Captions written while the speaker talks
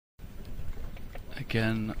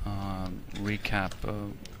again recap.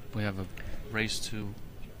 We have a race to.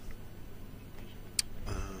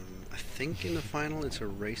 I think in the final it's a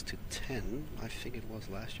race to 10. I think it was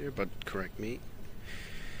last year, but correct me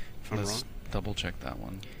if I'm wrong. Let's double check that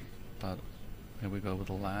one. But here we go with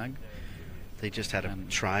the lag. They just had a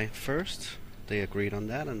try first. They agreed on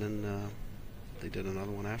that, and then they did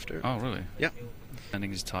another one after. Oh, really? Yeah.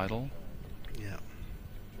 Defending his title. Yeah.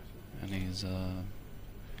 And he's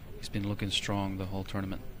been looking strong the whole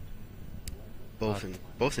tournament. Both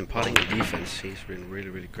in putting and defense, he's been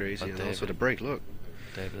really crazy, and also the break. Look.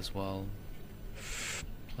 David as well,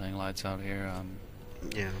 playing lights out here.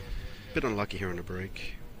 Yeah, a bit unlucky here on the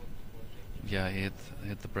break. Yeah, he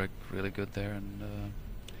hit the break really good there, and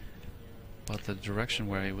but the direction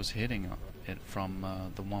where he was hitting it from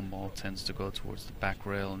the one ball tends to go towards the back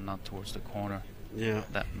rail and not towards the corner. Yeah.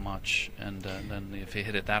 That much, and then if he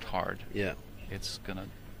hit it that hard, yeah, it's gonna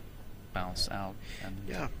bounce out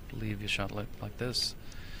and leave your shot like this.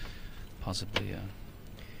 Possibly.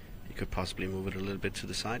 You could possibly move it a little bit to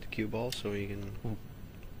the side, the cue ball, so you can. Ooh.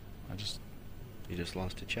 You just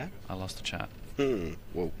lost the chat. I lost the chat.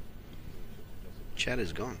 Whoa. Chat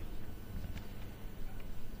is gone.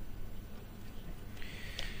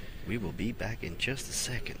 We will be back in just a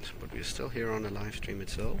second, but we're still here on the live stream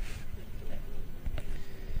itself.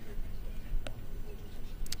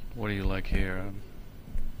 What do you like here?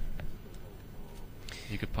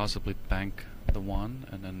 You could possibly bank the one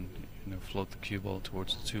and then float the cue ball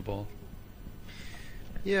towards the two ball.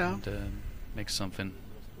 Yeah. And make something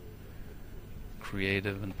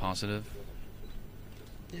creative and positive.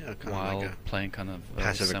 Yeah, kind while of like playing kind of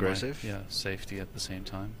passive aggressive. Yeah, safety at the same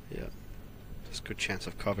time. Yeah. There's a good chance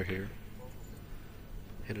of cover here.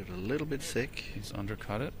 Hit it a little bit thick. He's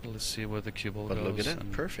undercut it. Let's see where the cue ball goes. But look at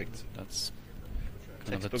that, perfect. That's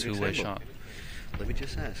kind of a two-way shot. Let me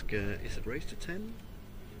just ask, is it race to 10?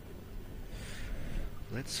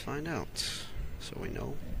 Let's find out, so we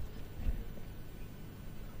know.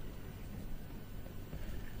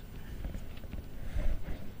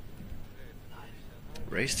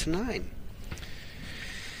 Race to 9.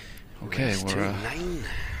 Okay, race we're to 9.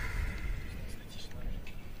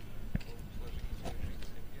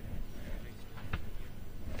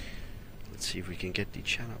 Let's see if we can get the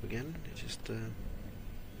chat up again. It just kind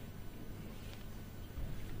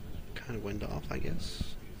of went off, I guess.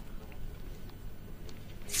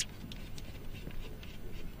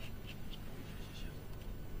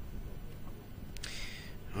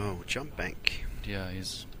 Oh, jump bank. Yeah,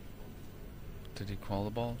 did he call the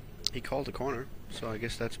ball? He called the corner, so I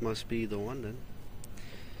guess that must be the one then.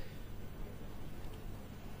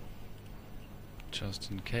 Just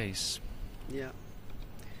in case. Yeah.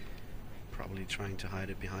 Probably trying to hide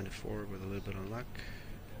it behind the forward with a little bit of luck.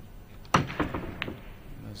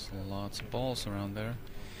 There's lots of balls around there.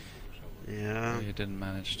 Yeah. He didn't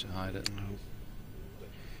manage to hide it. No.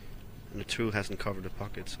 And the 2 hasn't covered the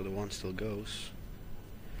pocket, so the 1 still goes.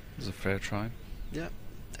 It was a fair try. Yeah,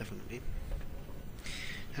 definitely.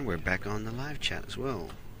 And we're back on the live chat as well.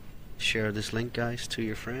 Share this link, guys, to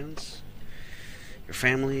your friends, your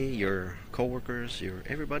family, your co-workers, your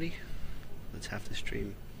everybody. Let's have the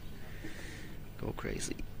stream go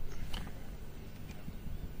crazy.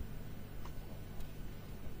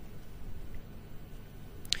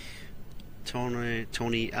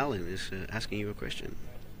 Tony Allen is asking you a question.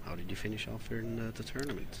 How did you finish off here in the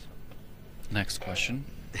tournament? Next question.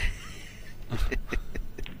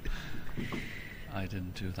 I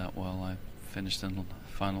didn't do that well. I finished in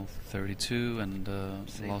final 32 and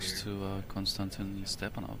lost to Konstantin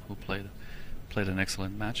Stepanov, who played an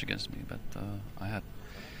excellent match against me. But I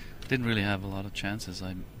didn't really have a lot of chances.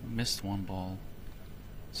 I missed one ball,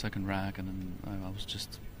 second rack, and then I was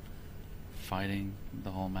just fighting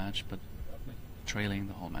the whole match, but trailing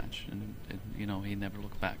the whole match. And he never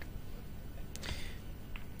looked back.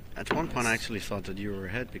 At one point I actually thought that you were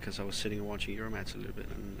ahead because I was sitting and watching your match a little bit,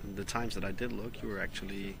 and the times that I did look, you were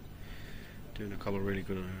actually doing a couple of really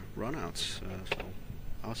good run-outs, so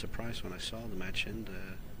I was surprised when I saw the match end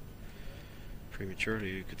prematurely,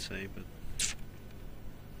 you could say, but...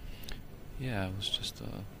 Yeah, it was just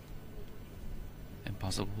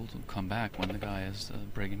impossible to come back when the guy is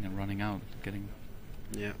breaking and running out, getting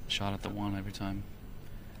shot at the one every time.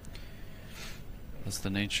 That's the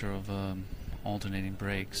nature of alternating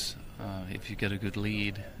breaks. If you get a good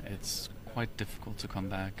lead, it's quite difficult to come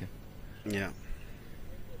back. Yeah.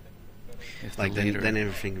 If like then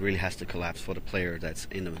everything really has to collapse for the player that's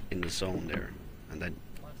in the zone there, and that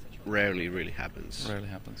rarely really happens. Rarely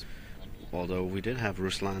happens. Although we did have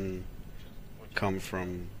Ruslan come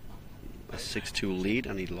from a 6-2 lead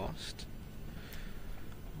and he lost.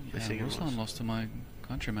 Yeah, I think it was. Ruslan lost to my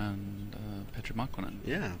countryman, Petr Makkonen.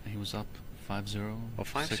 Yeah. He was up 5-0, Oh,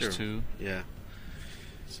 5-0. 6-2. Yeah.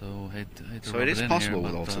 So hate to So rub it is in possible here,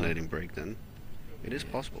 with but, alternating break then. It is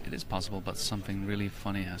possible. It is possible, but something really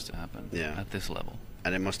funny has to happen at this level.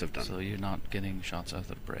 And it must have done. So you're not getting shots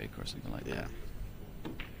after the break or something like that.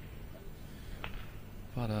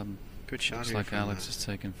 But good shot. Looks here like Alex is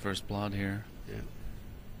taking first blood here. Yeah.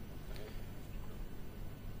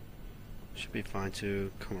 Should be fine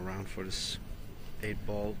to come around for this 8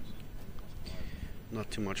 ball. Not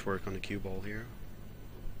too much work on the cue ball here.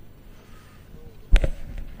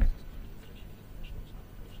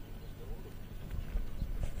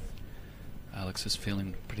 Alex is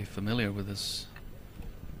feeling pretty familiar with this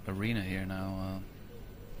arena here now.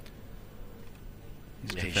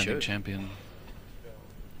 He's defending champion.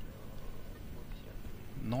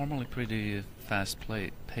 Normally pretty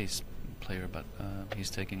fast-paced player, but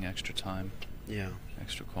he's taking extra time. Yeah.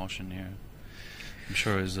 Extra caution here. I'm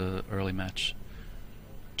sure his early match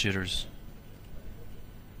jitters.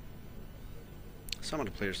 Some of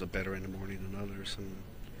the players are better in the morning than others, and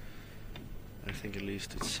I think at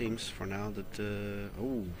least it seems for now that that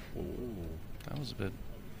was a bit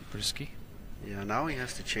risky. Yeah, now he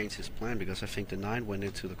has to change his plan because I think the 9 went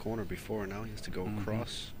into the corner before, and now he has to go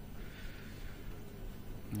across.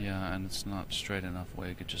 Yeah, and it's not straight enough where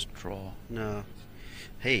you could just draw. No.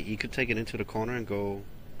 Hey, he could take it into the corner and go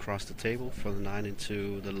across the table for the 9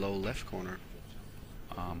 into the low left corner.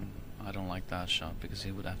 I don't like that shot because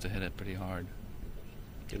he would have to hit it pretty hard.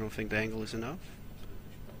 You don't think the angle is enough?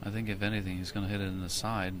 I think if anything he's going to hit it in the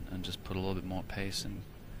side and just put a little bit more pace and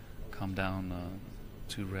come down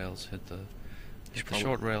 2 rails, hit the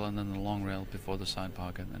short rail and then the long rail before the side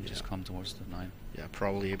pocket and just come towards the 9. Yeah,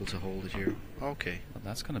 probably able to hold it here. Okay. But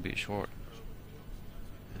that's going to be short.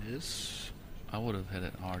 It is. I would have hit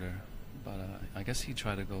it harder, but I guess he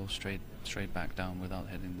tried to go straight back down without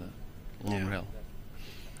hitting the long rail.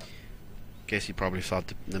 Guess he probably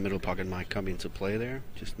thought the middle pocket might come into play there,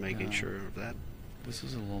 just making sure of that. This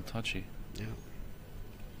is a little touchy. Yeah.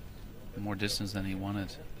 More distance than he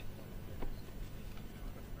wanted.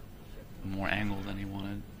 More angle than he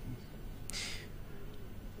wanted.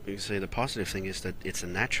 You can say the positive thing is that it's a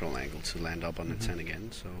natural angle to land up on the 10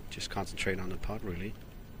 again, so just concentrate on the putt, really.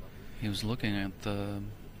 He was looking at the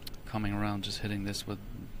coming around, just hitting this with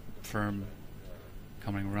firm,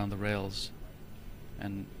 coming around the rails,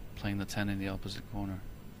 and playing the 10 in the opposite corner.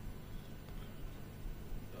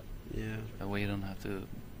 Yeah. That way you don't have to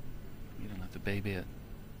baby it,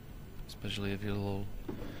 especially if you're a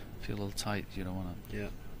little tight. You don't want to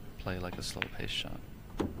play like a slow pace shot.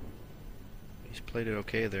 He's played it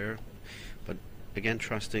okay there, but again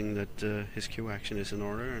trusting that his cue action is in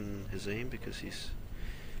order and his aim, because he's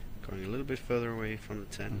going a little bit further away from the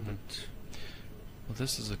 10. But well,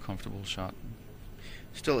 this is a comfortable shot.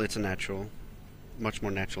 Still, it's a natural, much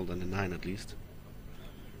more natural than the 9 at least.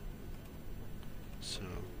 So,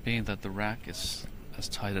 being that the rack is as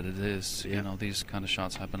tight as it is, you know, these kind of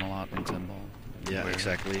shots happen a lot in 10 ball. Yeah,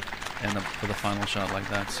 exactly. End up with a final shot like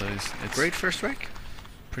that, so it's great first rack.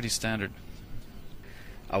 Pretty standard.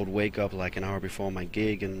 I would wake up like an hour before my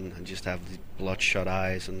gig and just have the bloodshot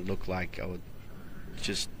eyes and look like I would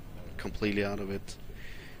just completely out of it.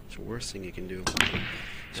 It's the worst thing you can do.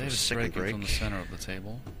 So second break from the center of the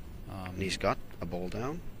table. And he's got a ball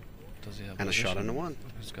down. Does he have and position? A shot in the 1.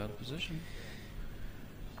 He's got a position.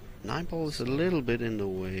 9 ball is a little bit in the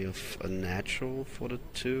way of a natural for the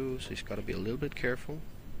 2, so he's got to be a little bit careful.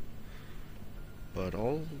 But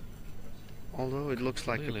although it looks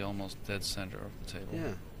like really almost dead center of the table.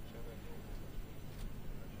 Yeah.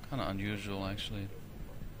 Kind of unusual, actually.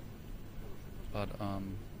 But I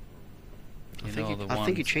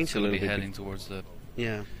think he changed a little bit. Heading towards the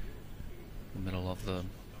middle of the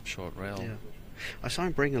short rail. Yeah. I saw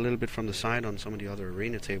him bring a little bit from the side on some of the other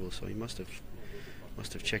arena tables, so he must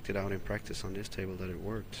have checked it out in practice on this table that it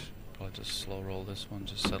worked. Probably just slow roll this one,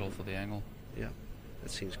 just settle for the angle. Yeah,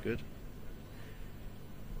 that seems good.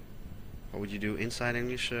 What would you do, inside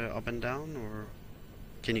English up and down, or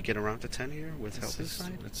can you get around the 10 here with help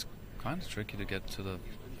inside? It's kind of tricky to get to the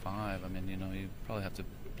 5. I mean, you know, you probably have to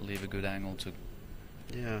leave a good angle to.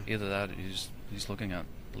 Yeah. Either that, or he's looking at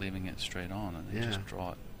leaving it straight on and then just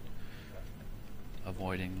draw it,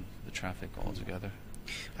 avoiding the traffic altogether.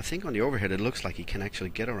 I think on the overhead it looks like he can actually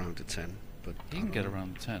get around the 10, but he can get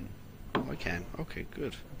around the 10. Oh, I can. Okay,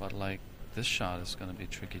 good. But like this shot is going to be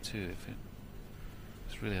tricky too. If you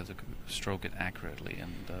really have to stroke it accurately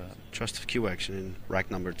and trust of cue action in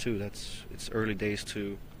rack number 2. It's early days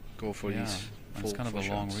to go for these. And it's kind of a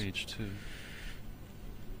long reach too.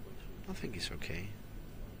 I think he's okay.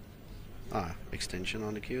 Extension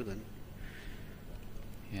on the cue then.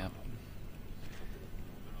 Yeah.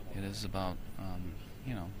 It is about,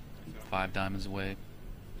 5 diamonds away.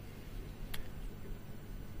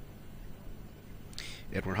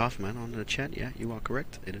 Edward Hoffman on the chat. Yeah, you are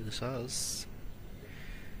correct. It is us.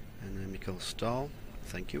 And then Mikkel Stahl.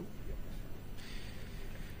 Thank you.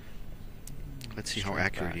 Let's see how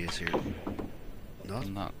accurate he is here. Not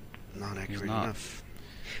accurate enough.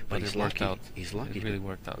 But he's worked lucky. out. He's lucky. It really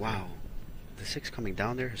worked out. Wow. The 6 coming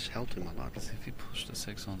down there has helped him a lot. If he pushed the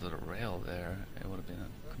 6 onto the rail there, it would have been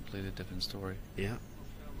a completely different story. Yeah.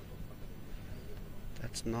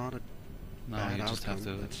 That's not a No, bad you just outcome.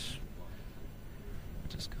 have to That's,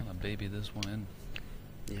 just kind of baby this one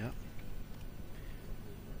in. yeah.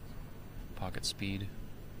 Pocket speed.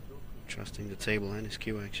 Trusting the table and his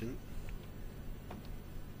cue action.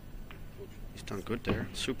 He's done good there.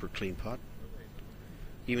 Super clean putt.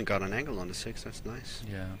 Even got an angle on the 6. That's nice.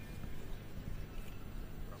 Yeah.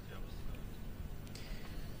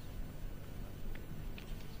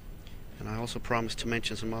 And I also promised to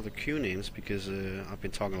mention some other cue names because I've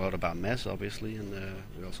been talking a lot about Mess, obviously, and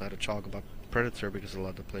we also had a talk about Predator because a lot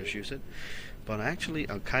of the players use it. But actually,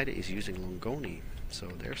 Alcaide is using Longoni, so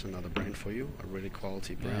there's another brand for you, a really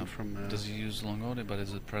quality brand from. Does he use Longoni, but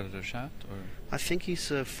is it Predator shaft or I think he's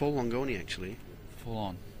full Longoni actually. full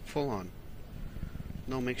on? Full on.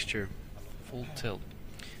 No mixture. Full tilt.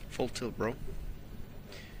 Full tilt, bro.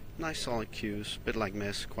 Nice solid cues, bit like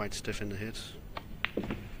Mess, quite stiff in the hits.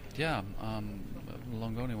 Yeah,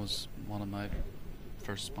 Longoni was one of my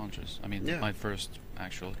first sponsors. I mean, Yeah. my first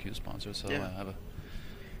actual cue sponsor. So Yeah. I have a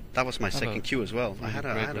That was my have second a cue as well. really I had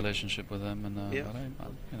great a relationship with them, and Yeah.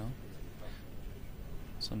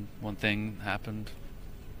 but one thing happened,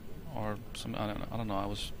 or I don't know. I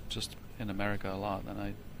was just in America a lot, and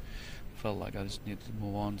I felt like I just needed to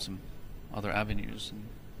move on some other avenues, and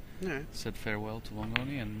yeah. said farewell to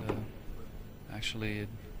Longoni. And actually,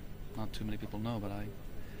 not too many people know, but I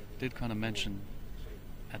did kind of mention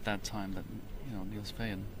at that time that Niels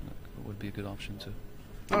Fayen would be a good option to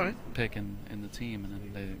All right. pick in the team, and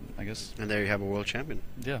then they, I guess, And there you have a world champion.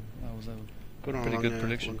 yeah, that was a Good on pretty good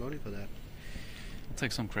prediction. Longoni for that. I'll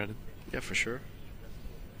take some credit. Yeah, for sure.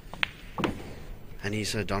 And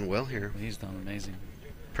he's done well here. He's done amazing.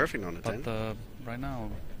 Perfect on the 10. But right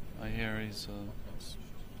now, I hear he's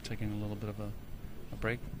taking a little bit of a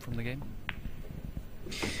break from the game.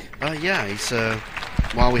 Yeah, he's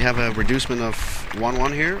while we have a reducement of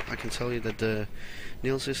 1-1 here, I can tell you that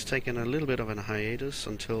Niels is taking a little bit of a hiatus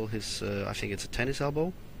until his, I think it's a tennis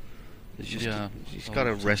elbow. It's just, he's got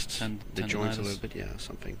to rest the joints a little bit, yeah,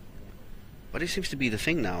 something. But it seems to be the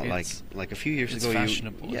thing now. Like a few years it's ago,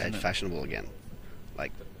 fashionable, it's isn't it? fashionable again.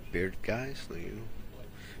 Like beard guys,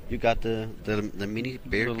 you got the mini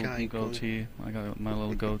beard Little guy going. goatee. I got my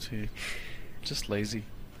little goatee. Just lazy.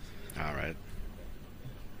 All right.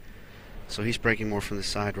 So he's breaking more from the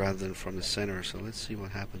side rather than from the center. So let's see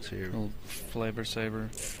what happens here. Little flavor saver.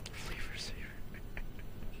 Flavor saver.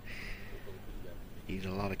 Eat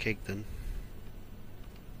a lot of cake then.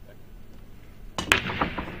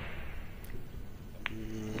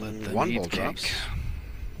 Let them One eat ball cake. drops.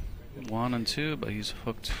 1 and 2, but he's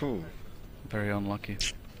hooked. Ooh. Very unlucky.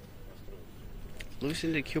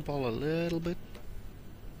 Losing the cue ball a little bit.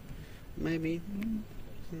 Maybe.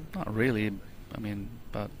 Not really. I mean,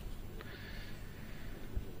 but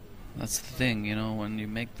that's the thing, when you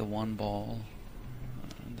make the one ball,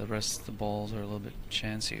 the rest of the balls are a little bit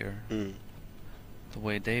chancier. Mm. The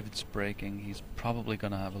way David's breaking, he's probably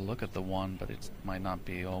going to have a look at the one, but it might not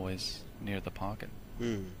be always near the pocket.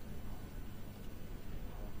 Mm.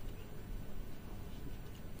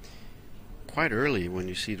 Quite early when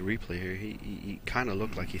you see the replay here, he kind of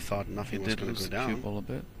looked like he thought nothing was going to go He did lose the cue down. ball a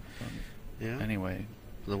bit. Yeah. Anyway,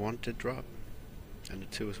 The 1 did drop. And the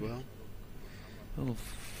 2 as well. little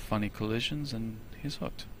funny collisions, and he's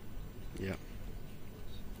hooked. Yeah.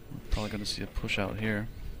 Probably going to see a push out here.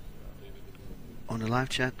 On the live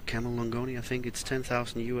chat, Camel Longoni, I think it's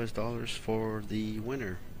 $10,000 for the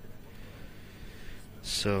winner.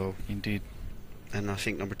 So, Indeed. and I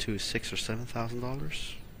think number 2 is $6,000 or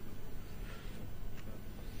 $7,000.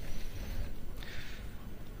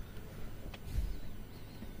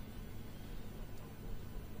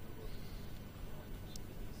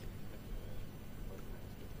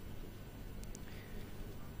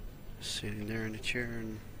 Sitting there in the chair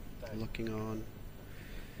and looking on,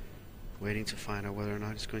 waiting to find out whether or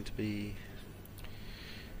not it's going to be.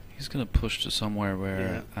 He's going to push to somewhere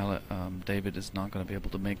where David is not going to be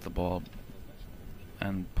able to make the ball,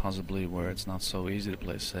 and possibly where it's not so easy to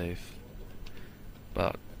play safe.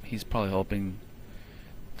 But he's probably hoping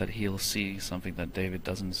that he'll see something that David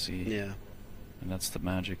doesn't see. Yeah. And that's the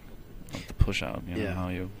magic of the push out, you know, how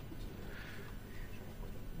you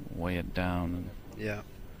weigh it down. And yeah.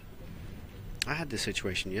 I had this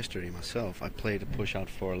situation yesterday myself. I played a push out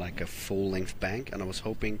for like a full length bank, and I was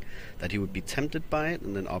hoping that he would be tempted by it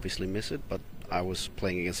and then obviously miss it, but I was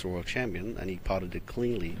playing against the world champion and he potted it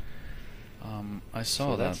cleanly. I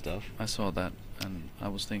saw that stuff. I saw that, and I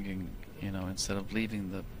was thinking, you know, instead of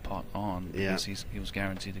leaving the pot on, because he was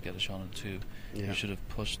guaranteed to get a shot on 2, you should have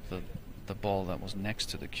pushed the ball that was next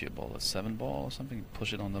to the cue ball, a 7 ball or something,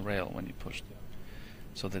 push it on the rail when you pushed it,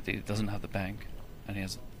 so that he doesn't have the bank, and he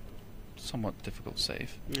has a somewhat difficult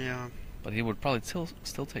save. Yeah. But he would probably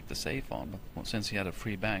still take the save on, but since he had a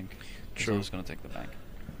free bank, he was going to take the bank.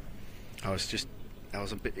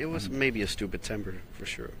 It was maybe a stupid temper for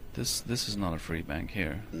sure. This is not a free bank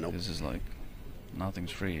here. Nope. This is like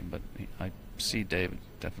nothing's free, but I see David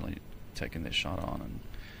definitely taking this shot on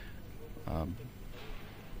and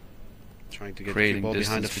trying to get creating the ball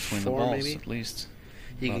behind distance between 4, the balls maybe? at least.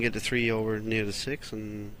 He can get the 3 over near the 6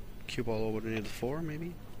 and cue ball over near the 4,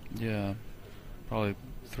 maybe? Yeah, probably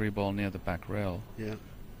 3 ball near the back rail. Yeah.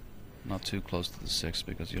 Not too close to the 6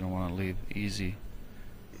 because you don't want to leave easy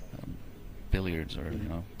billiards or, you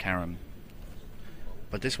know, carom.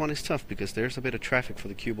 But this one is tough because there's a bit of traffic for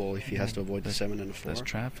the cue ball if he has to avoid the 7 and the 4. There's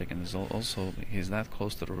traffic, and there's also he's that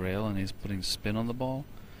close to the rail and he's putting spin on the ball.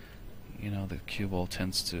 You know, the cue ball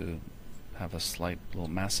tends to have a slight little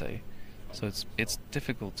masse, so it's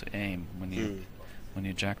difficult to aim when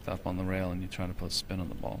you jacked up on the rail and you try to put spin on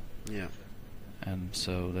the ball. Yeah. And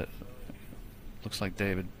so that looks like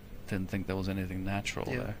David didn't think there was anything natural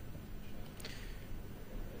there.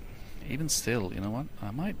 Even still, you know what? I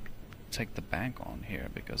might take the bank on here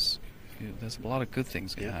because there's a lot of good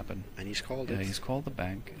things can happen. And he's called it. Yeah, he's called the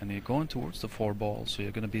bank, and you're going towards the 4 ball, so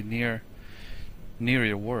you're going to be near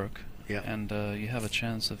your work. Yeah. And you have a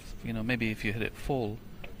chance of, you know, maybe if you hit it full,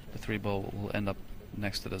 the 3 ball will end up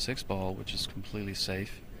next to the 6 ball, which is completely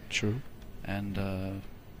safe. True. And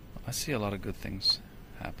I see a lot of good things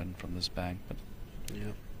happen from this bank, but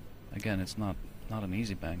again, it's not an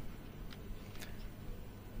easy bank.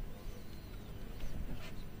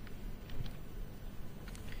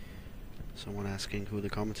 Someone asking who the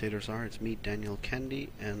commentators are. It's me, Daniel Candy,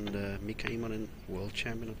 and Mika Imanen, world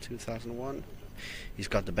champion of 2001. He's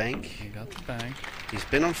got the bank. He got the bank. He's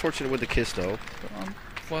been unfortunate with the kiss, though.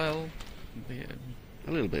 Well,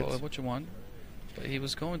 a little bit. Well, what you want. But he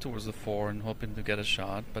was going towards the 4 and hoping to get a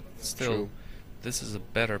shot, but still, this is a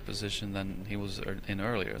better position than he was in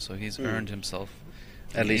earlier. So he's earned himself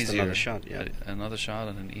at least another shot. Yeah, another shot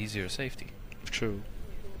and an easier safety. True.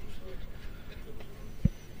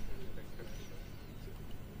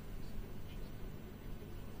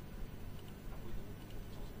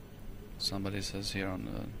 Somebody says here on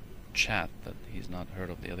the chat that he's not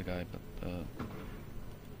heard of the other guy, but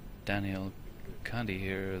Daniel Kandi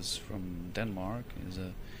here is from Denmark. He's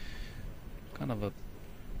a kind of a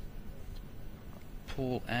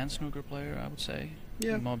pool and snooker player, I would say.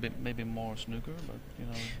 Yeah. Maybe more snooker, but you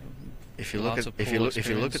know. If you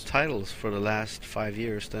look at titles for the last 5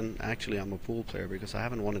 years, then actually I'm a pool player because I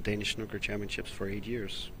haven't won a Danish snooker championships for 8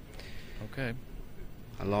 years. Okay.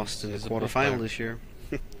 I lost in the quarterfinal this year.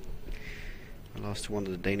 I lost to one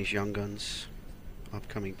of the Danish young guns,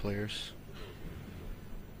 upcoming players.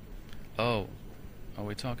 Oh, are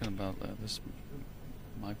we talking about this?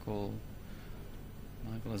 Michael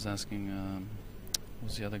is asking,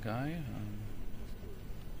 who's the other guy?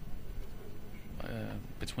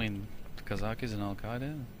 Between Kazakis and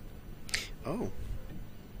Alcaide? Oh.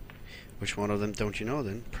 Which one of them don't you know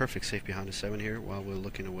then? Perfect safe behind the 7 here while we're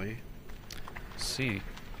looking away. See,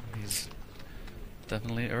 he's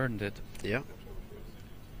definitely earned it. Yeah.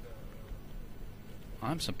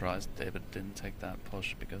 I'm surprised David didn't take that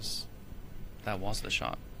push because that was the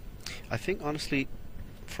shot. I think honestly,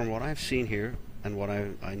 from what I've seen here and what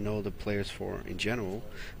I know the players for in general,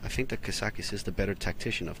 I think that Kazakis is the better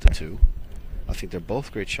tactician of the two. I think they're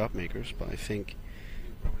both great shot makers, but I think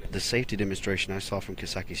the safety demonstration I saw from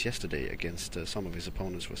Kazakis yesterday against some of his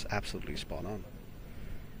opponents was absolutely spot on.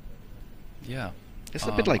 Yeah. It's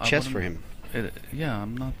a bit like chess for him.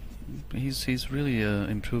 I'm not. He's really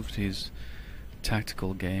improved his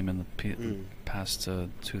tactical game in the past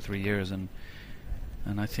 2-3 years, and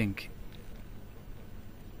I think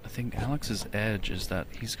Alex's edge is that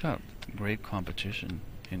he's got great competition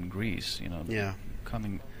in Greece. You know. Yeah.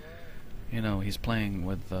 He's playing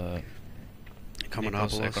with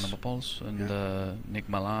Economopoulos and Nick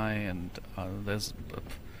Malai, and there's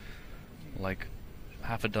like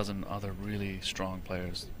half a dozen other really strong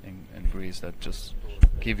players in Greece that just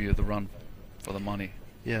give you the run for the money.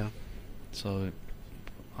 Yeah. So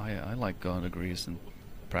I like going to Greece and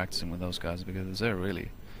practicing with those guys because they're really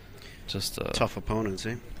just Tough opponents,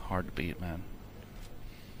 eh? hard to beat, man.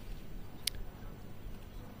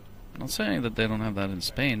 I'm not saying that they don't have that in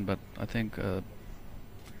Spain, but I think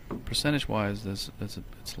percentage-wise,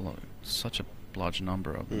 such a large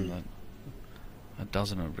number of them that a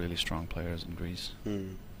dozen of really strong players in Greece.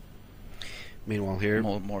 Meanwhile, here,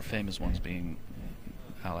 More famous ones being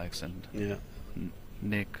Alex and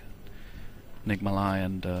Nick Malai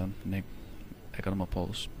and Nick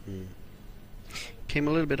Economopoulos. Came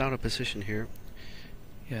a little bit out of position here.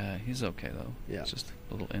 Yeah, he's okay though. Yeah. Just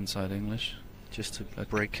a little inside English. Just to A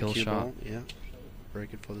break kill the cue shot. ball. Yeah.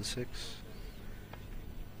 Break it for the 6.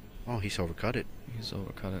 Oh, he's overcut it. He's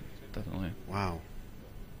overcut it, definitely. Wow.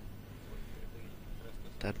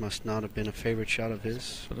 That must not have been a favorite shot of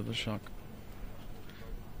his. Bit of a shock.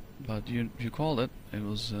 But you called it. It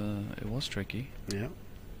was tricky. Yeah.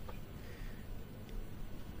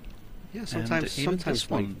 Yeah. And Sometimes. even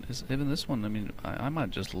Sometimes. even this one. I mean, I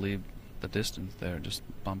might just leave the distance there. Just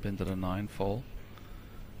bump into the 9 full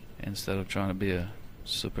instead of trying to be a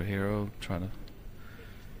superhero.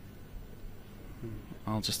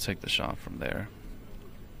 I'll just take the shot from there.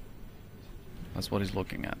 That's what he's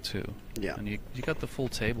looking at too. Yeah. And you got the full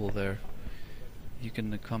table there. You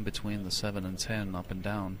can come between the 7 and 10 up and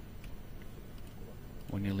down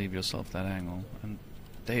when you leave yourself that angle. And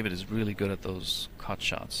David is really good at those cut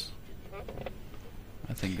shots.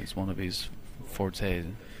 I think it's one of his fortes.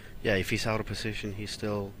 Yeah. If he's out of position, he's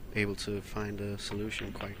still able to find a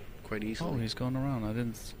solution quite easily. Oh, he's going around. I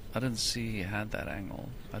didn't see he had that angle.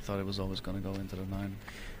 I thought it was always going to go into the 9.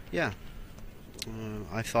 Yeah.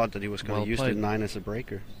 I thought that he was going Well to use the played. 9 as a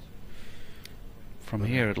breaker. From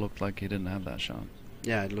here, it looked like he didn't have that shot.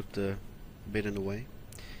 Yeah, it looked a bit in the way.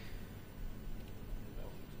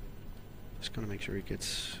 Just gonna make sure he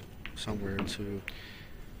gets somewhere to.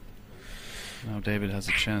 Now David has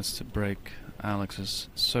a chance to break Alex's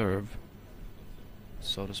serve,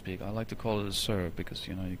 so to speak. I like to call it a serve because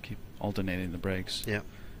you keep alternating the breaks. Yeah.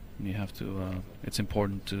 And you have to. It's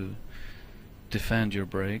important to defend your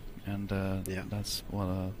break, and that's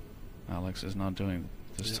what Alex is not doing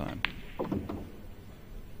this time.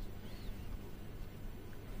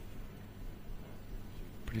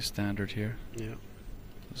 Pretty standard here. Yeah.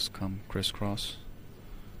 Just come crisscross.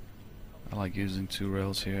 I like using 2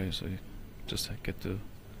 rails here, so you just get to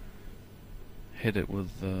hit it with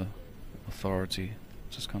authority.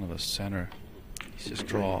 Just kind of a center He's just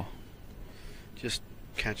draw. Just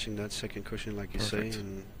catching that second cushion, like you Perfect. say,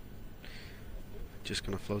 and just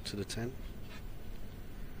gonna float to the 10.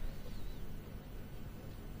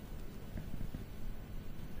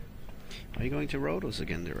 Are you going to Rhodos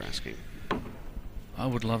again? They're asking. I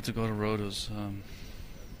would love to go to Rhodos.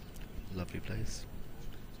 Lovely place.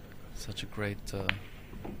 Such a great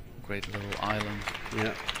little island.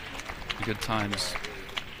 Yeah. Good times.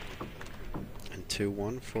 And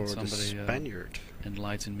 2-1 for the Somebody, Spaniard.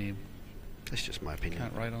 Enlighten me. That's just my opinion.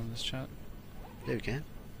 Can't write on this chat. Yeah, you can.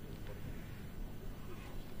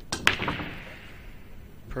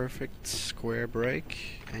 Perfect square break,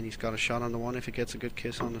 and he's got a shot on the 1 if he gets a good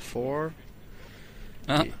kiss on the 4.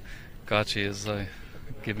 Gachi is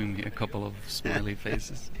giving me a couple of smiley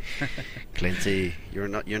faces. Clinty, you're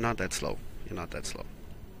not that slow. You're not that slow.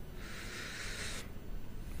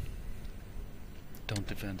 Don't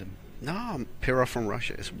defend him. No, Pirov from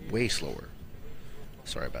Russia is way slower.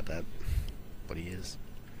 Sorry about that, but he is.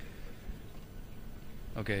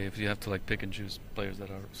 Okay, if you have to pick and choose players that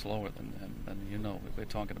are slower than him, then you know what we're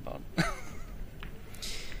talking about.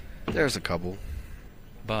 There's a couple.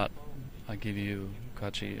 But I give you,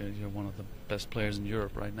 Kachi, you're one of the best players in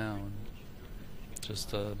Europe right now, and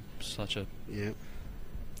just such a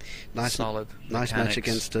solid nice match mechanics.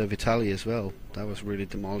 against Vitali as well. That was really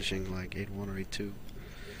demolishing, like 8-1 or 8-2.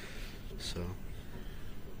 So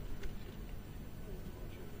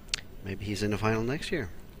maybe he's in the final next year.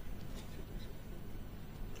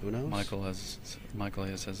 Who knows? Michael says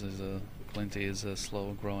Clinty is a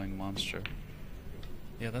slow-growing monster.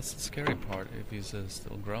 Yeah, that's the scary part. If he's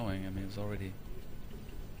still growing, I mean, he's already.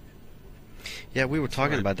 Yeah, we were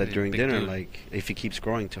talking about that during big dinner. dude. Like, if he keeps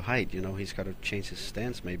growing to height, he's got to change his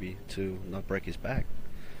stance maybe to not break his back.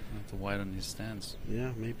 Have to widen his stance.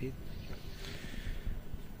 Yeah, maybe.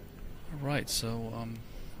 All right. So,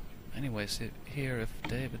 anyways, here if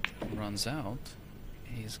David runs out,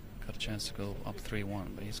 he's got a chance to go up 3-1,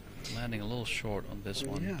 but he's landing a little short on this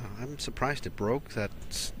one. Yeah, I'm surprised it broke that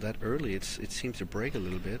early. It seems to break a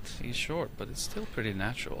little bit. He's short, but it's still pretty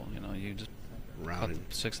natural. You just cut Rounded.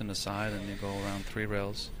 the 6 in the side and you go around 3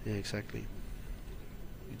 rails. Yeah, exactly.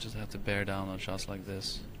 You just have to bear down on shots like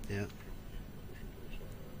this. Yeah.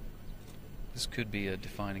 This could be a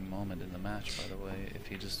defining moment in the match, by the way, if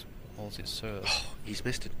he just holds his serve. Oh, he's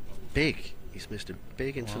missed it big. He's missed it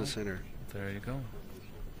big into the center. There you go.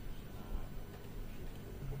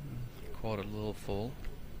 Caught it a little full.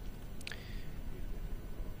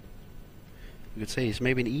 You could say he's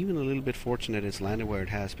maybe even a little bit fortunate it's landed where it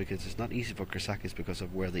has, because it's not easy for Kazakis because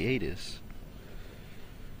of where the 8 is.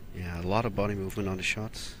 Yeah, a lot of body movement on the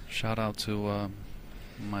shots. Shout out to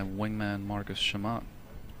my wingman Marcus Shamat.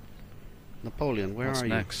 Napoleon, where What's are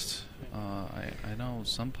next? I know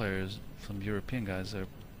some players, some European guys, are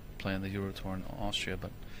playing the Euro Tour in Austria,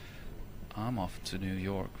 but I'm off to New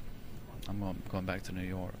York. I'm going back to New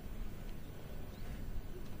York.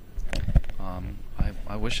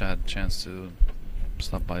 I wish I had a chance to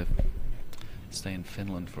stop by, stay in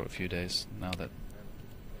Finland for a few days now that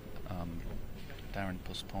Darren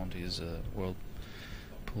postponed his World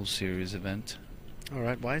Pool Series event.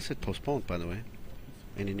 Alright, why is it postponed, by the way?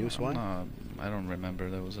 Any news why? I don't remember.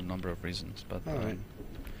 There was a number of reasons, but Alright.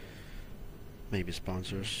 Maybe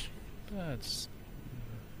sponsors. It's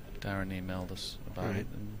Darren emailed us about it,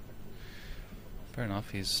 and fair enough.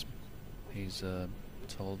 He's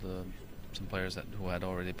told some players who had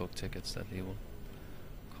already booked tickets that he will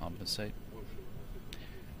compensate.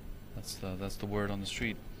 That's the word on the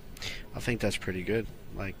street. I think that's pretty good.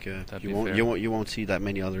 Like you you won't see that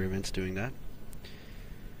many other events doing that,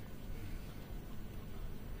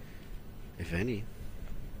 if any.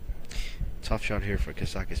 Tough shot here for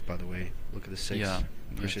Kazakis, by the way. Look at the 6. Yeah,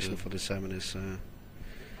 position for the 7 is.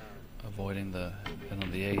 Avoiding the hit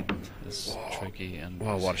on the 8 is tricky, and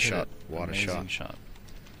wow, what a shot! What a shot!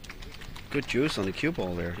 Good juice on the cue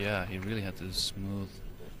ball there. Yeah, he really had to smooth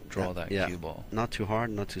draw that cue ball. Not too hard,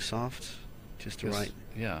 not too soft, just the right.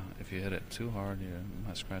 Yeah, if you hit it too hard, you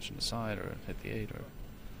might scratch on the side or hit the 8. Or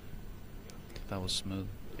that was smooth.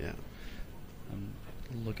 Yeah. And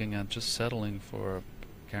looking at just settling for a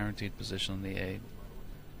guaranteed position on the 8.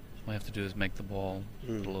 All you have to do is make the ball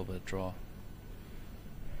a little bit draw.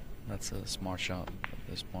 That's a smart shot at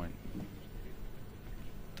this point.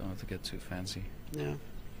 Don't have to get too fancy. Yeah.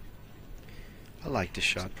 I like this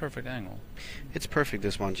shot. It's a perfect angle. It's perfect,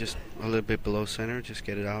 this one. Just a little bit below center. Just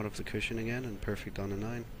get it out of the cushion again, and perfect on the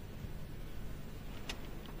 9.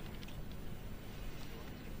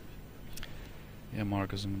 Yeah,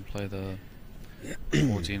 Marcus, I'm going to play the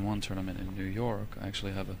 14-1 tournament in New York. I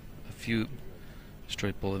actually have a few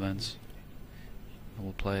straight bull events. I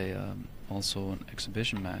will play also an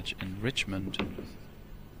exhibition match in Richmond,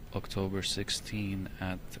 October 16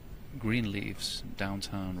 at Greenleafs,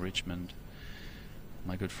 downtown Richmond.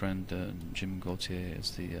 My good friend Jim Gauthier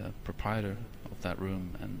is the proprietor of that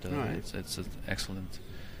room, and it's an excellent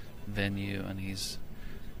venue, and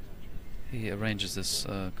he arranges this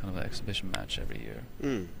kind of exhibition match every year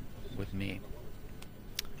with me.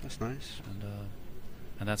 That's nice.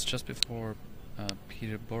 And that's just before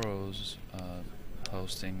Peter Burrows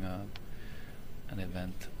hosting an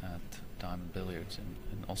event at Diamond Billiards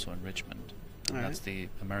and also in Richmond. And that's the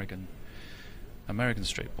American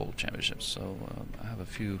Straight Bull Championships. So I have a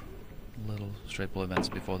few little straight bull events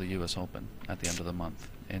before the U.S. Open at the end of the month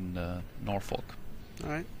in Norfolk. All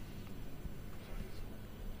right.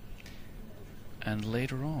 And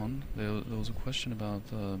later on, there was a question about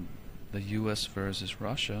the U.S. versus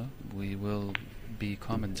Russia. We will be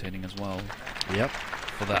commentating as well. Yep.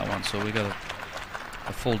 For that one, so we got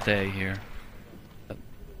a full day here. But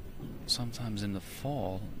sometimes in the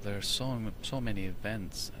fall, there's so many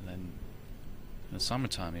events, and then in the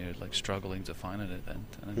summertime you're like struggling to find an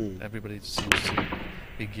event, and everybody seems to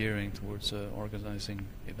be gearing towards organizing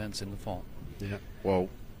events in the fall. Yeah. Whoa.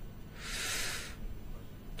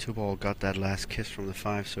 2-ball got that last kiss from the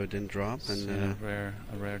 5, so it didn't drop, and a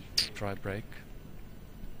rare dry break.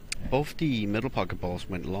 Both the middle pocket balls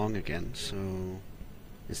went long again, so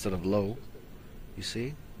instead of low, you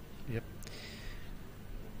see? Yep.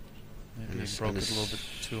 Maybe he broke it a little bit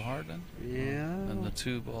too hard then? Yeah. And the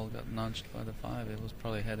 2-ball got nudged by the 5. It was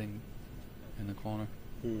probably heading in the corner.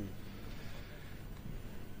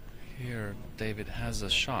 Here, David has a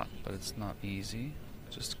shot, but it's not easy.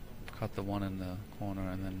 Just cut the 1 in the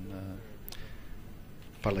corner, and then...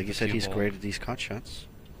 but like you said, he's great at these cut shots.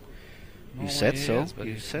 No, you said so. But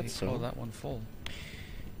you said so. Called that one full.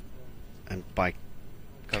 And by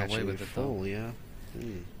got away with it full, though. yeah.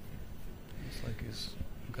 It's like he's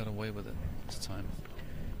got away with it this time.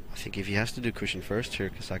 I think if he has to do cushion first here,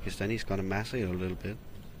 Kazakis, then he's gonna mass it a little bit.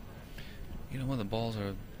 You know, when the balls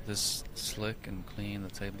are this slick and clean, the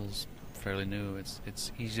table's fairly new,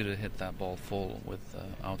 it's easy to hit that ball full with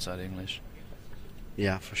outside English.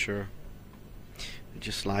 Yeah, for sure. It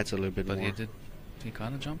just slides a little bit But more. he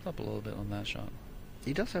kind of jumped up a little bit on that shot.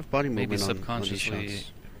 He does have body Maybe movement on these subconsciously,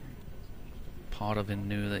 shots. part of him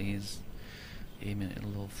knew that he's aiming it a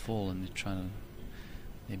little full, and he's trying to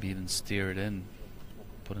maybe even steer it in,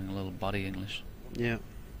 putting a little body English. Yeah.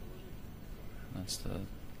 That's the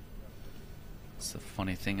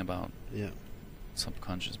funny thing about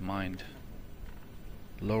subconscious mind.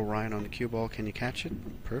 Low right on the cue ball. Can you catch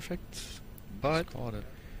it? Perfect. But He's caught it.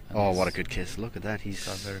 And oh, what a good kiss! Look at that. He's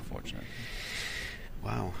got very fortunate.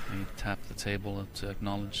 wow. He tapped the table to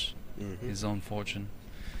acknowledge his own fortune.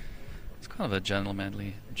 It's kind of a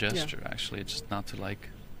gentlemanly gesture, actually, just not to like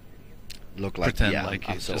look like pretend yeah, like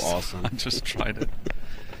I'm he's so just awesome. I just tried it.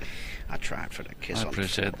 I tried for that kiss. I on the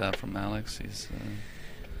appreciate floor. that from Alex. He's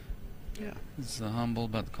a humble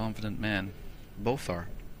but confident man. Both are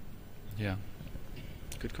Yeah.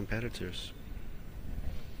 good competitors.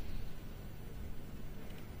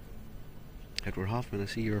 Edward Hoffman, I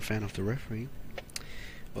see you're a fan of the referee.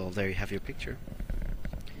 Well, there you have your picture.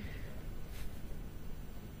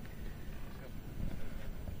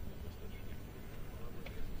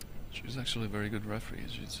 She's actually a very good referee.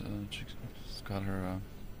 She's got her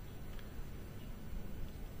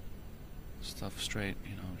stuff straight.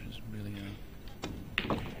 You know, she's really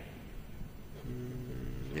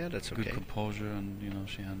Yeah, that's okay. good composure, and you know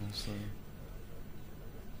she handles.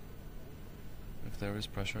 If there is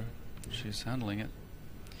pressure, she's handling it.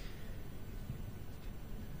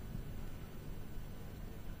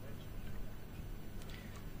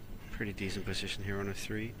 Pretty decent position here on a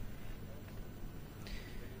 3.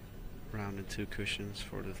 Rounded 2 cushions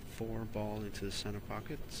for the 4 ball into the center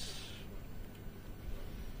pockets.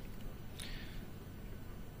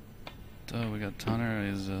 We got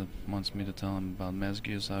Tanner wants me to tell him about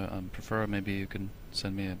Mezgu's. I prefer maybe you can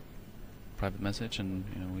send me a private message, and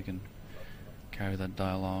you know we can carry that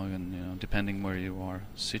dialogue, and you know depending where you are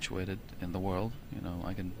situated in the world, you know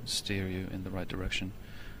I can steer you in the right direction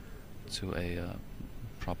to a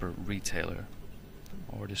proper retailer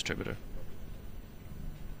or distributor.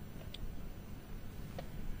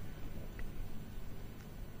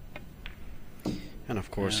 And of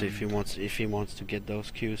course, if he wants to get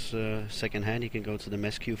those cues second hand, he can go to the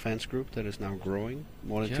Mezq fans group that is now growing,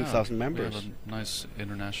 more than 2,000 members. We have a nice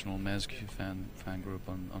international Mezq fan group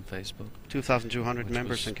on Facebook. 2,200 which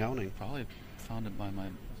members was and counting. Probably founded by my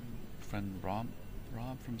friend Rob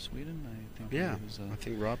from Sweden, I think. Yeah, he was, I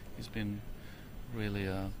think Rob. He's been really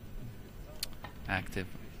active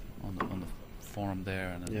on the forum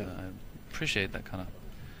there, and I appreciate that kind of.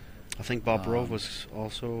 I think Bob Rove was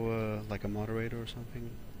also like a moderator or something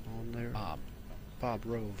on there. Bob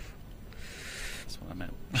Rove. That's what I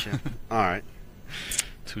meant. Yeah. All right.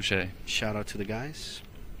 Touche. Shout out to the guys.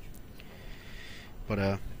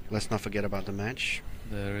 But let's not forget about the match.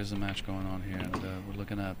 There is a match going on here, and we're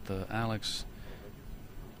looking at Alex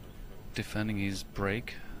defending his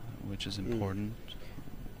break, which is important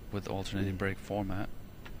with alternating break format.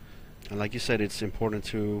 And like you said, it's important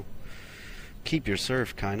to keep your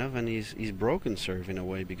serve, kind of, and he's broken serve in a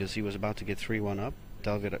way, because he was about to get 3-1 up,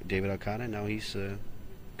 David Alcaide. Now he's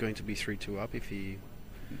going to be 3-2 up if he.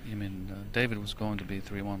 You mean David was going to be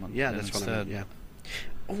 3-1? Yeah, that's instead, what I mean. Yeah.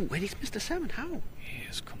 Oh, and he's missed the 7. How? He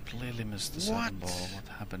has completely missed the 7 ball. What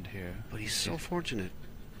happened here? But he's so fortunate.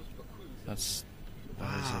 That is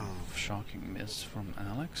a shocking miss from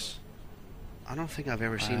Alex. I don't think I've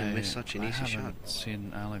ever seen him miss such an easy shot. I haven't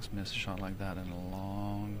seen Alex miss a shot like that in a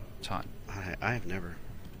long time. I have never.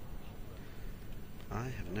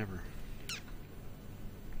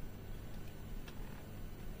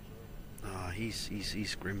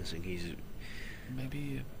 He's grimacing. He's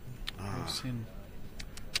maybe we've seen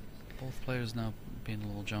both players now being a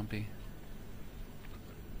little jumpy.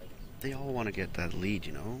 They all want to get that lead,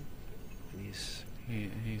 you know. And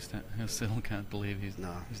he still can't believe he's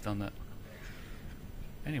done that.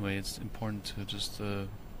 Anyway, it's important to just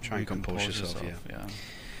try and compose yourself. Yeah.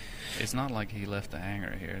 It's not like he left the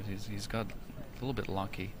hanger here. He's got a little bit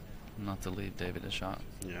lucky not to leave David a shot.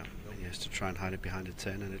 Yeah, he has to try and hide it behind the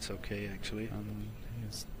 10, and it's okay actually. And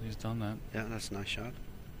he's done that. Yeah, that's a nice shot.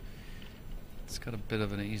 It's got a bit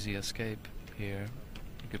of an easy escape here.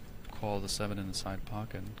 You could call the 7 in the side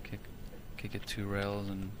pocket and kick it 2 rails,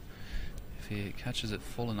 and if he catches it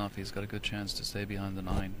full enough, he's got a good chance to stay behind the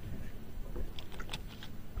 9.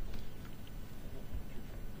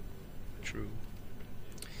 True.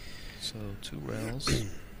 So 2 rails.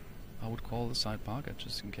 I would call the side pocket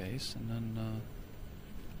just in case, and then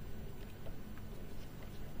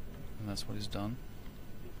and that's what he's done.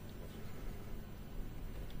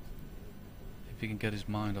 If he can get his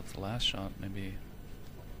mind off the last shot, maybe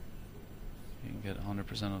You can get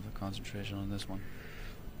 100% of the concentration on this one.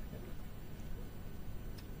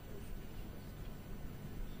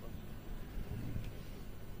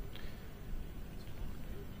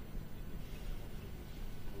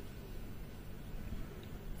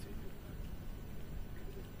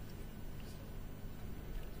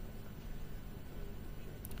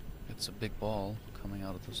 It's a big ball coming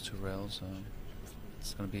out of those two rails.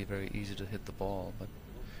 It's going to be very easy to hit the ball, but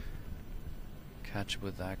catch it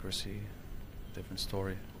with accuracy, different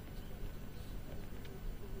story.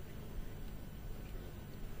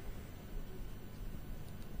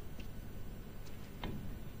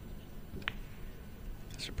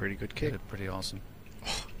 That's a pretty good kick. Pretty awesome.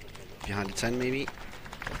 Oh, behind the 10 maybe?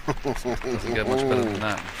 Doesn't get much better than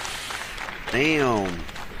that. Damn.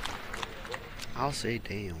 I'll say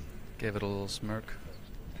damn. Gave it a little smirk.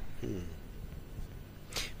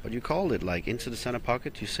 But you called it like into the center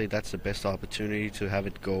pocket. You say that's the best opportunity to have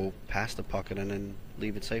it go past the pocket and then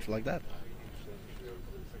leave it safe like that.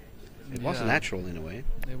 It was natural in a way.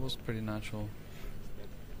 It was pretty natural.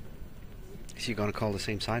 Is he going to call the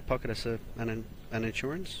same side pocket as an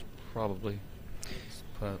insurance? Probably.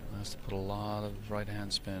 Has to put a lot of right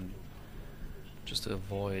hand spin just to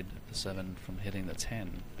avoid the 7 from hitting the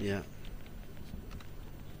 10. Yeah.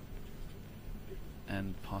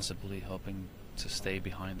 And possibly hoping to stay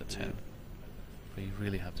behind the 10. But you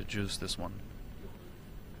really have to juice this one.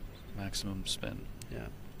 Maximum spin. Yeah.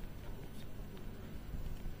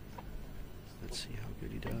 Let's see how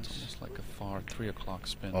good he does. It's almost like a far 3 o'clock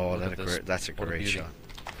spin. Oh, that's a great shot.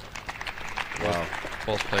 Wow.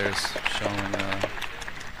 Both players showing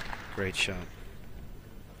great shot.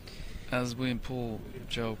 As we in pool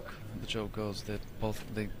joke, the joke goes that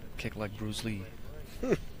they kick like Bruce Lee.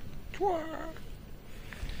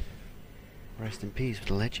 Rest in peace,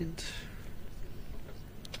 the legend.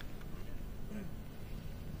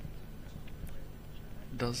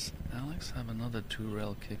 Does Alex have another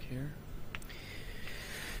 2-rail kick here?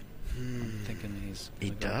 I'm thinking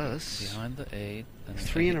he does. Behind the 8. And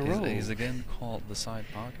 3 in a row. He's again called the side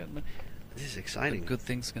pocket. But this is exciting. Good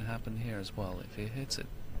things can happen here as well. If he hits it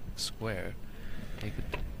square, he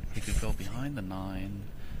could go behind the 9.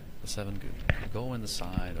 The 7 could go in the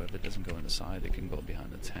side, or if it doesn't go in the side, it can go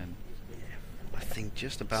behind the 10. I think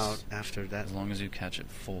just about after that. As long as you catch it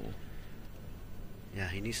full. Yeah,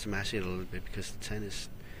 he needs to mash it a little bit because the 10 is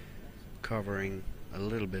covering a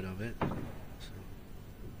little bit of it. So.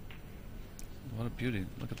 What a beauty.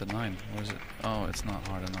 Look at the 9. Where is it? Oh, it's not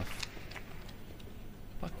hard enough.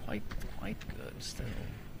 But quite good still.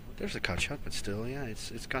 There's a cut shot, but still, yeah,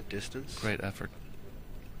 it's got distance. Great effort.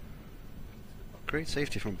 Great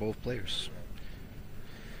safety from both players.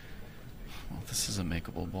 Well, this is a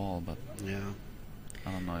makeable ball, but yeah,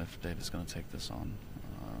 I don't know if David's going to take this on.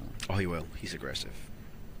 Oh, he will. He's aggressive.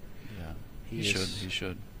 Yeah, he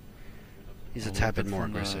should. He's a tad bit more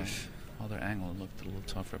aggressive. Other angle looked a little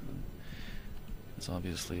tougher, but it's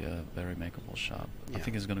obviously a very makeable shot. Yeah. I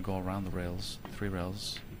think he's going to go around the rails, 3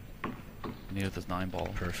 rails, near the 9 ball.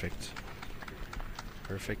 Perfect.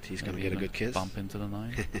 Perfect. He's going to get a good kiss. Bump into the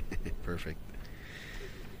 9. Perfect.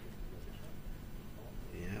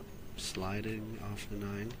 Yep. Sliding off the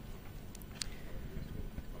 9.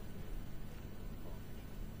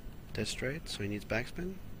 Dead straight, so he needs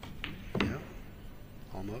backspin. Yeah.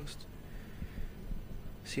 Almost.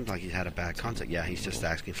 Seems like he had a bad contact. Yeah, he's just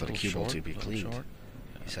asking for the cue ball to be cleaned. Yeah.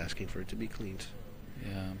 He's asking for it to be cleaned.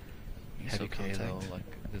 Yeah. He's Heavy okay contact. though.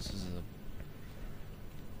 Like, this is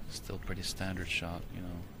a still pretty standard shot, you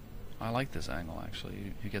know. I like this angle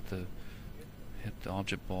actually. You get to hit the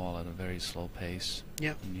object ball at a very slow pace.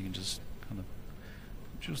 Yeah. And you can just kind of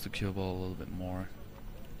juice the cue ball a little bit more.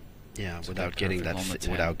 Yeah, without getting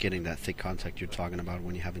that thick contact you're talking about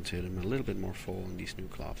when you're having to hit him a little bit more full in these new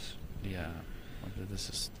clubs. Yeah. This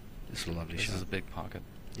is a lovely shot. This is a big pocket.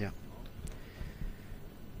 Yeah.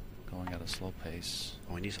 Going at a slow pace.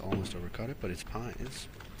 Oh, and he's almost overcut it, but it's fine. It's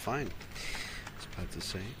fine. I was about to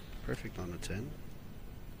say. Perfect on the 10.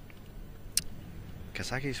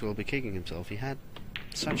 Kazakis will be kicking himself. He had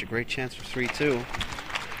such a great chance for 3-2.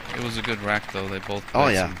 It was a good rack, though. They both Oh,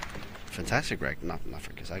 yeah. Fantastic rack. Not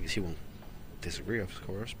for Kazakis. He won't disagree, of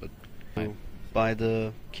course, but right. By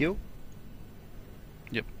the cue?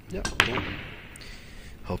 Yep. Yep. Cool.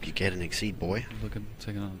 Hope you get an exceed, boy.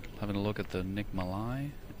 Having a look at the Nick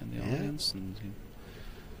Malai in the audience, and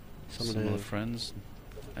some of the friends,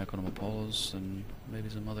 Economopoulos, and maybe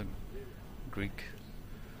some other Greek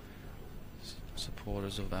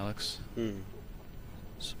supporters of Alex,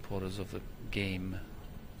 supporters of the game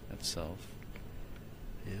itself.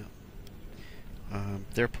 Yeah.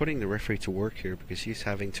 They're putting the referee to work here because he's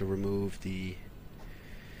having to remove the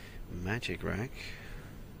magic rack.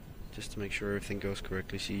 Just to make sure everything goes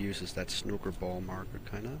correctly, she uses that snooker ball marker,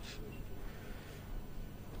 kind of.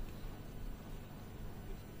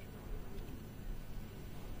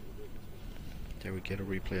 There we get a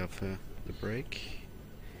replay of the break.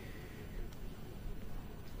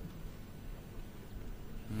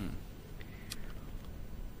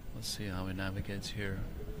 Let's see how he navigates here.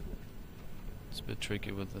 It's a bit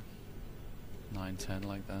tricky with the 9-10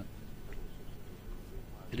 like that.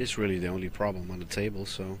 It is really the only problem on the table,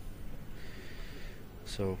 so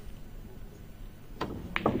let's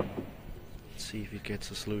see if he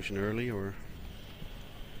gets a solution early, or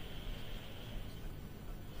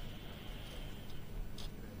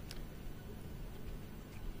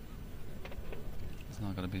it's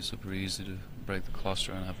not going to be super easy to break the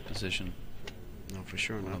cluster and have a position. no, for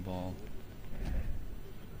sure on not. a ball.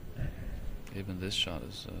 Even this shot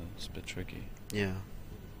is a bit tricky. Yeah.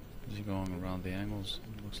 Is he going around the angles?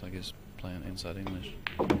 It looks like he's playing inside English.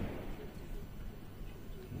 And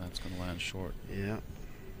that's going to land short. Yeah.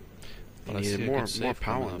 But You I see needed a more good save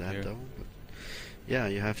power coming on up that here. though. But yeah,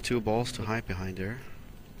 you have two balls to hide behind there.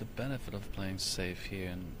 The benefit of playing safe here,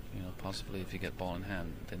 and possibly if you get ball in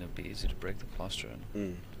hand, then it'll be easy to break the cluster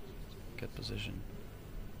and get position.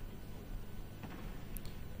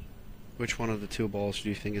 Which one of the two balls do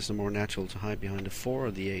you think is the more natural to hide behind, the 4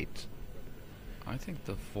 or the 8? I think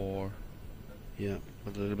the 4, Yeah,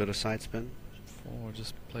 with a little bit of side spin.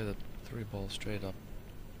 just play the 3 ball straight up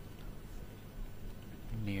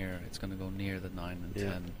near. It's going to go near the 9 and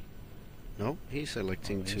Yeah. 10. No, he's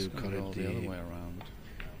electing He's to gonna cut go it the other way around.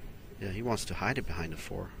 Yeah, he wants to hide it behind the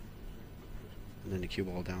 4. And then the cue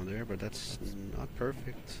ball down there, but that's not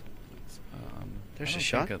perfect. There's I a don't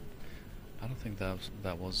shot. think I don't think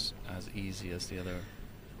that was as easy as the other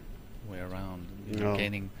way around. No.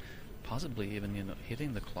 Gaining, possibly even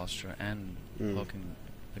hitting the cluster and hooking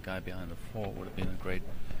the guy behind the 4 would have been a great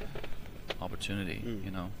opportunity. If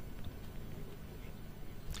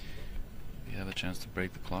you have a chance to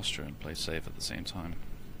break the cluster and play safe at the same time,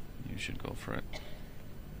 you should go for it.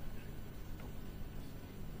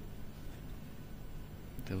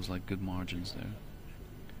 There was like good margins there.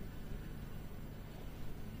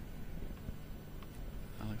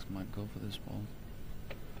 Alex might go for this ball.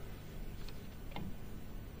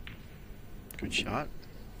 Good shot.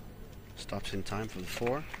 Stops in time for the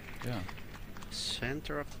 4. Yeah.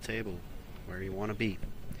 Center of the table, where you want to be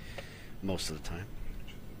most of the time.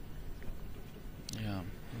 Yeah.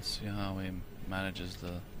 Let's see how he manages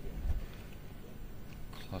the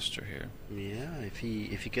cluster here. Yeah, if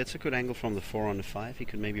he gets a good angle from the 4 on the 5, he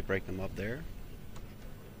could maybe break them up there.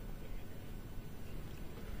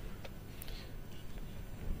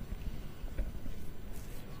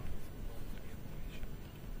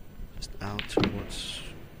 Just out towards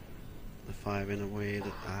the 5 in a way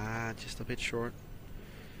that just a bit short.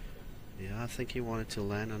 Yeah, I think he wanted to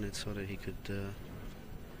land on it so that he could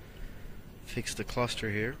fix the cluster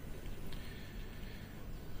here.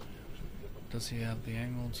 Does he have the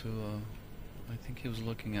angle to I think he was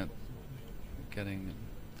looking at getting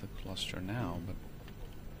the cluster now, but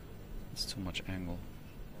it's too much angle.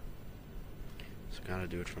 So gotta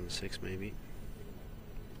do it from the 6 maybe.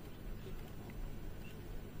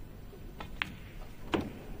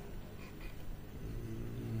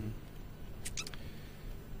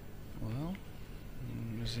 Well,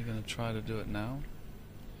 is he gonna try to do it now?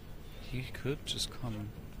 He could just come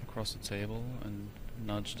across the table and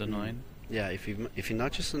nudge the 9. Yeah, if he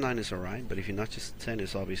nudges the 9 is alright, but if he nudges the 10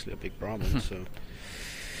 is obviously a big problem. So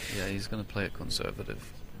yeah, he's gonna play it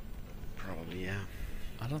conservative. probably, yeah.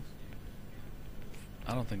 I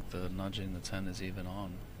don't think the nudging the 10 is even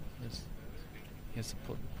on. He has to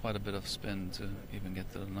put quite a bit of spin to even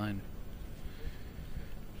get to the 9.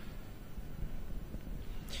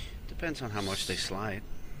 Depends on how much they slide,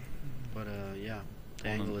 but yeah, the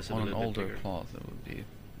angle is a on little an bit older bigger. cloth, it would be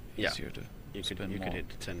Yeah. easier to You spin could more. hit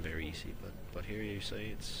the 10 very easy, but here you say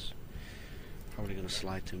it's probably gonna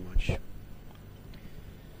slide too much.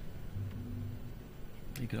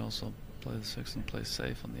 He could also play the 6 and play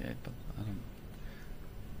safe on the 8, but I don't.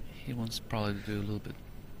 He wants probably to do a little bit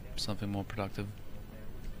something more productive.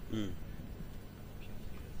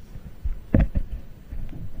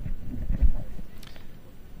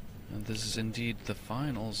 And this is indeed the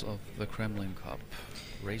finals of the Kremlin Cup.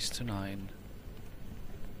 Race to 9.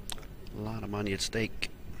 A lot of money at stake.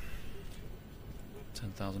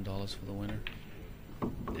 $10,000 for the winner.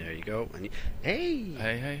 There you go. And hey,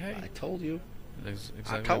 Hey! I told you. That's I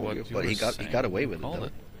exactly told what you, you but were he got saying. away with it, Called though.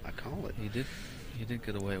 it. I call it. He did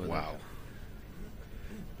get away with it. Wow.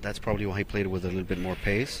 That's probably why he played it with a little bit more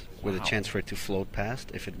pace, with a Wow. chance for it to float past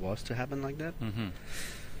if it was to happen like that. Mm-hmm.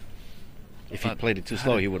 If he But played it too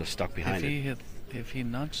slow, he would have stuck behind it. If he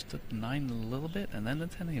nudged the 9 a little bit and then the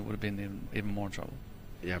 10, he would have been even more trouble.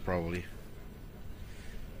 Yeah, probably.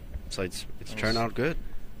 So it's That turned was- out good.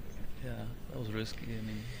 Yeah, that was risky. I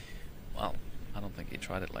mean, well, I don't think he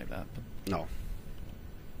tried it like that, but No.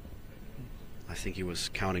 I think he was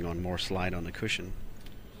counting on more slide on the cushion.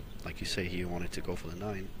 Like you say, he wanted to go for the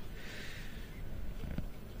 9.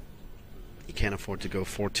 He can't afford to go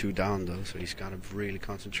 4-2 down though, so he's got to really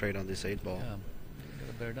concentrate on this 8 ball. yeah,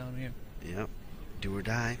 gotta bear down here. Yep. Do or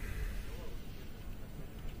die.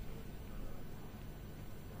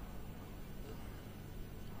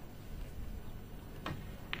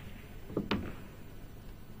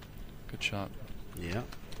 Good shot. Yep.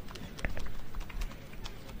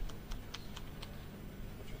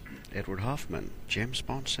 Edward Hoffman. James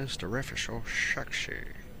Bond says the ref is so sexy.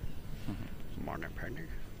 Morning, partner.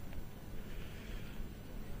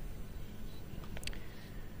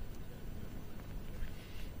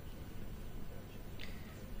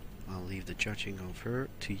 I'll leave the judging of her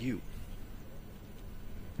to you.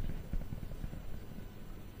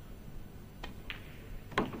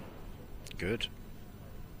 Good.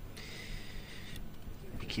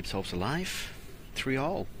 He keeps hopes alive.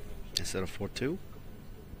 3-all instead of 4-2.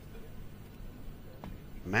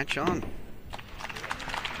 Match on.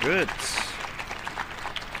 Good.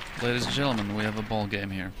 Ladies and gentlemen, we have a ball game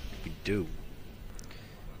here. We do.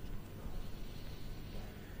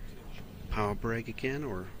 Power break again,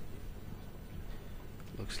 or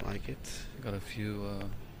looks like it. Got a few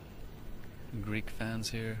Greek fans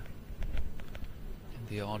here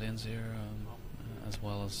in the audience here, as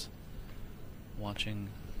well as watching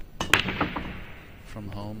from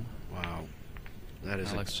home. Wow, that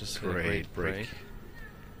is Alex a just hit a great great break. break.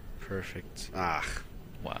 Perfect. Ah,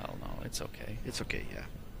 Wow, no, it's okay. it's okay. Yeah,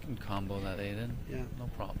 You can combo that 8 in. yeah. No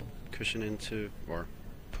problem. Cushion into, or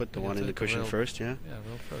put the You one in the take the cushion rail. first. Yeah. Yeah,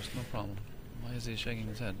 real first, no problem. Why is he shaking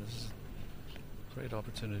his head? This is a great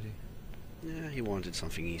opportunity. Yeah, he wanted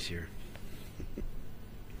something easier.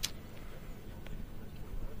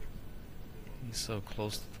 He's so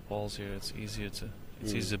close to the balls here. It's easier to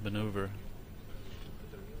Mm. easy to maneuver.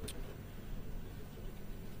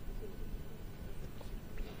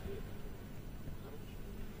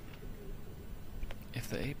 If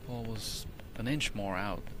the 8 ball was an inch more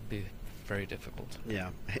out, it'd be very difficult. Yeah.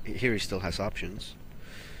 Here he still has options.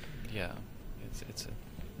 Yeah, it's a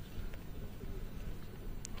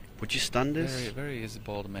Would you stun this? very very easy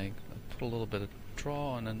ball to make. Put a little bit of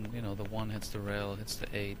draw, and then the 1 hits the rail, hits the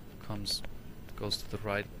 8, goes to the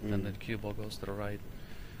right, then the cue ball goes to the right.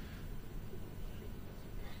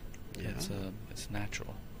 Yeah. It's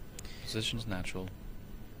natural. Position's natural.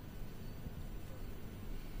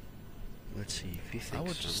 Let's see if he thinks. I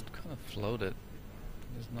would so. just kind of float it.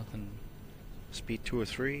 There's nothing Speed 2 or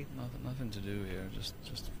 3. nothing to do here. Just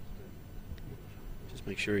Just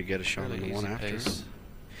make sure you get a shot on fairly the one easy after. pace.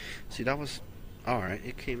 See, that was all right.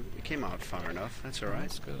 It came out far enough. That's all right.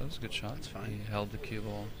 That's good. That was a good shot. That's fine. He held the cue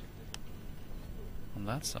ball on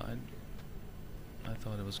that side. I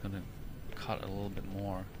thought it was going to cut a little bit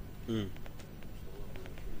more, Mm.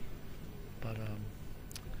 but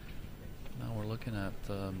now we're looking at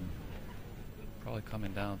probably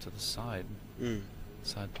coming down to the side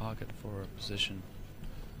pocket for a position.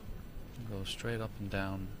 Go straight up and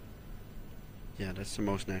down. Yeah, that's the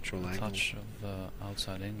most natural angle. Touch of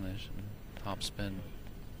outside English and top spin,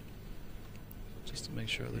 just to make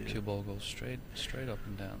sure the Yeah. cue ball goes straight up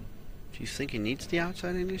and down. Do you think he needs the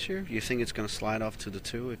outside English here? Do you think it's going to slide off to the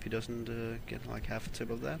 2 if he doesn't get like half a tip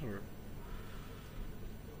of that, or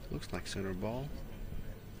looks like center ball?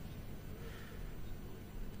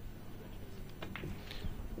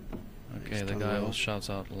 Okay, He's the done guy well. who shouts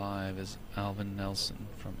out live is Alvin Nelson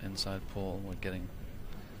from Inside Pool. We're getting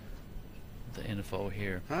the info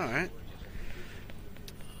here. All right,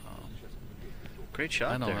 Um, great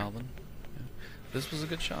shot I know there. Alvin. Yeah. This was a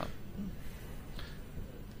good shot.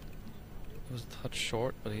 It was a touch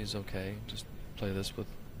short, but he's okay. Just play this with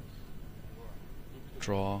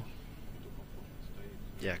draw.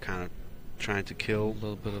 Yeah, kind of trying to A kill,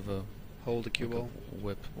 little bit of a hold the cue like a ball.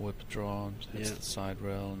 whip draw. Hits Yeah. the side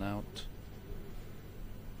rail and out.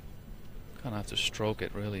 Kind of have to stroke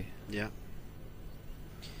it really. Yeah,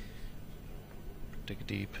 Dig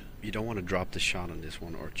deep. you don't want to drop the shot on this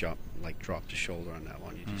one, or drop the shoulder on that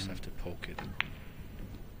one. You just Mhm. have to poke it.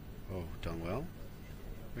 Oh, done well.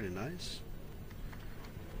 Really nice.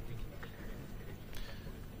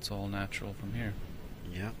 It's all natural from here.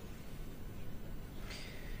 Yeah.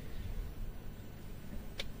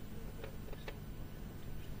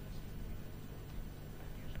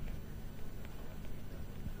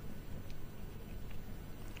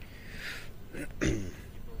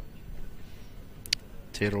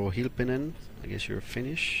 Tero Hilpinen. I guess you're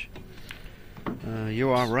Finnish.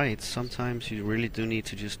 You are right. Sometimes you really do need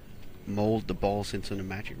to just mold the balls into the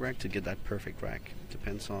magic rack to get that perfect rack.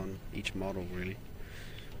 Depends on each model, really.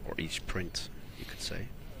 Or each print, you could say.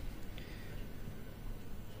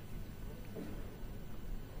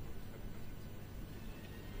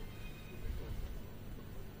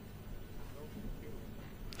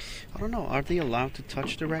 I don't know, are they allowed to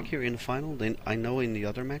touch the rack here in the final? Then I know in the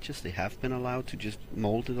other matches they have been allowed to just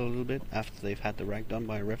mold it a little bit after they've had the rack done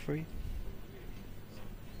by a referee.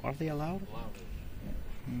 Are they allowed?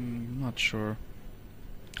 Not sure.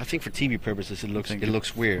 I think for TV purposes it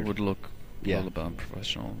looks weird. It would look Yeah. well above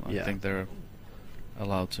professional. I Yeah. think they're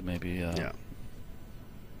allowed to maybe Yeah.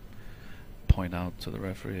 point out to the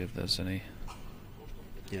referee if there's any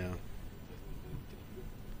Yeah.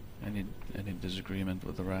 any disagreement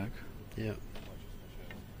with the rack. Yeah.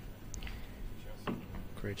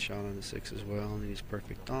 Great shot on the 6 as well, and he's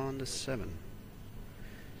perfect on the 7.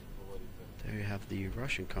 There you have the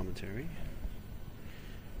Russian commentary.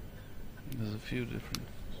 There's a few different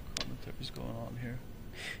commentaries going on here.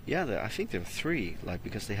 Yeah, I think there are 3, like,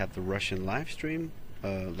 because they have the Russian live stream,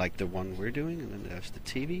 like the one we're doing, and then there's the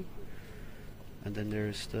TV, and then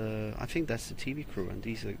there's the, I think that's the TV crew, and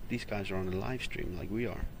these guys are on the live stream like we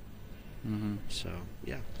are. Mm-hmm. So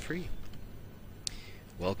yeah, 3.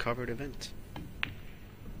 Well covered event.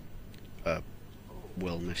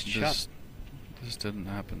 Well missed shot. This didn't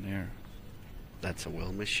happen here. That's a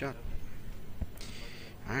well missed shot.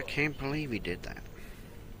 I can't believe he did that.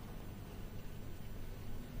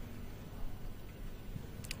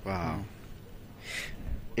 Wow.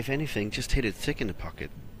 If anything, just hit it thick in the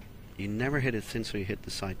pocket. You never hit it thin, so you hit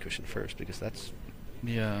the side cushion first, because that's,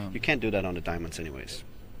 Yeah. you can't do that on the diamonds anyways.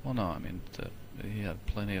 Well, no, I mean he had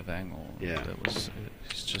plenty of angle. Yeah.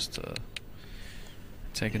 He's just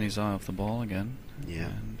taking his eye off the ball again. Yeah.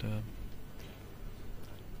 And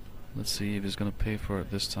let's see if he's going to pay for it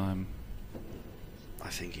this time. I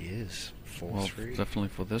think he is. 4-3. Well, definitely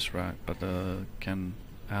for this rack, but can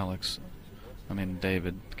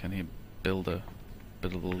David, can he build a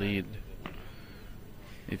bit of a lead?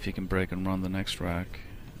 If he can break and run the next rack,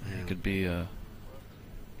 he could be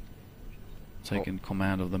taking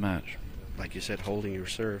command of the match. Like you said, holding your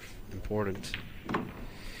serve, important.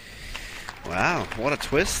 Wow, what a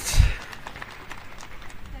twist.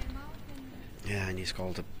 Yeah, and he's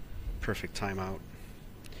called a perfect timeout.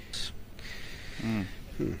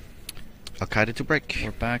 Alcaide to break.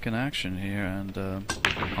 We're back in action here, and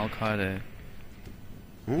Alcaide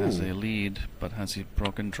has a lead, but has he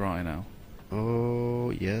broken dry now?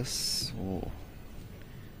 Oh, yes. Oh.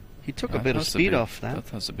 He took a bit of speed off that.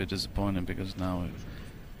 That's a bit disappointing, because now,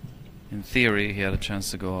 in theory, he had a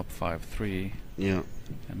chance to go up 5-3. Yeah.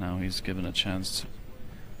 And now he's given a chance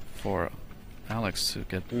for Alex to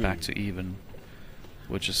get back to even,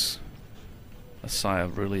 which is a sigh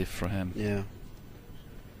of relief for him. Yeah.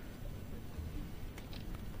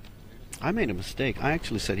 I made a mistake. I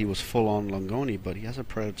actually said he was full on Longoni, but he has a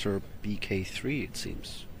Predator BK3, it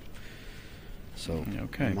seems. So,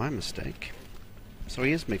 okay. My mistake. So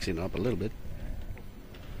he is mixing it up a little bit.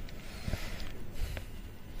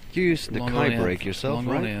 You use the Kai break yourself,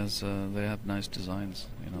 right? Has, they have nice designs.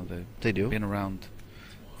 You know, they do. Been around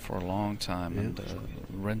for a long time, and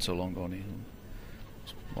Renzo Longoni,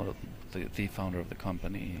 one of the founder of the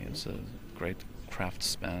company, is a great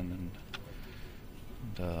craftsman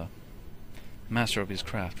and master of his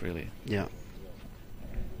craft, really. Yeah.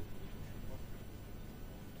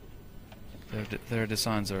 Their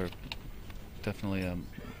designs are definitely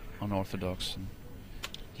unorthodox and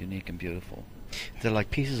unique and beautiful. They're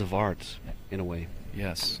like pieces of art, in a way.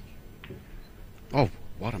 Yes. Oh,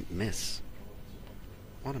 what a miss.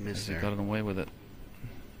 What a miss there. He gotten away with it.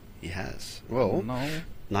 He has. Well, no.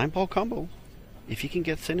 9-ball combo. If he can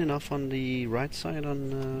get thin enough on the right side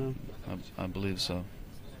on... I believe so.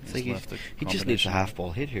 I think he just needs a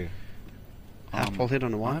half-ball hit here. Half-ball hit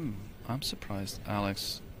on the one. I'm surprised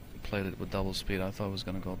Alex played it with double speed. I thought it was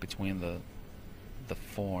going to go between the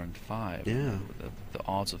 4 and 5. Yeah. The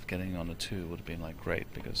odds of getting on the 2 would have been like great,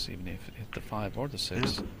 because even if it hit the 5 or the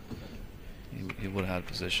 6, he would have had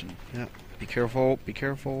position. Yeah. Be careful,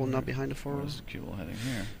 not behind the 4. There's cue ball heading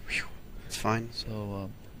here. Whew. It's fine. So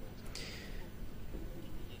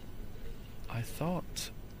I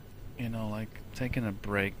thought, like taking a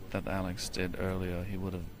break that Alex did earlier, he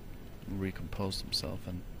would have recomposed himself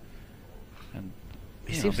and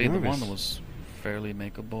being the one that was fairly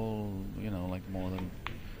makeable, like more than,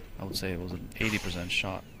 I would say it was an 80%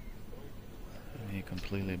 shot. And he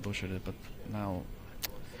completely butchered it, but now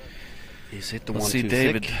he's hit the let's one see too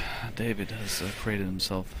David. thick. David has created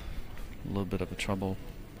himself a little bit of a trouble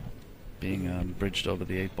being bridged over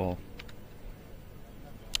the 8-ball.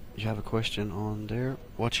 You have a question on there.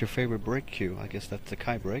 What's your favorite break cue? I guess that's the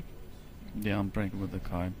Kai break. Yeah, I'm breaking with the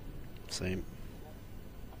Kai. Same.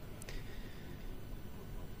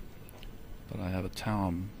 But I have a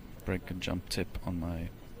Taum break and jump tip on my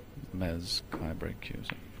Mez Kai break cue.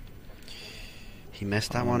 So. He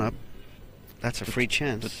messed that one up. That's a free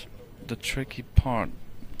chance. The tricky part,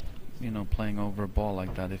 you know, playing over a ball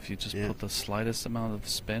like that, if you just put the slightest amount of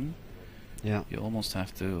spin, you almost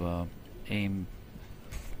have to aim,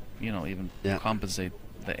 you know, even compensate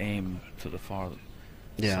the aim to the far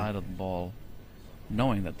side of the ball,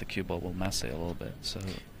 knowing that the cue ball will masse a little bit. So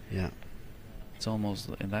it's almost,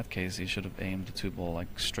 in that case, you should have aimed the 2-ball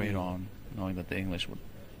like straight on, knowing that the English would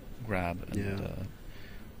grab and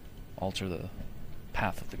alter the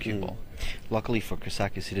path of the cue ball. Luckily for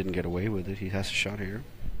Kazakis, he didn't get away with it. He has a shot here.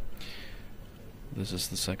 This is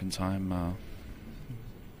the second time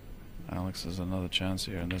Alex has another chance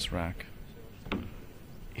here in this rack.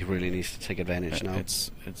 He really needs to take advantage now.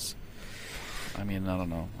 It's. I mean, I don't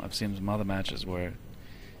know. I've seen some other matches where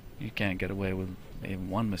you can't get away with even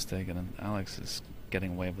one mistake, and then Alex is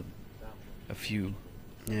getting away with a few.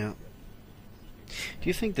 Yeah. Do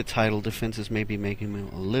you think the title defense is maybe making him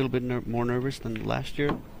a little bit more nervous than last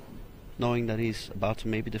year, knowing that he's about to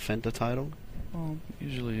maybe defend the title? Well,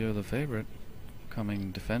 usually you're the favorite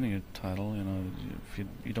defending your title. You know, if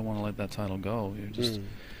you don't want to let that title go, you're just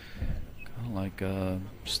kind of like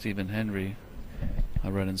Stephen Hendry. I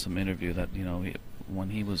read in some interview that, you know, when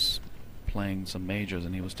he was playing some majors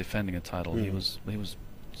and he was defending a title, he was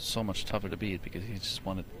so much tougher to beat because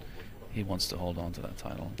he wants to hold on to that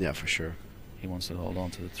title. Yeah, for sure. He wants to hold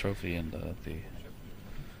on to the trophy and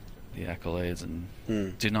the accolades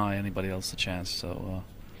and deny anybody else a chance. So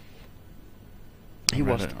I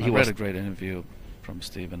read a great interview from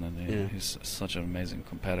Stephen, and he's such an amazing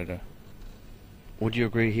competitor. Would you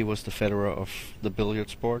agree he was the Federer of the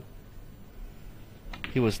billiard sport?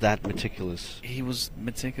 He was that meticulous. He was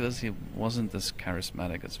meticulous. He wasn't as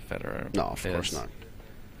charismatic as Federer. No, of course not.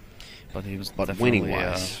 But he was definitely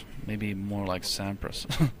winning-wise, maybe more like Sampras.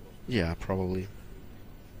 Yeah, probably.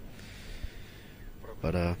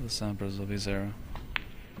 But the Sampras of his era.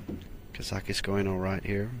 Kazakis going all right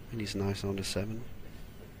here, and he's nice on the 7.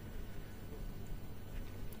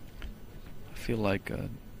 I feel like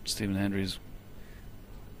Stephen Hendry's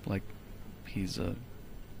like he's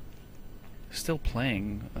still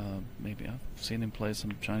playing. Maybe I've seen him play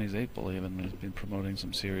some Chinese 8-ball even. He's been promoting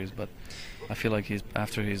some series, but I feel like he's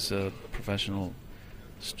after his professional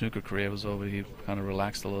snooker career was over, he kind of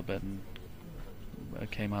relaxed a little bit and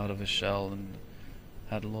came out of his shell and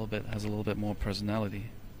has a little bit more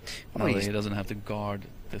personality. Now that he doesn't have to guard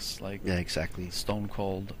this like stone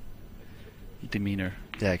cold demeanor.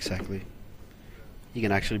 Yeah, exactly. He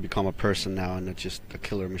can actually become a person now and not just a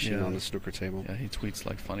killer machine on the snooker table. Yeah, he tweets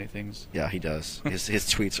like funny things. Yeah, he does. his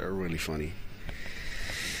tweets are really funny.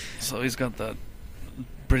 So he's got that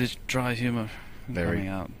British dry humor coming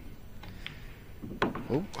out.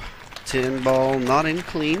 Oh, 10 ball, not in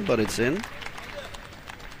clean, but it's in.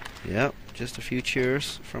 Yep, just a few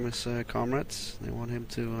cheers from his comrades. They want him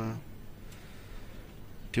to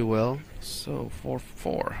do well. So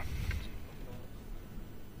 4-4.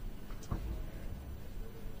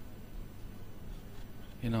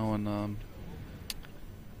 You know, and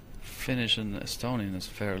Finnish and Estonian is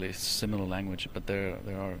fairly similar language, but there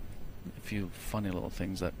are a few funny little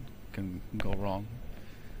things that can go wrong.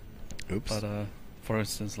 Oops. But for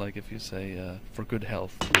instance, like if you say for good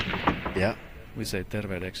health, we say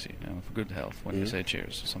terveydeksi, you know, for good health when you say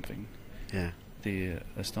cheers or something. Yeah. The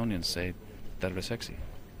Estonians say terveseksi,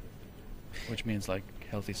 which means like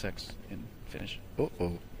healthy sex in Finnish.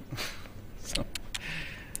 Uh-oh. So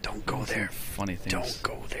don't go there. Funny things. Don't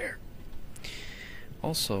go there.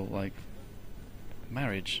 Also, like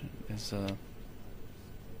marriage is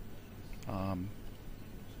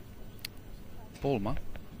pulma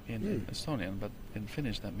in Estonian, but in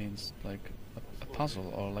Finnish that means like a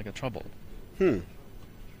puzzle or like a trouble.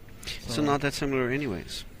 So not that similar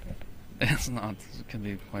anyways. It's not. It can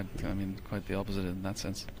be quite the opposite in that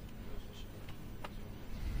sense.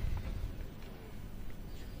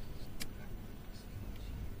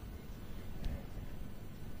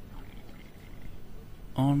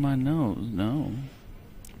 On my nose, no.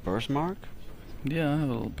 Birthmark? Yeah, I have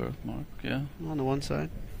a little birthmark, yeah. On the one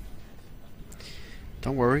side.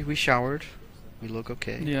 Don't worry, we showered. We look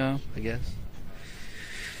okay. Yeah. I guess.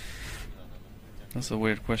 That's a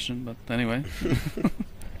weird question, but anyway.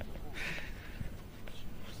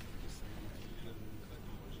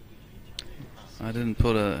 I didn't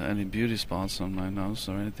put any beauty spots on my nose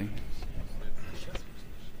or anything.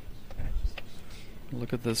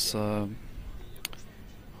 look at this.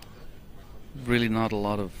 Really not a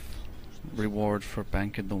lot of reward for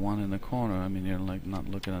banking the one in the corner. I mean, you're like not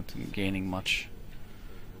looking at gaining much.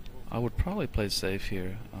 I would probably play safe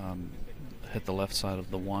here. Hit the left side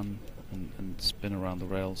of the one and spin around the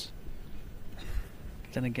rails.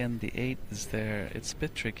 Then again, the 8 is there. It's a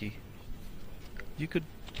bit tricky. You could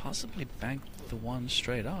possibly bank the 1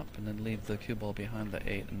 straight up and then leave the cue ball behind the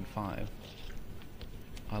 8 and 5.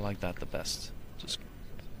 I like that the best. Just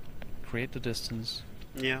create the distance.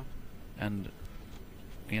 Yeah. And,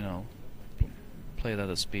 you know, play it at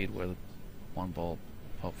a speed where the 1 ball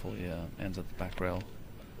hopefully ends at the back rail.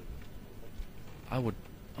 I would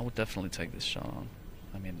definitely take this shot on.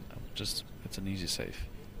 I mean, it's an easy save.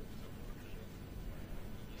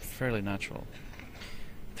 Fairly natural.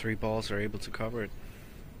 3 balls are able to cover it.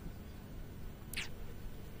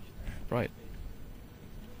 Right.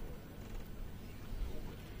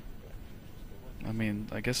 I mean,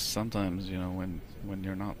 I guess sometimes, you know, when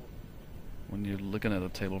you're looking at a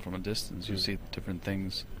table from a distance, you see different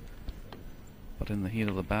things. But in the heat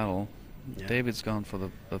of the battle, David's gone for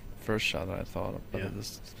the first shot that I thought of, but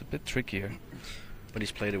it's a bit trickier. But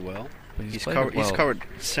he's played it well. But He's covered,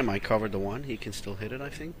 semi-covered the 1. He can still hit it, I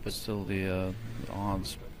think. But still, the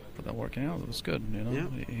odds for that working out was good. You know,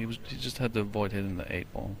 he just had to avoid hitting the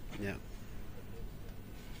 8 ball. Yeah.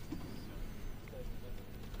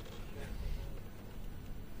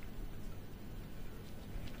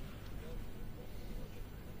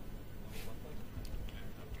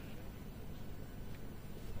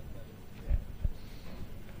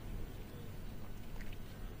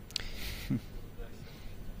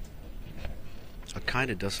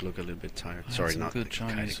 Alcaide does look a little bit tired. Sorry, not good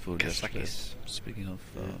Chinese food. Kazakis. Speaking of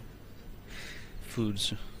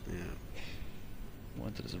foods,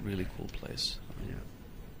 What is a really cool place. Yeah.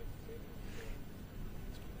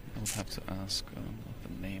 I would have to ask what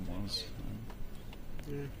the name was.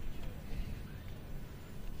 Yeah.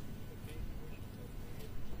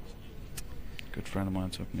 Good friend of mine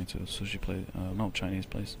took me to a sushi place, Chinese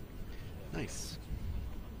place. Nice.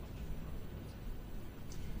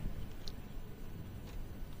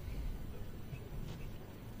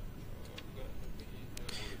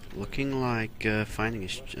 Looking like finding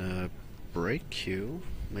a break cue,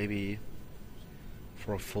 maybe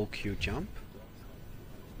for a full cue jump.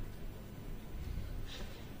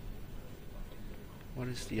 What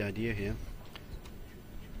is the idea here?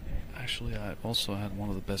 Actually, I also had one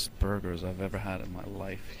of the best burgers I've ever had in my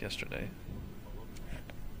life yesterday.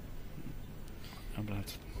 I'm gonna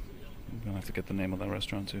have to get the name of that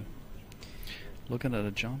restaurant too. Looking at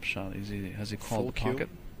a jump shot, has he called the pocket?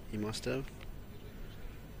 He must have.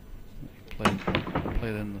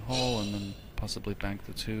 Played in the hole and then possibly banked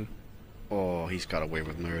the 2. Oh, he's got away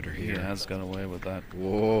with murder here. He has got away with that.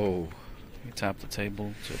 Whoa. He tapped the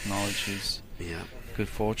table to acknowledge his good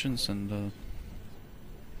fortunes and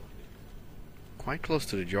quite close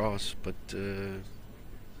to the jaws, but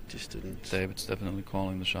just didn't. David's definitely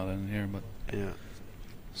calling the shot in here, but yeah.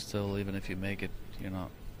 Still, even if you make it, you're not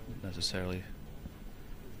necessarily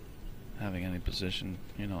having any position.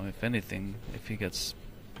 You know, if anything, if he could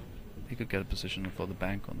get a position for the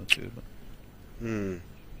bank on the 2, but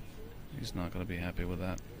he's not going to be happy with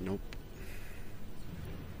that. Nope.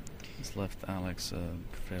 He's left Alex a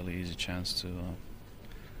fairly easy chance to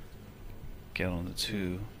get on the 2.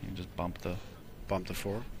 You just bump the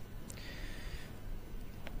 4.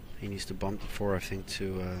 He needs to bump the 4, I think,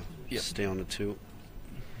 to stay on the 2.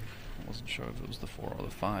 I wasn't sure if it was the 4 or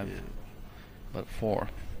the 5, yeah. But 4.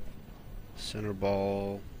 Center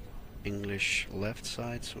ball, English left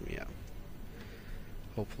side, so yeah.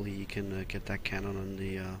 Hopefully you can get that cannon on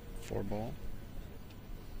the 4 ball.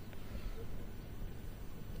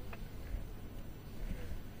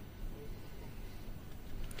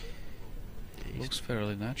 Looks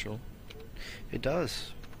fairly natural. It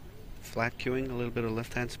does. Flat cueing, a little bit of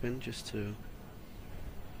left hand spin just to...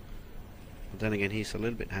 But then again, he's a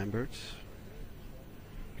little bit hampered.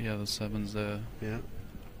 Yeah, the 7's there. Yeah.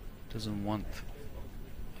 Doesn't want,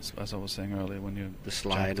 as I was saying earlier, when you the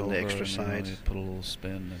slide on the extra and, side. You put a little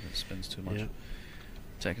spin and it spins too much. Yeah.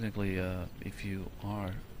 Technically, if you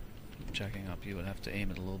are jacking up, you would have to aim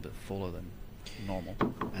it a little bit fuller than normal.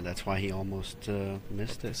 And that's why he almost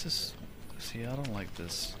missed it. See, I don't like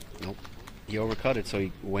this. Nope. He overcut it, so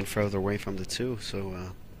he went further away from the 2. So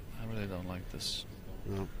I really don't like this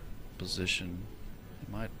position.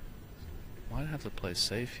 You might have to play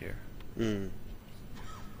safe here. I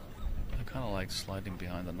kind of like sliding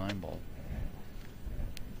behind the 9 ball.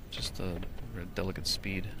 Just a very delicate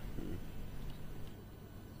speed.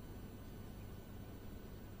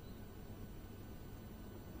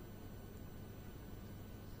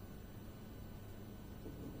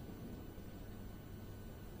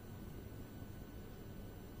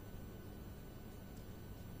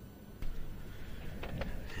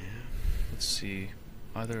 see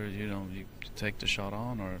either, you know, you could take the shot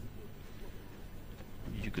on, or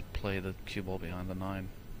you could play the cue ball behind the 9.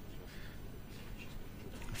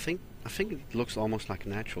 I think it looks almost like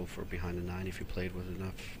natural for behind the 9 if you played with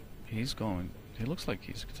enough. He looks like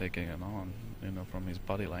he's taking it on, you know, from his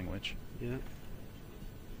body language. Yeah.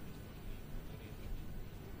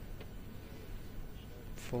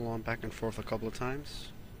 Full on back and forth a couple of times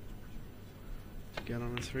to get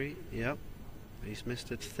on a 3. Yep. He's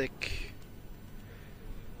missed it thick.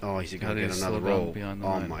 Oh, he's going to get another roll.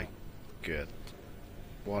 Oh my god.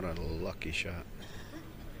 What a lucky shot.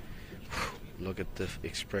 Look at the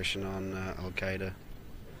expression on Alcaide.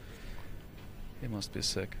 He must be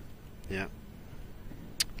sick. Yeah.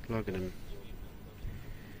 Look at him.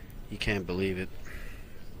 He can't believe it.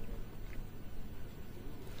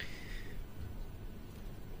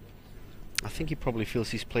 I think he probably feels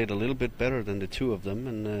he's played a little bit better than the two of them,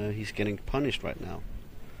 and he's getting punished right now.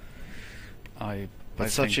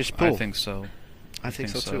 But such is pull. I think so. I think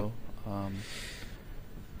so too.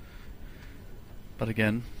 But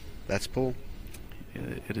again, that's pull.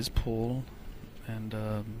 It is pull, and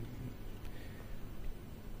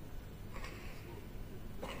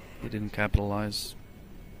he didn't capitalize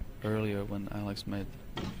earlier when Alex made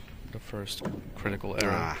the first critical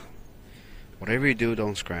error. Whatever you do,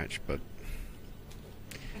 don't scratch. But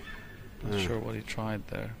not sure what he tried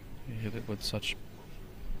there. He hit it with such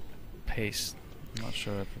pace. I'm not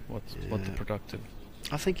sure what the productive.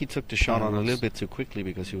 I think he took the shot on a little bit too quickly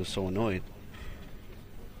because he was so annoyed.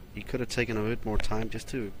 He could have taken a bit more time just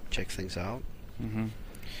to check things out. Mm-hmm.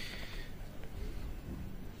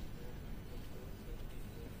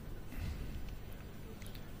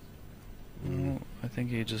 Well, I think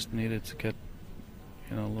he just needed to get,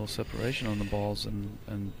 you know, a little separation on the balls,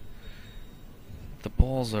 and the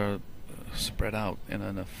balls are spread out in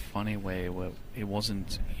a funny way where it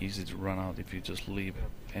wasn't easy to run out if you just leave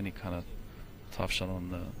any kind of tough shot on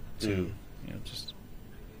the 2. You know, just.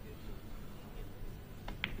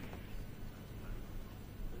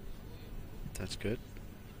 That's good.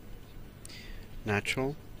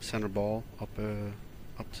 Natural center ball up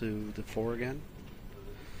to the 4 again.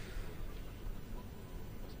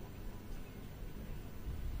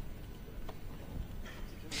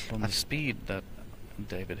 From the speed that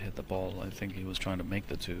David hit the ball, I think he was trying to make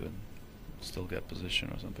the 2 and still get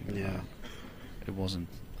position or something. Yeah. It wasn't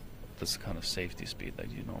this kind of safety speed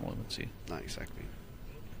that you normally would see. Not exactly.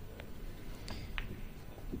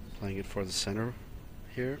 Playing it for the center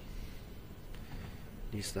here.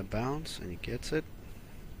 Needs that bounce, and he gets it.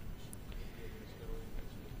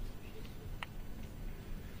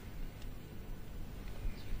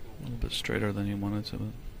 A little bit straighter than he wanted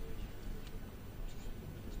to.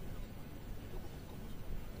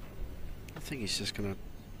 I think he's just gonna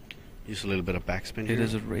use a little bit of backspin here. It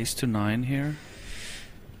is a race to 9 here.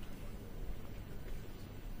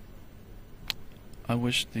 I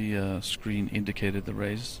wish the screen indicated the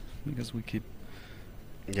race, because we keep.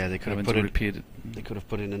 Yeah, they could have put it. They could have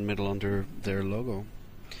put it in the middle under their logo.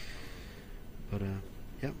 But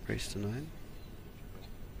yeah, race to 9.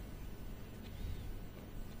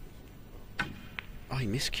 Oh, he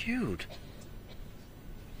miscued.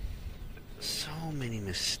 So many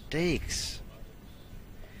mistakes.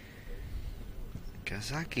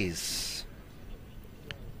 Kazakis.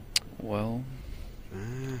 Well.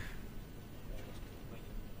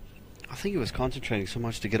 I think he was concentrating so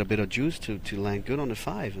much to get a bit of juice to land good on the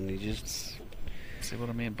 5, and he just. See what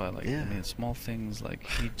I mean by, like, I mean, small things, like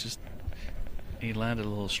he landed a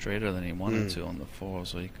little straighter than he wanted to on the 4,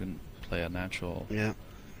 so he couldn't play a natural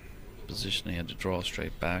position. He had to draw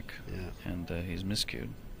straight back, and he's miscued.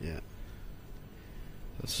 Yeah.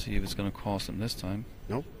 Let's see if it's going to cost him this time.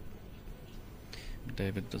 Nope.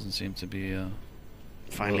 David doesn't seem to be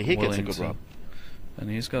finally he gets a good rub. And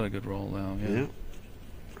he's got a good roll now, yeah.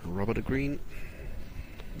 Rub of the green.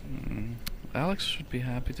 Alex should be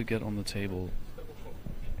happy to get on the table.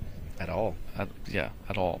 At all.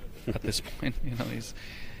 At all. At this point, you know,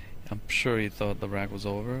 I'm sure he thought the rack was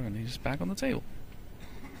over, and he's back on the table.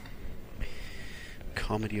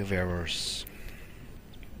 Comedy of errors.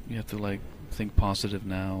 You have to, like, think positive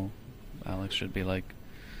now. Alex should be, like,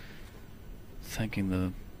 thanking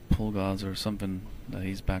the pool gods or something that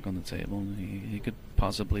he's back on the table, and he could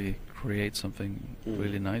possibly create something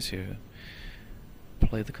really nice here.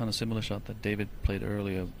 Play the kind of similar shot that David played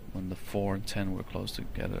earlier when the 4 and 10 were close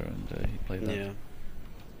together, and he played that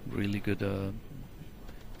really good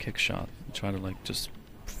kick shot. Try to, like, just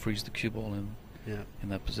freeze the cue ball in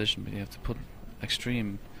that position, but you have to put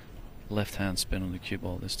extreme left-hand spin on the cue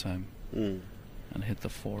ball this time and hit the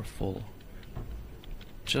 4 full.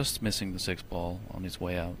 Just missing the 6 ball on his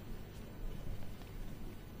way out.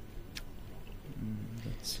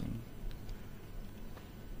 That's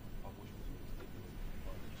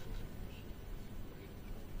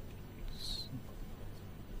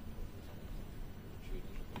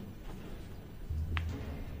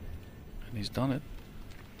and he's done it.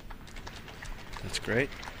 That's great.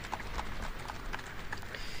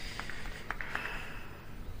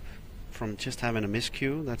 From just having a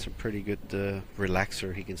miscue, that's a pretty good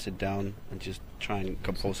relaxer. He can sit down and just try and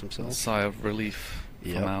compose A himself. sigh of relief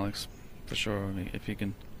Yep. from Alex, for sure. I mean, if he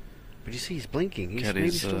can But you see, he's blinking. He's get maybe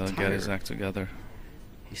his still get his tired. act together.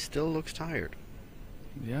 He still looks tired.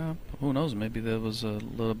 Yeah, who knows? Maybe there was a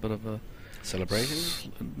little bit of a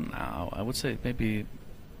Celebration? No, I would say maybe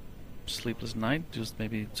sleepless night. Just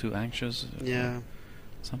maybe too anxious. Yeah.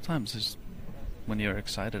 Sometimes it's when you're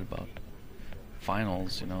excited about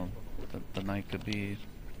finals, you know, the night could be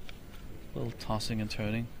a little tossing and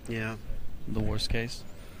turning. Yeah. In the worst case.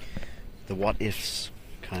 The what ifs,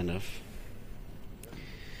 kind of.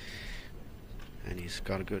 And he's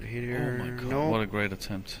got a good hit here. Oh my god! No. What a great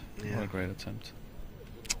attempt! Yeah. What a great attempt!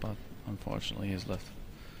 But unfortunately, he's left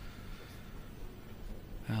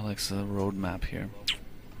Alex a roadmap here.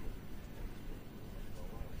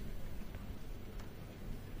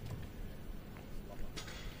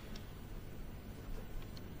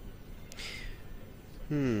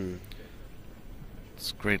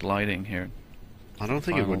 It's great lighting here. I don't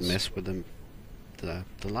think it would Finals. mess with them. The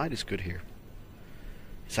light is good here.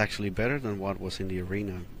 It's actually better than what was in the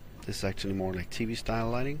arena. This is actually more like TV style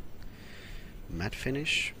lighting. Matte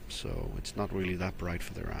finish, so it's not really that bright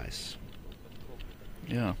for their eyes.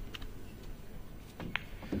 Yeah.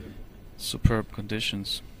 Superb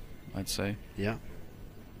conditions, I'd say. Yeah.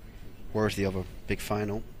 Worthy of a big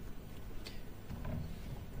final.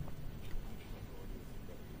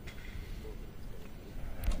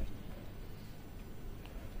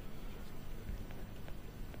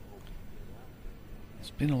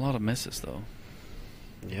 There's been a lot of misses, though.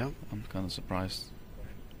 Yeah. I'm kind of surprised.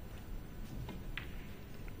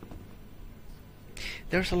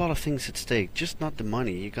 There's a lot of things at stake, just not the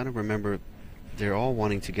money. You gotta remember, they're all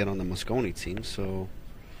wanting to get on the Mosconi team, so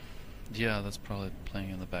Yeah, that's probably playing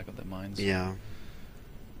in the back of their minds. yeah.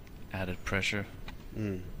 Added pressure.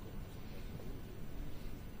 Mm.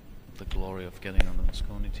 The glory of getting on the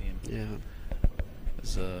Mosconi team Yeah.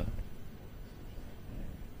 is the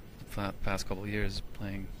past couple of years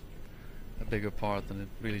playing a bigger part than it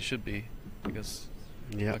really should be, because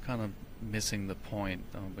Yeah. we're kind of missing the point.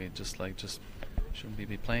 We just shouldn't we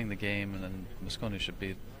be playing the game, and then Mosconi should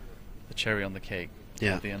be the cherry on the cake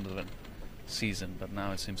Yeah. at the end of the season. But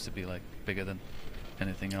now it seems to be like bigger than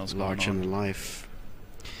anything else Larger going than on. life.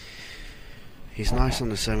 He's nice on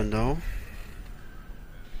the 7 though.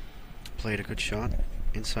 Played a good shot.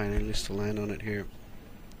 Inside English to land on it here.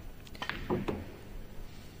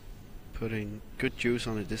 Putting good juice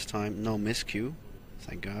on it this time. No miscue.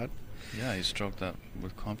 Thank God. Yeah, he stroked that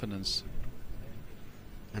with confidence.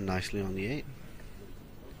 And nicely on the 8.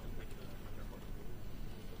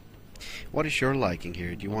 What is your liking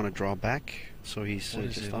here? Do you want to draw back so he's What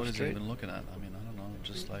is just he, off what is he straight? even looking at? I mean, I don't know.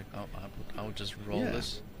 Just like I would just roll Yeah.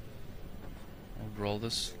 this. I would roll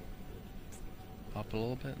this up a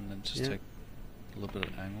little bit, and then just Yeah. take a little bit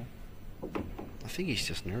of angle. I think he's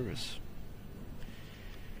just nervous.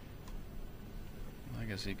 I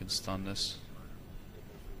guess you can stun this.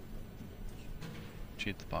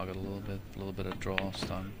 Cheat the pocket a little bit of draw,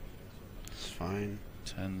 stun. It's fine.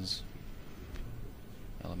 Tens.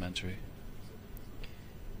 Elementary.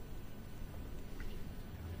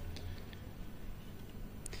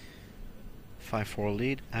 Okay. 5-4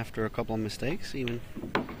 lead after a couple of mistakes, even.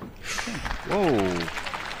 Whoa!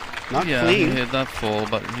 Not yeah, clean. he hit that full,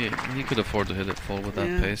 but he could afford to hit it full with that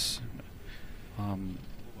Yeah. pace. I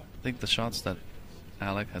think the shots that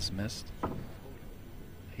Alec has missed,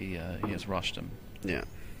 he has rushed him. Yeah.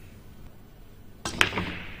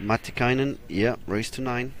 Matikainen, yeah, race to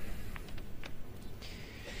 9.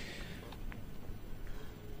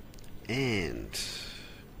 And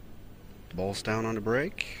ball's down on the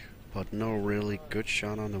break, but no really good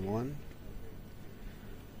shot on the 1.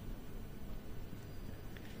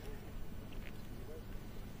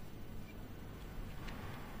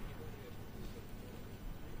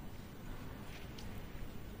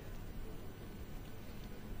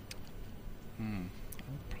 I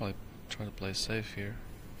would probably try to play safe here.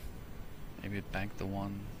 Maybe bank the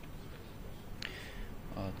 1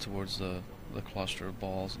 towards the cluster of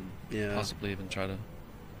balls, and Yeah. possibly even try to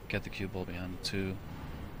get the cue ball behind the 2.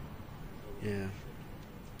 Yeah.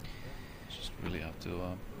 Just really have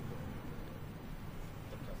to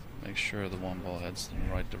make sure the 1 ball heads in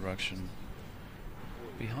the right direction.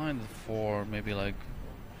 Behind the 4, maybe like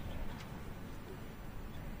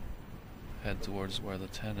head towards where the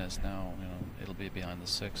 10 is now, you know, it'll be behind the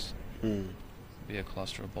 6. Be a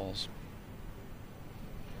cluster of balls.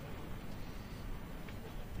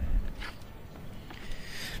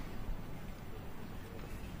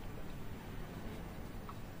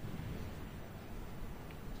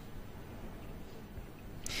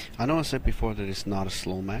 I know I said before that it's not a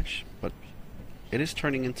slow match, but it is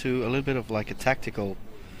turning into a little bit of like a tactical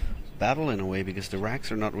battle in a way, because the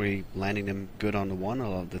racks are not really landing them good on the 1 a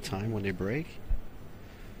lot of the time when they break.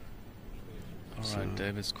 Alright,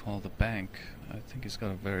 David's called the bank. I think he's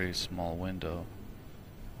got a very small window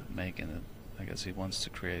making it. I guess he wants to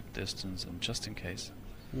create distance, and just in case.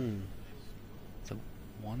 The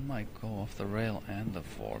 1 might go off the rail and the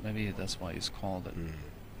 4. Maybe that's why he's called it.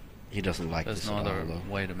 He doesn't like There's this no at all, other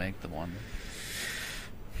though. way to make the 1.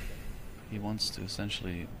 He wants to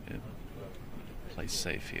essentially play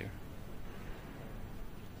safe here.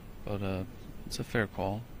 But it's a fair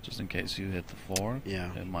call. Just in case you hit the 4,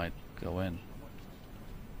 Yeah. it might go in.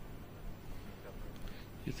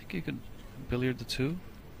 You think you could billiard the 2?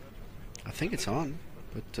 I think it's on,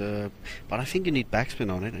 but I think you need backspin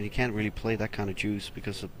on it, and you can't really play that kind of juice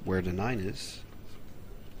because of where the 9 is.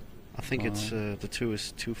 I think it's the 2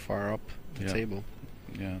 is too far up the table.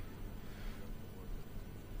 Yeah.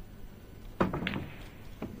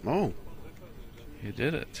 Oh, He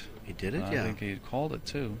did it. he did it. I Yeah, think he called it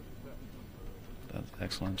too. That's an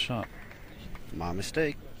excellent shot. my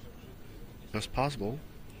mistake. That's possible.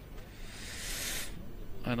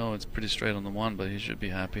 I know it's pretty straight on the 1, but he should be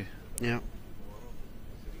happy. Yeah.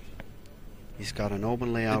 He's got an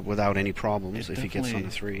open layout without any problems if he gets on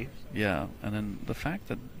the 3. Yeah, and then the fact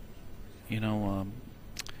that, you know,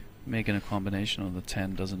 making a combination of the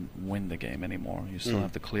 10 doesn't win the game anymore. You still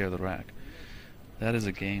have to clear the rack. That is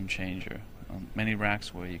a game changer. Many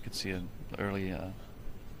racks where you could see an early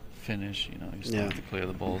finish, you know, you still have to clear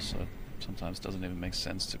the balls, so sometimes it doesn't even make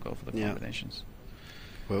sense to go for the combinations.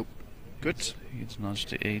 Well, good. He's nudged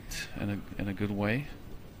to 8 in a good way.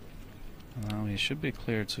 Now he should be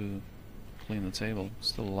clear to clean the table.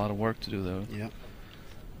 Still a lot of work to do though. Yeah.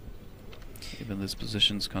 Even this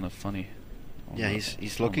position's kind of funny. Yeah,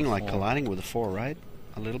 he's looking like colliding with the 4, right?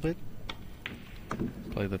 A little bit.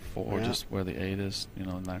 Play the 4 just where the 8 is, you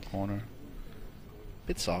know, in that corner.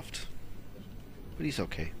 Bit soft, but he's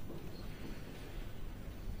okay.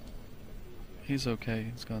 He's okay.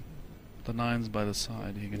 He's got the 9s by the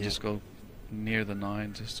side. He can just go near the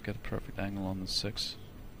 9 just to get a perfect angle on the 6.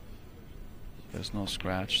 There's no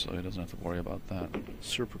scratch, so he doesn't have to worry about that.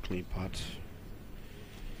 Super clean pot.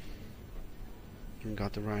 And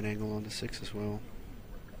got the right angle on the 6 as well.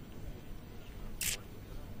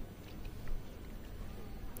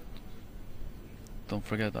 Don't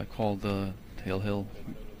forget, I called the Hill.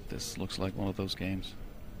 This looks like one of those games.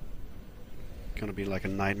 Gonna be like a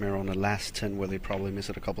nightmare on the last 10 where they probably miss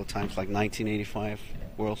it a couple of times, like 1985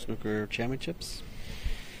 World Snooker Championships.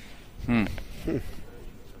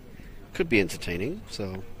 Could be entertaining,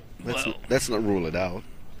 so let's not rule it out.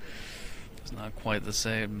 It's not quite the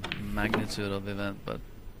same magnitude of event, but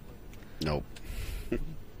nope.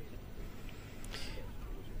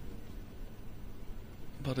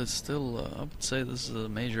 But it's still, I would say this is a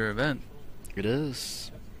major event. It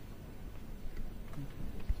is.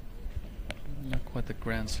 Not quite the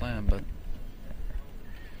Grand Slam, but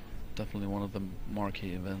definitely one of the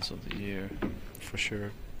marquee events of the year. For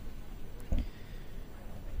sure.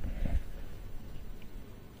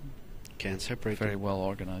 Can't separate Very them. well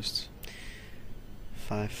organized.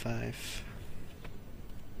 5-5.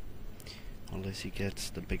 Unless he gets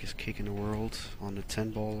the biggest kick in the world on the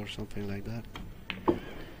 10 ball or something like that.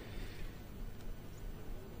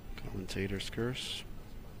 Commentator's curse.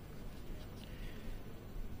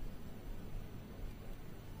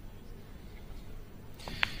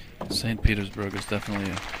 St. Petersburg is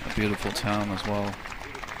definitely a beautiful town as well.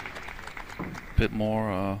 Bit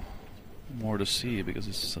more to see because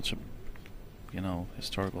it's such a, you know,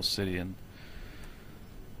 historical city, and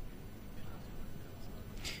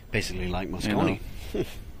basically like Moscone. You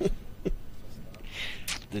know.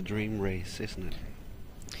 The dream race, isn't it?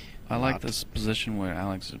 I like this position where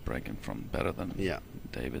Alex is breaking from better than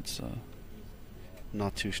David's.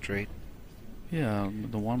 Not too straight. Yeah,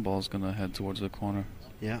 the 1 ball is going to head towards the corner.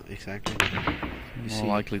 Yeah, exactly. More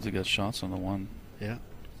likely to get shots on the 1. Yeah,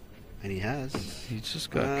 and he has. He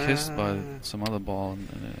just got kissed by some other ball,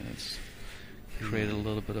 and it's created a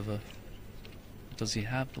little bit of a... Does he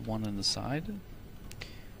have the 1 in the side?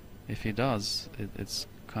 If he does, it's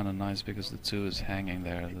kind of nice because the 2 is hanging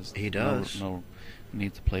there. There's no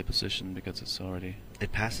need to play position because it's already...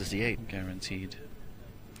 It passes the 8. Guaranteed.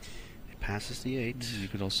 It passes the 8. You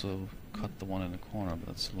could also cut the one in the corner, but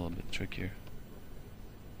that's a little bit trickier.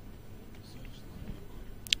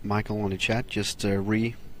 Michael on the chat, just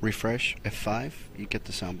refresh F5. You get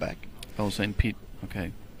the sound back. Oh, St. Pete.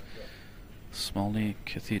 Okay. Smolny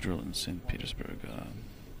Cathedral in St. Petersburg.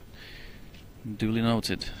 Duly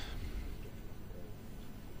noted.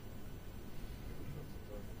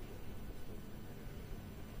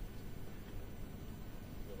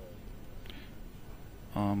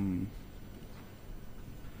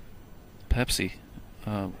 Pepsi,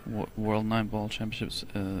 World 9-Ball Championships.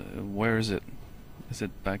 Where is it? Is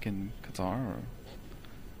it back in Qatar? Or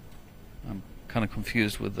I'm kind of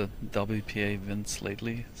confused with the WPA events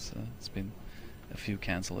lately. It's been a few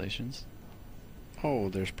cancellations. Oh,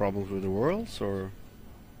 there's problems with the Worlds, or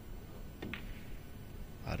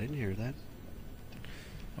I didn't hear that.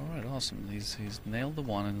 All right, awesome. He's nailed the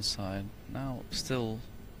 1 inside. Now, still,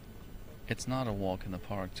 it's not a walk in the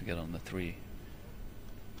park to get on the 3.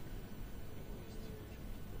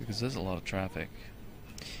 Because there's a lot of traffic.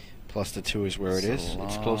 Plus the 2 is where it is.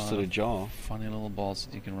 It's close to the jaw. Funny little balls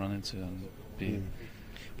that you can run into and be...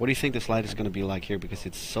 What do you think the slide is going to be like here? Because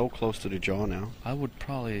it's so close to the jaw now. I would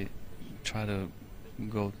probably try to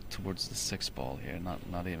go towards the 6 ball here.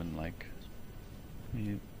 Not even like...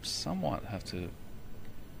 You somewhat have to...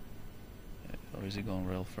 Or is he going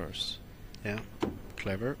rail first? Yeah.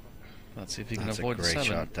 Clever. Let's see if he can avoid the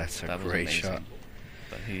 7. That's a great shot. That's a great shot.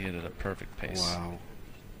 But he hit it at a perfect pace. Wow.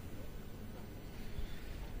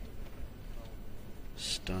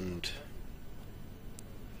 Stunned.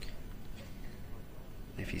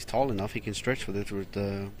 If he's tall enough, he can stretch with it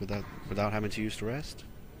without having to use the rest.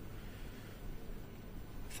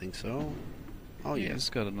 I think so. Oh yeah, he's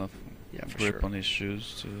got enough grip on his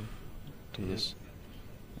shoes to do this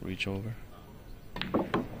reach over.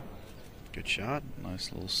 Good shot.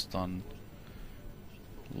 Nice little stun.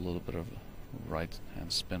 A little bit of a right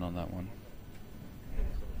hand spin on that one.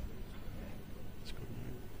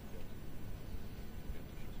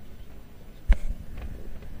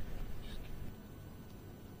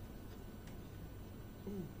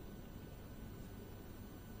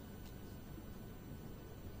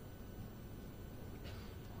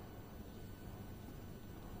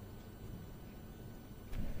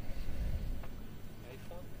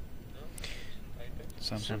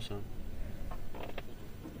 Samsung.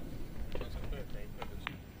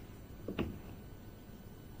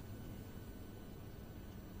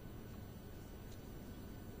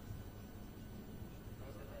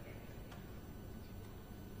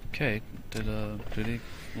 Okay, did he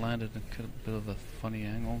land at a bit of a funny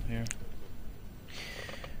angle here?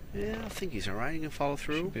 Yeah, I think he's alright. He can follow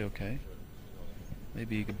through. Should be okay.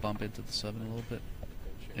 Maybe he could bump into the 7 a little bit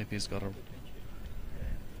if he's got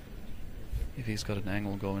an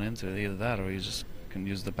angle going into it. Either that, or he just can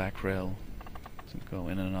use the back rail to go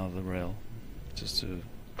in and out of the rail, just to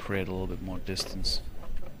create a little bit more distance.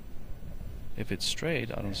 If it's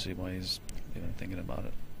straight, I don't see why he's even thinking about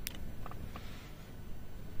it.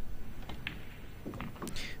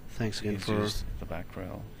 Thanks again He's for used the back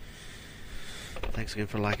rail. Thanks again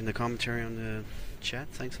for liking the commentary on the chat.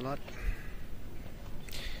 Thanks a lot.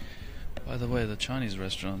 By the way, the Chinese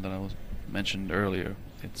restaurant that I mentioned earlier,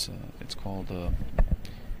 it's called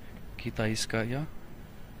Kitaiskaya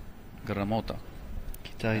Gramota.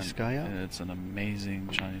 Kitaiskaya? And it's an amazing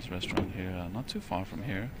Chinese restaurant here, not too far from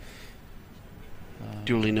here.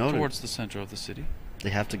 Duly noted. Towards the center of the city.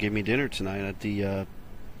 They have to give me dinner tonight at the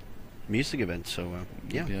music event, so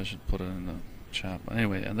yeah. Maybe I should put it in the chat. But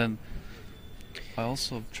anyway, and then I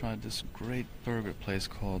also tried this great burger place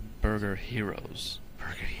called Burger Heroes.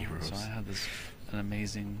 Burger Heroes. So I had an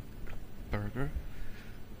amazing burger,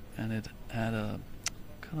 and it had a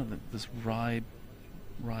kind of this rye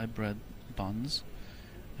bread buns,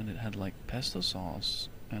 and it had like pesto sauce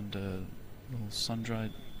and a little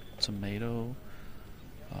sun-dried tomato,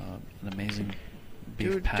 an amazing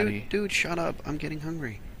beef patty. Dude, shut up! I'm getting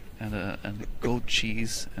hungry. And goat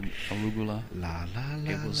cheese and arugula. La la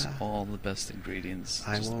la. It was all the best ingredients.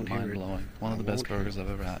 I Just won't hear it. mind-blowing. One of the best burgers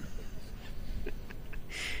I've ever had.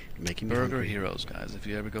 Making me Burger hungry. Heroes, guys. If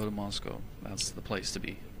you ever go to Moscow, that's the place to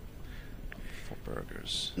be for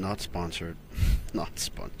burgers. Not sponsored. Not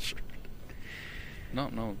sponsored.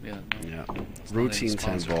 No, yeah. Yeah. It's not Routines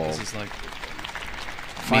sponsored. involved. This is like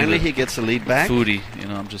Finally, he gets a lead back. foodie. You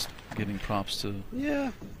know, I'm just giving props to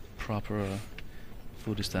Yeah. proper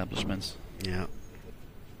food establishments. Yeah.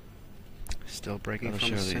 Still breaking Gotta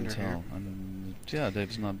from the share the center here. intel. And yeah,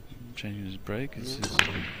 Dave's not changing his brake.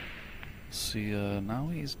 Now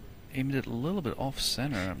he's aimed it a little bit off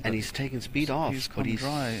center. And he's taking speed off. He's but come he's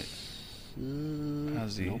dry.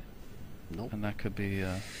 Has he? Nope. And that could be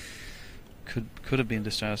could have been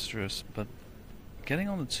disastrous, but getting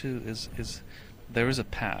on the 2 is there is a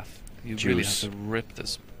path. You really have to rip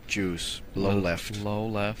this juice low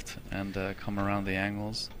left, and come around the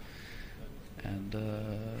angles. And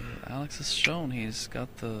Alex has shown he's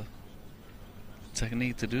got the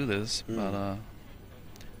technique to do this, but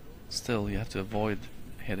still you have to avoid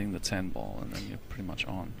hitting the 10 ball, and then you're pretty much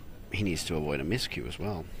on. He needs to avoid a miscue as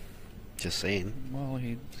well. Just saying. Well,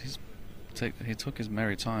 he took his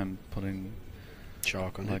merry time putting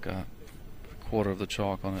chalk on like a quarter of the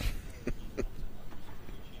chalk on it.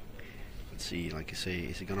 Let's see, like you say,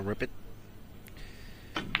 is he gonna rip it?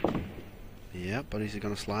 Yeah, but is he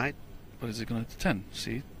gonna slide? But is it going to hit the 10?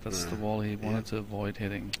 See, that's the wall he wanted to avoid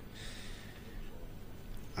hitting.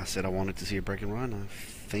 I said I wanted to see a break and run. I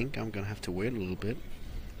think I'm gonna have to wait a little bit.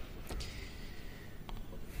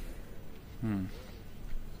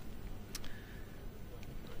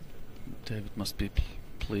 David must be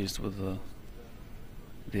pleased with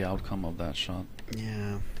the outcome of that shot.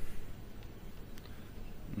 Yeah.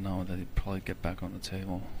 Know that he'd probably get back on the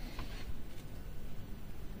table.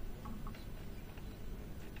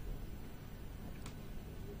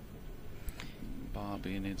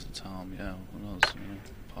 Bobby needs a Tom, yeah, who knows,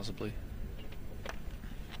 possibly.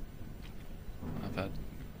 I've had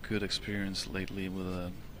good experience lately with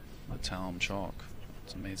a Tom chalk.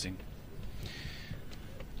 It's amazing.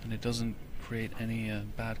 And it doesn't create any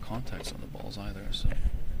bad contacts on the balls either, so.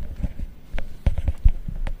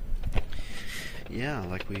 Yeah,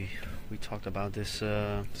 like we talked about this,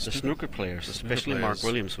 the snooker players, especially Mark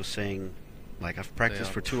Williams was saying, like, I've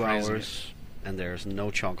practiced for 2 hours and there's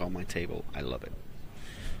no chalk on my table. I love it.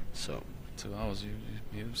 So 2 hours,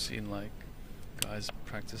 you've seen like guys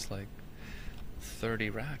practice like 30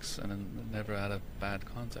 racks and then never had a bad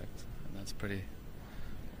contact, and that's pretty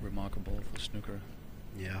remarkable for snooker.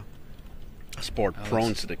 Yeah, a sport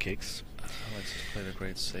prone to the kicks. Alex has played a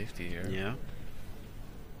great safety here. Yeah,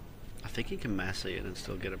 I think he can masse it and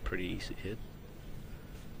still get a pretty easy hit.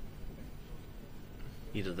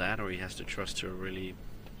 Either that or he has to trust to a really...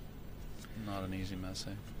 Not an easy masse.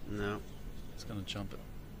 No. He's gonna jump it.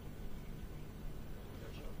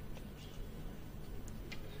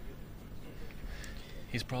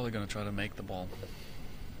 He's probably going to try to make the ball.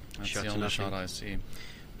 That's the only shot I see.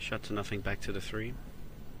 Shot to nothing, back to the 3.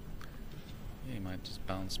 Yeah, he might just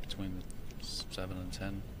bounce between the 7 and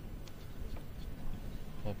 10.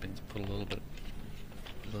 Hoping to put a little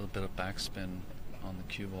bit of backspin on the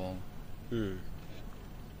cue ball.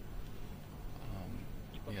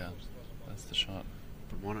 Yeah, that's the shot.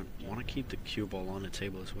 But want to keep the cue ball on the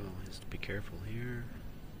table as well. Just be careful here.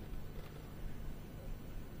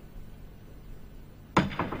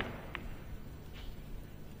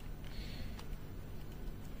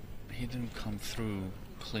 He didn't come through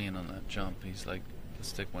clean on that jump. He's like, the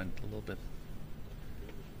stick went a little bit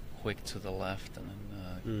quick to the left and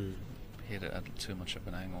then hit it at too much of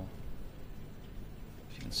an angle.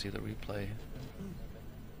 If you can see the replay.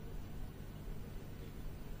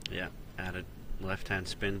 Yeah, added left-hand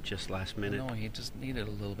spin just last minute. No, he just needed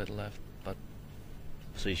a little bit left, but...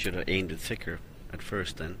 So you should have aimed it thicker at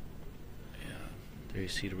first then. Yeah. There you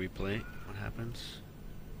see the replay. What happens?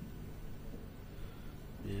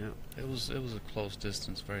 Yeah. It was a close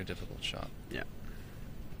distance, very difficult shot. Yeah.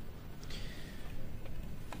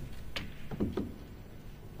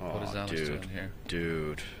 What is Alex doing here?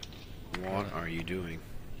 Dude, what are you doing?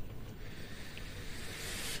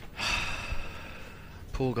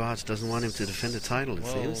 Pool Gods doesn't want him to defend the title, it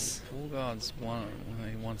seems. Pool Gods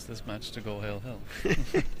he wants this match to go hail.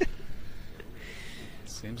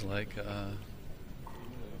 Seems like I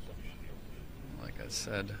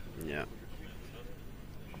said. Yeah.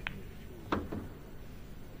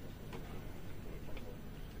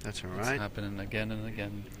 That's alright. It's happening again and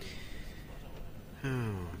again.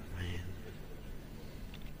 Oh, man.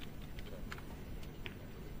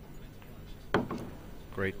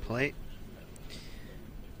 Great play.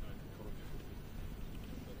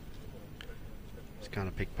 He's kind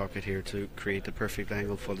of pickpocket here to create the perfect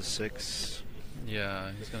angle for the 6.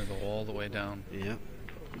 Yeah, he's going to go all the way down. Yeah.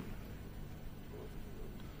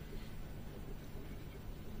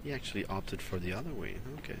 He actually opted for the other way.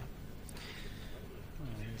 Okay. Oh,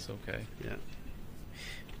 he's okay. Yeah.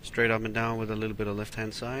 Straight up and down with a little bit of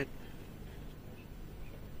left-hand side.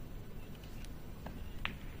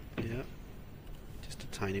 Yeah. Just a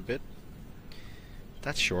tiny bit.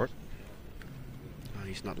 That's short. Oh,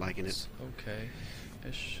 he's not liking it.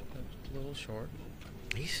 Okay-ish. A little short.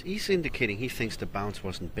 He's indicating he thinks the bounce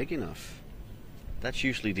wasn't big enough. That's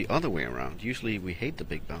usually the other way around. Usually we hate the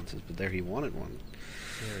big bounces, but there he wanted one.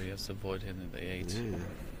 Here he has to avoid hitting the 8. Yeah.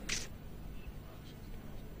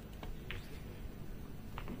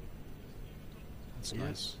 That's Yeah.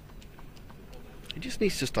 nice. He just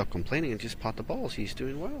needs to stop complaining and just pot the balls. He's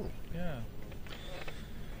doing well. Yeah.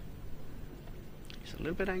 He's a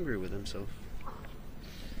little bit angry with himself.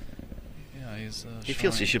 Yeah, he's. He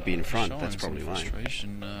feels he should be in front, that's showing probably some why.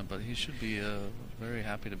 frustration, but he should be very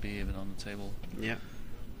happy to be even on the table. Yeah.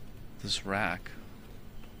 This rack,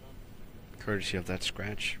 Courtesy of that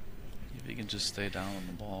scratch. if he can just stay down on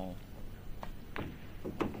the ball.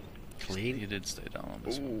 Clean. He did stay down on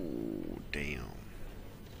this one. Ooh, damn.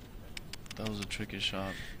 That was a tricky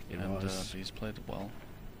shot, It and was. he's played it well.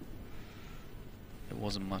 There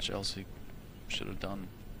wasn't much else he should have done.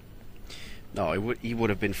 No, he would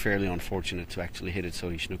have been fairly unfortunate to actually hit it, so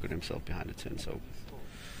he snookered himself behind the tin. So,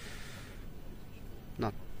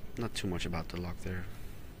 not too much about the luck there.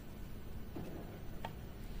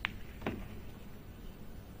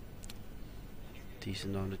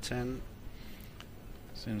 Decent on the 10.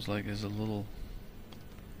 Seems like he's a little.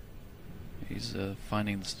 He's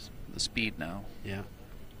finding the speed now. Yeah.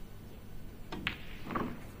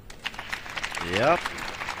 Yep.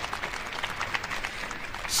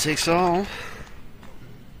 6-all.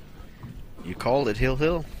 You called it,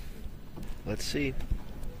 Hill. Let's see.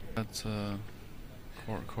 But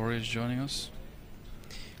Corey is joining us.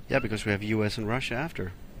 Yeah, because we have U.S. and Russia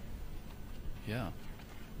after. Yeah.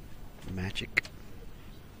 Magic.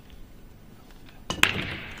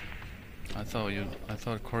 I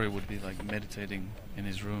thought Corey would be like meditating in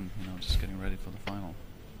his room, just getting ready for the final.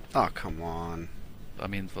 Oh, come on. I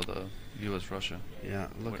mean, for the U.S. Russia. Yeah,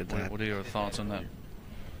 look at that. What are your thoughts on that?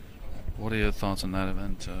 What are your thoughts on that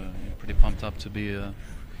event? You're pretty pumped up to be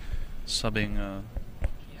subbing. I'm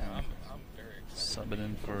very excited. Subbing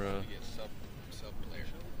in for. Be a sub player.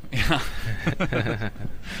 Yeah.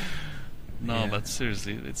 No, Yeah. but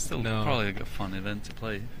seriously, it's still No. probably like a fun event to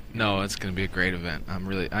play. No, it's going to be a great event. I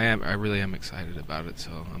really am excited about it.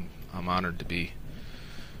 So I'm honored to be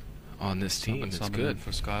on this team. It's Subbing in good. for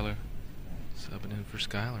Skylar. Subbing in for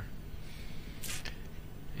Skylar.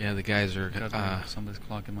 Yeah, the guys are Somebody's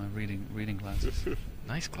clocking my reading glasses.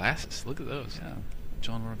 nice glasses. Look at those. Yeah,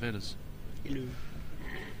 John Ravidas. Hello.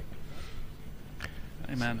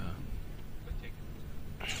 Hey man.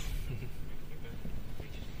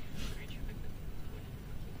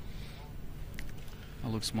 I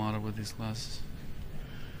look smarter with these glasses.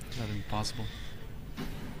 Is that impossible?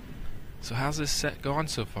 So how's this set gone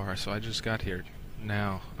so far? So I just got here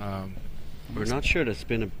now. We're not sure there's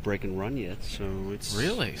been a break and run yet, so it's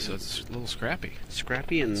Really? So it's a little scrappy.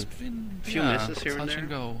 scrappy and It's been few misses here and touch there. and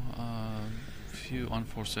go. Few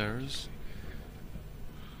unforced errors.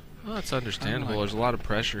 Well, that's understandable. like- There's a lot of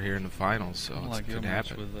pressure here in the finals, so Kinda it like your could match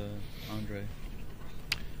happen. with Andre.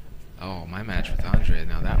 Oh, my match with Andre.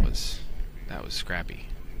 Now that was scrappy.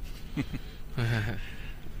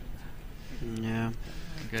 yeah.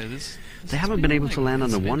 Okay, this They has haven't been able like- to land on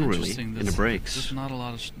it's the been one really interesting. in the There's breaks. not a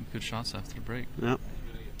lot of good shots after the break. No,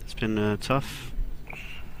 it's been tough.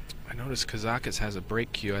 I noticed Kazakis has a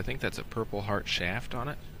brake cue. I think that's a Purple Heart shaft on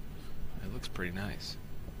it. It looks pretty nice.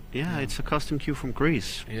 Yeah, it's a custom cue from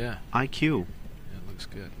Greece. Yeah, IQ. it looks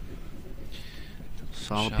good.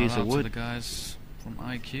 Solid Shout piece out of to the wood. guys from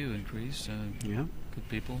IQ in Greece. Yeah. Good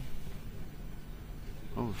people.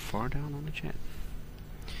 Oh, far down on the chat.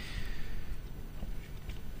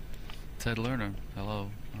 Ted Lerner,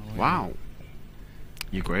 hello. How are you? Wow.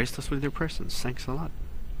 You graced us with your presence. Thanks a lot.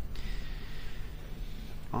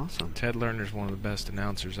 Awesome. Ted Lerner's one of the best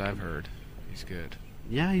announcers I've heard. He's good.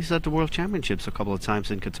 Yeah, he's at the World Championships a couple of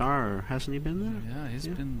times in Qatar, hasn't he been there? Yeah,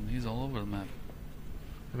 he's all over the map.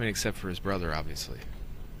 I mean, except for his brother, obviously.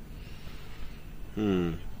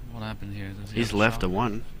 Hmm. What happened here? Does he He's have a left shot? the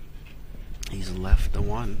one. He's left the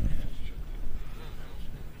one.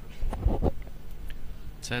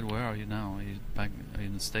 Ted, where are you now? Are you back? Are you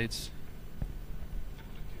in the States?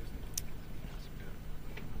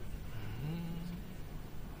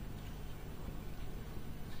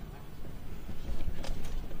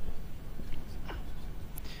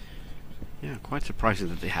 Yeah, quite surprising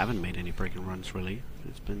that they haven't made any break and runs really.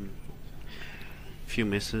 It's been a few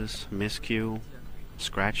misses, miscue,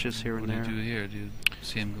 scratches here and What there. do you do here? Do you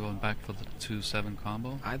see him going back for the 2-7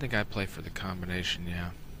 combo? I think I play for the combination, yeah.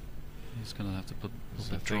 He's gonna have to put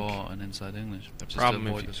So I withdraw and inside English. the just problem to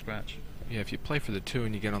if avoid you- the scratch. Yeah, if you play for the 2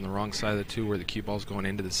 and you get on the wrong side of the 2 where the cue ball's going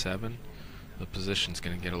into the 7, the position's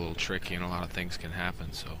going to get a little tricky and a lot of things can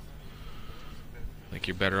happen, so I think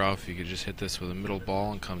you're better off if you could just hit this with a middle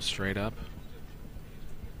ball and come straight up.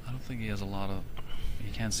 I don't think he has a lot of.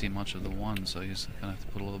 He can't see much of the 1, so he's gonna have to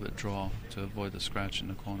put a little bit draw to avoid the scratch in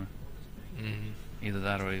the corner. Mm-hmm. Either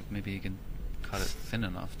that, or maybe he can cut it thin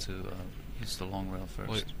enough to use the long rail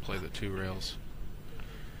first. Play the 2 rails.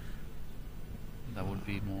 That would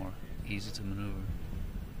be more easy to maneuver.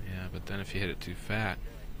 Yeah, but then if you hit it too fat,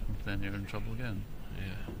 Then you're in trouble again.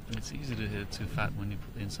 yeah. And it's easy to hit too fat when you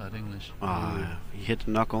put inside English. He hit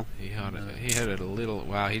the knuckle. He hit it a little.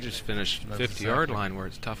 Wow, he just finished That's 50-yard exactly. line where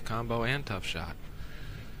it's tough combo and tough shot.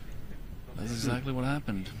 That's exactly what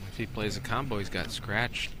happened. If he plays a combo, he's got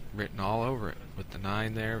scratch written all over it with the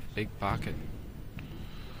 9 there, big pocket.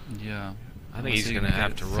 Yeah. I think he's going to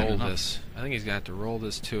have to roll this. I think he's going to have to roll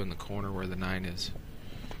this 2 in the corner where the 9 is.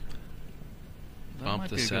 That Bump might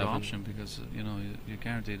the be a 7. good option because you're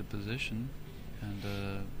guaranteed a position,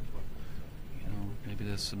 and maybe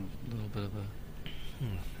there's some little bit of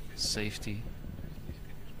a safety,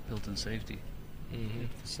 built-in safety. Mm-hmm.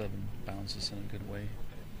 If the 7 bounces in a good way.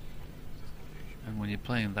 And when you're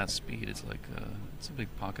playing that speed, it's like it's a big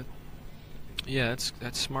pocket. Yeah,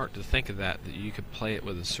 that's smart to think of that you could play it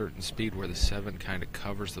with a certain speed where the 7 kind of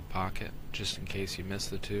covers the pocket just in case you miss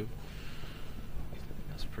the 2.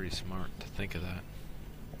 That's pretty smart to think of that.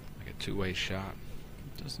 Like a two-way shot.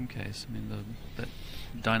 Just in case. I mean, the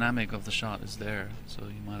dynamic of the shot is there, so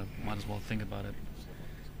you might as well think about it.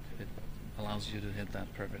 It allows you to hit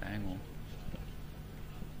that perfect angle.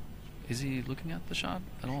 Is he looking at the shot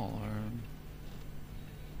at all, or?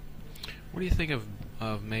 What do you think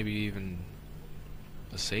of maybe even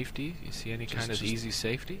a safety? You see any kind of easy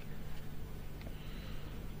safety?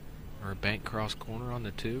 Or a bank cross corner on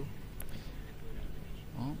the 2?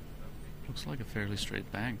 Well, looks like a fairly straight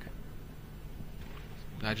bank.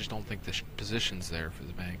 I just don't think the position's there for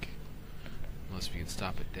the bank. Unless we can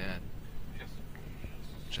stop it dead.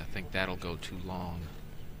 Which I think that'll go too long.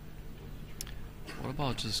 What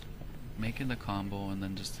about just making the combo and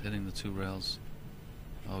then just hitting the 2 rails?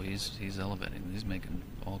 Oh, he's elevating. He's making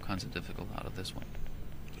all kinds of difficult out of this one.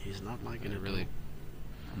 He's not liking it Really.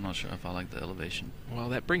 I'm not sure if I like the elevation. Well,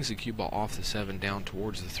 that brings the cue ball off the 7 down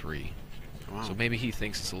towards the 3. Wow. So maybe he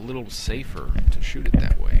thinks it's a little safer to shoot it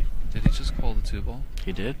that way. Did he just call the 2 ball?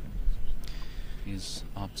 He did. He's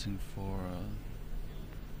opting for.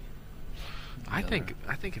 I think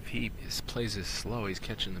if he plays this slow, he's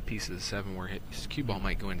catching the piece of the 7 where his cue ball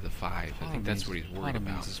might go into the 5. I think that's what he's worried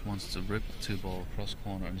about. He just wants to rip the 2 ball across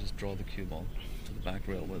corner and just draw the cue ball to the back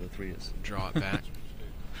rail where the 3 is. Draw it back.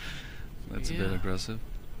 That's a bit aggressive.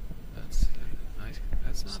 That's nice.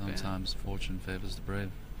 That's not Sometimes fortune favors the brave.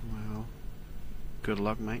 Well, good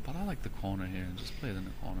luck, mate. But I like the corner here. Just play it in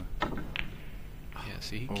the corner. bad. Yeah,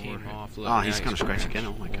 see, he came Overhead. off. Look, Oh, now he's going to scratch again.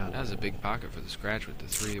 Oh, my God. That was a big pocket for the scratch with the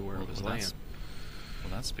 3 where it was laying.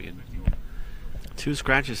 Well, that's speed. 2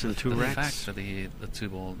 scratches and 2 The wrecks. fact that the 2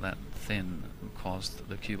 ball that thin caused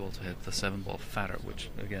the cue ball to hit the 7 ball fatter, which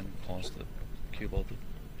again caused the cue ball to.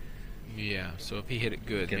 Yeah, so if he hit it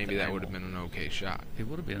good, Get maybe the that would have angle. been an okay shot. It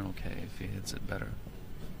would have been okay if he hits it better.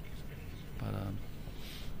 But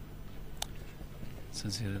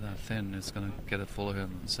since he did that thin, it's going to get a fuller hit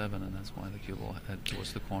than 7, and that's why the cue ball head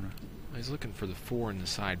towards the corner. He's looking for the 4 in the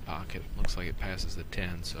side pocket. Looks like it passes the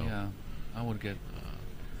 10, so... Yeah, I would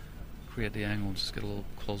create the angle, just get a little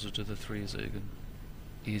closer to the 3 so you could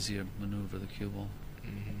easier maneuver the cue ball.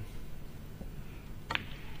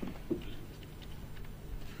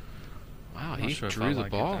 Wow, I'm not he sure if drew I the like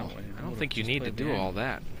it ball. that way. I I don't would've think you just need to played the do all angle.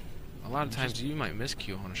 that. A lot of Just- times you might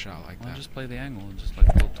miscue on a shot like Well, that. just play the angle and just like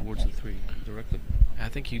go towards the 3 directly. I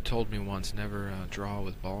think you told me once never draw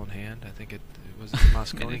with ball in hand. I think it was the I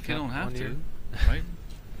Moscone mean, if you Cup don't have one year. to, right?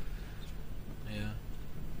 Yeah.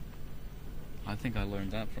 I think I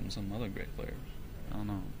learned that from some other great player. I don't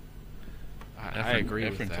know. I agree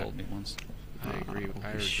with Efren that. told me once. I agree. I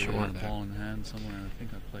agree sure. Had with a that. ball in hand somewhere, and I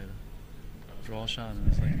think I played a draw shot, and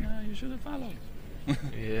it's like, yeah, you should have followed.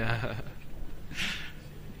 Yeah.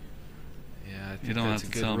 Yeah, I think You don't that's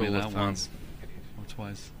have a to good tell me rule of that thumb. once or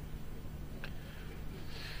twice.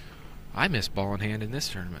 I missed ball in hand in this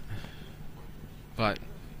tournament, but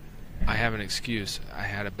I have an excuse. I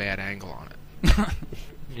had a bad angle on it.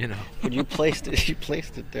 You know. But you placed it. You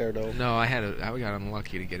placed it there, though. No, I got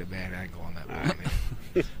unlucky to get a bad angle on that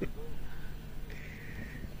ball.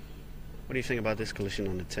 What do you think about this collision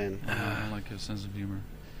on the 10? I like your sense of humor.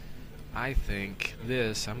 I think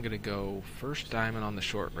I'm going to go first diamond on the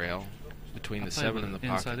short rail between I the play 7 with and the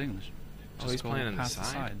inside pocket. English. Oh, Just he's go playing in the past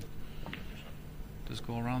side. Just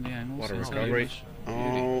go around the angles. What a inside recovery. English.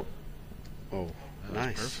 Oh. Oh, That was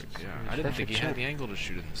nice. perfect. Yeah, I didn't think he had the angle to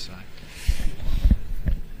shoot in the side.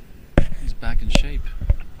 He's back in shape.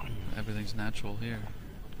 Everything's natural here.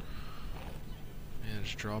 Yeah,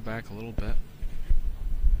 just draw back a little bit.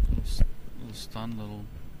 Little stun, little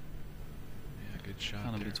Yeah, good shot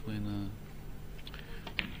kind of there. between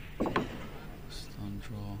stun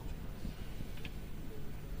draw.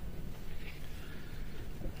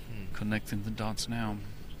 connecting the dots now.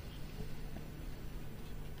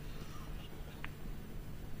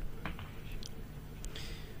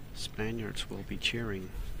 Spaniards will be cheering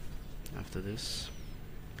after this.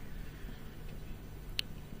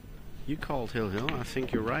 You called Hill Hill. I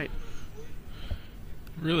think you're right.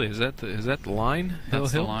 Really? Is that the line?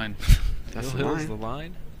 That's Hill the line. That's the Hill line. is the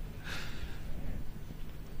line?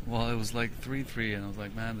 Well, it was like 3-3, and I was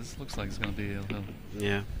like, man, this looks like it's going to be Hill Hill.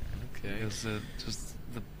 Yeah. Okay. Because just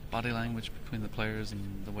the body language between the players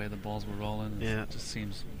and the way the balls were rolling, Yeah. it just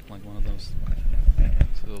seems like one of those.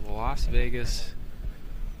 So the Las Vegas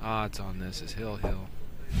odds on this is Hill Hill.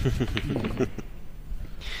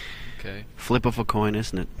 Okay. Flip of a coin,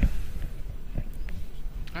 isn't it?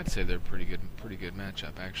 I'd say they're pretty good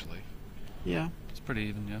matchup actually. Yeah. It's pretty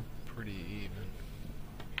even, yeah. Pretty even.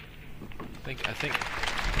 I think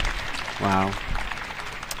Wow.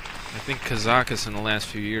 I think Kazakis in the last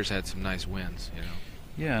few years had some nice wins, you know.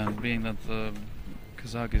 Yeah, and being that the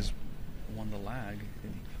Kazakis won the lag,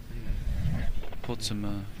 it puts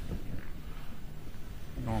him.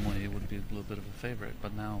 Normally, it would be a little bit of a favorite,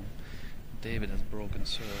 but now David has broken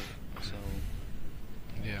serve, so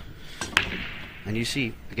Yeah. And you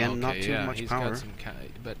see, again, not Okay, too yeah, much he's power. got some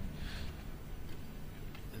but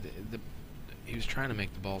he was trying to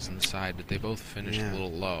make the balls on the side, but they both finished Yeah. a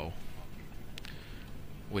little low.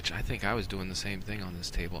 Which I think I was doing the same thing on this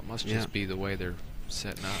table. It must Yeah. just be the way they're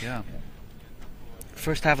setting up. yeah,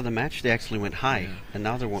 First half of the match, they actually went high, Yeah. and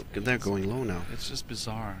now they're going low now. it's just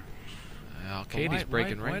bizarre. But Alcaide's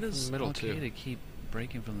breaking why right from does the middle Alcaide too. keep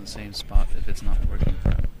breaking from the same spot if it's not working for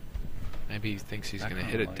him? Maybe he thinks he's That going to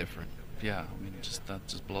kinda hit it like- different. Yeah, I mean, that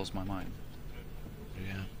just blows my mind.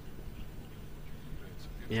 Yeah.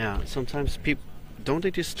 Yeah, sometimes people don't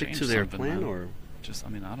they just stick Change to their something, plan, man. or I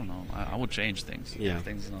mean, I don't know. I would change things. Yeah. If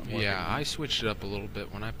things not working. Yeah, I switched it up a little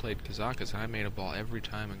bit when I played Kazakis. I made a ball every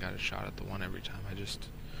time and got a shot at the one every time. I just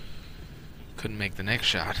couldn't make the next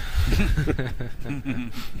shot.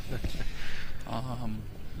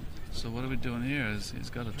 So what are we doing here? He's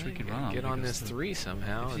got a tricky run on. Get on because this 3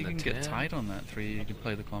 somehow. If and you the can get 10. tight on that 3, you can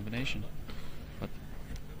play the combination. But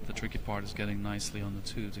the tricky part is getting nicely on the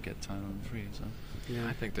 2 to get tight on the 3. So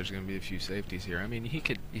I think there's going to be a few safeties here. I mean, he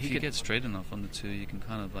could. if you get straight enough on the 2, you can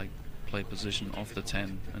kind of like play position off the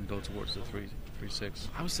 10 and go towards the 3-6.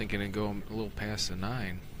 I was thinking to go a little past the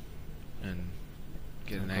 9 and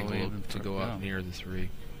get an Go angle even to fur- go up yeah. near the 3.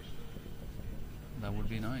 That would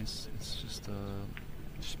be nice. It's just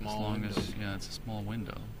Small as long window. as it's a small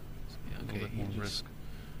window. Yeah, A okay, little bit more he risk.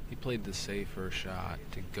 He played the safer shot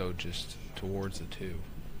to go just towards the 2,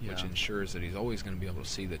 which Yeah. ensures that he's always going to be able to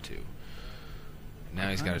see the 2. Now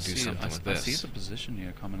he's I got to kinda do see- something with I this. see the position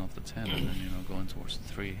here coming off the 10 and then going towards the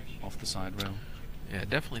 3 off the side rail. Yeah,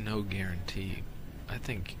 definitely no guarantee. I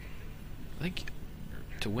think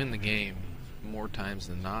to win the game more times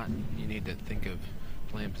than not, you need to think of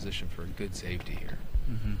playing position for a good safety here.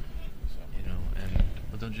 Mm-hmm. You know, and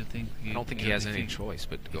But don't you think? I don't think he has any choice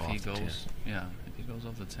but to go if off he the 10. goes, yeah, if he goes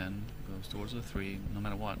off the 10, goes towards the 3, no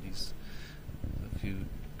matter what, he's a few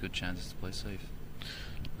good chances to play safe.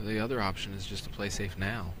 The other option is just to play safe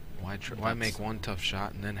now. Why That's- make one tough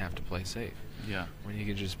shot and then have to play safe? Yeah. When you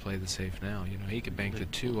could just play the safe now. You know, he could bank the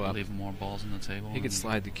 2 up. Leave more balls on the table. He could and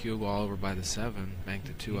slide the cue ball over by the 7, bank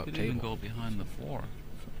the 2 he up could table. even go behind the 4.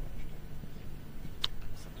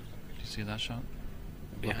 Did you see that shot?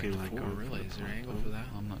 Behind Looking the like 4, going for really? the Is there top, an angle though. for that?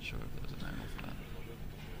 I'm not sure if there's an angle for that.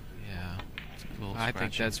 Yeah. It's a little I think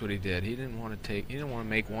scratchy. that's what he did. He didn't want to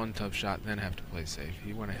make one tough shot and then have to play safe.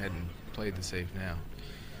 He went ahead and played the safe now.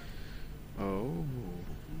 oh,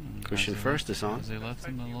 Mm, cushion as they first is on. As they left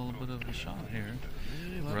him a little bit of a shot here.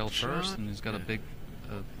 Yeah, he Rail left first, shot. and he's got a Yeah. big.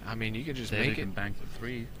 I mean, you could just David make it can bank the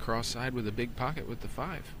 3. cross side with a big pocket with the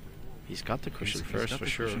 5. He's got the cushion He's first got for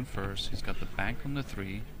the sure. Cushion first. He's got the bank on the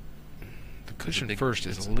 3. The cushion big- first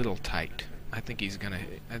is it's- a little tight. I think he's gonna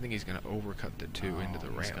overcut the 2 into the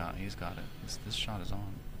Oh, rail. He's got it. This shot is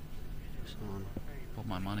on. It's on. Put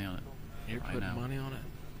my money on it. You're right putting now. money on it.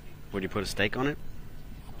 Would you put a stake on it?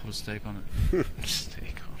 I'll put a stake on it.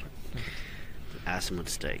 Stake on it. Azimuth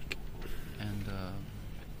stake. And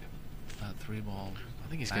that 3 ball. I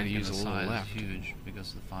think he's got to bank in use a the little side left. is huge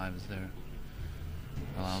because the 5 is there.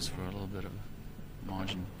 Allows for a little bit of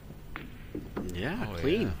margin. Yeah, Oh,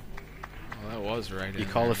 clean. yeah. Well, that was right. You in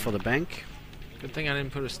call there. it for the bank? Good thing I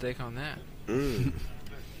didn't put a stake on that. Mm.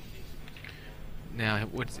 Now,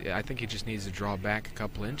 I think he just needs to draw back a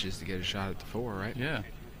couple inches to get a shot at the 4, right? Yeah.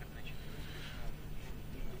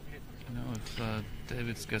 If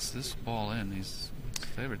David gets this ball in, he's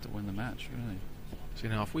favored to win the match, really. See,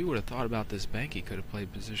 now, if we would have thought about this bank, he could have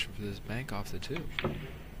played position for this bank off the 2.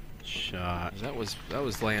 Shot. That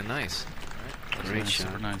was laying nice. Right? Great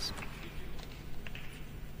Super shot. nice.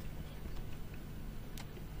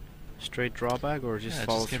 Straight drawback or just Yeah,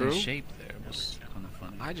 follow just getting through? shape there was kind of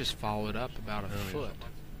funny. I just followed up about a Earlier. foot,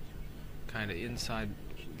 kind of inside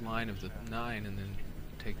line of the 9, and then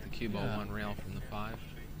take the cue ball Yeah. 1 rail from the 5.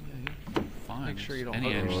 Yeah, you're fine. Make sure you don't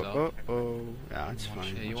Any hook edge. yourself. Yeah, that's Watch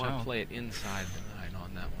fine. Yeah, you Watch want out. to play it inside the 9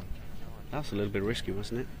 on that one. That was a little bit risky,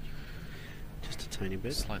 wasn't it? Just a tiny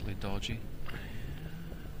bit. Slightly dodgy.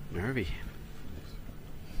 Nervy.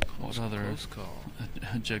 What other Close call.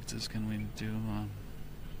 adjectives can we do?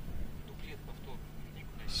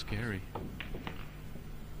 Scary.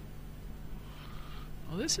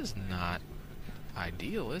 Well, this is not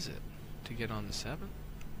ideal, is it? To get on the 7?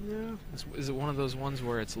 Yeah. Is it one of those ones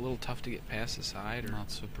where it's a little tough to get past the side? Or?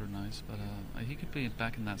 Not super nice, but he could be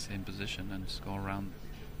back in that same position and just go around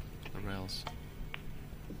the rails.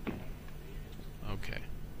 Okay.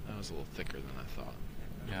 That was a little thicker than I thought.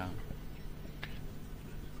 Yeah.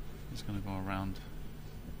 He's gonna go around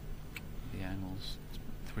the angles.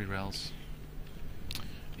 3 rails.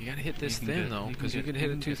 You gotta hit this He can thin get- though, he can because you get- could he hit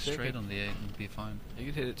can it too get thick. straight on the 8 and be fine. You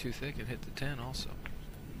could hit it too thick and hit the 10 also.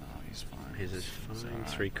 No, he's fine. His is He's fine. alright.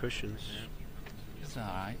 3 cushions. He's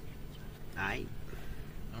alright. Aye.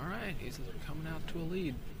 All right, he's coming out to a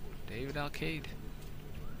lead. David Alcaide.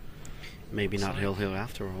 Maybe not Sorry. Hill Hill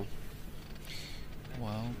after all.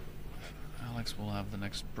 Well, Alex will have the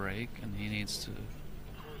next break, and he needs to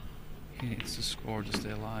score to stay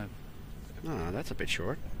alive. Ah, that's a bit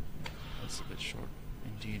short. That's a bit short,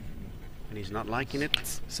 indeed. And he's not liking it.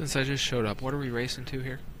 Since I just showed up, what are we racing to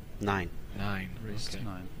here? 9. 9. Raise Okay. to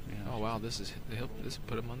 9. Yeah. Oh wow, this is the hill. This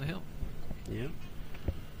put him on the hill. Yeah.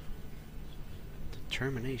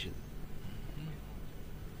 Determination.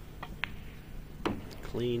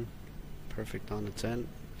 Clean. Perfect on the 10.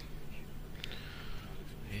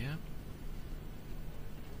 Yeah.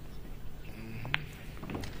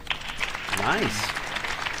 Nice.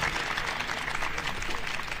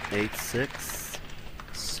 8-6.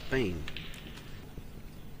 Spain.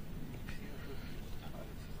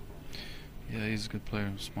 Yeah, he's a good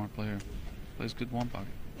player, smart player. Plays good 1 pocket.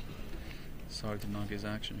 Sorry to knock his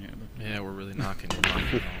action here, but Yeah, we're really knocking him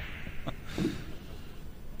off.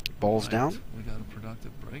 Balls Right, down. We got a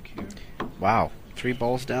productive break here. Wow. 3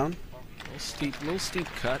 balls down. Little steep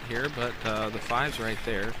cut here, but the 5's right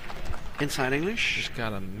there. Inside English. Just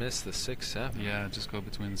gotta miss the 6-7. Yeah, just go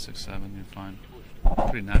between the 6-7, you're fine.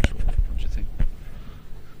 Pretty natural, don't you think?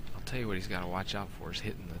 I'll tell you what he's got to watch out for is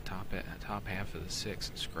hitting the top half of the 6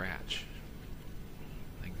 and scratch.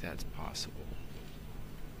 I think that's possible.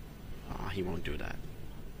 Ah, he won't do that.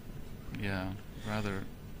 Yeah, rather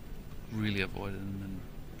really avoid it and then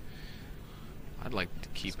I'd like to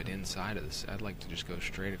keep it inside of this. I'd like to just go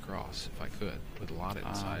straight across if I could, with a lot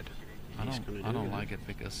inside. I He's gonna don't do that. like it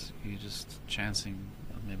because you're just chancing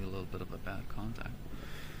maybe a little bit of a bad contact,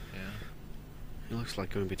 Yeah. It looks like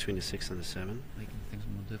going between the 6 and the 7. making things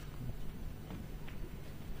more difficult.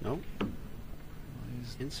 No. Well,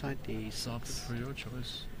 he's Inside the opted 6. for your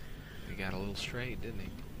choice. He got a little straight, didn't he?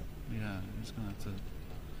 Yeah, he's gonna have to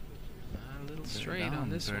A little bear straight down, on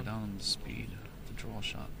this bear one. down on the speed to draw a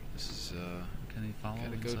shot. This is Can he follow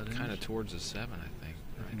gotta go inside kind of English? towards the 7, I think.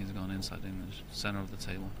 I think he's going inside English, center of the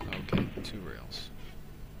table. Okay, 2 rails.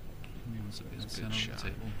 He wants to be in That's a center good of shot. the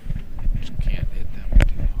table. Just can't hit that one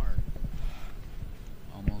too hard.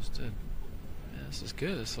 Almost did. Yeah, this is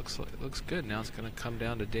good. This looks good. Now it's going to come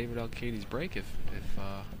down to David Alcaide's break if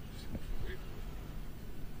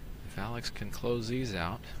Alex can close these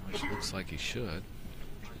out, which looks like he should.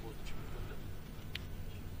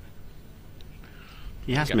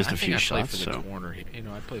 He has missed a few I shots, play for the so corner. You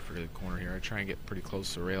know, I play for the corner here. I try and get pretty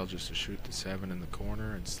close to the rail just to shoot the 7 in the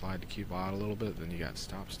corner and slide the cue ball out a little bit. Then you got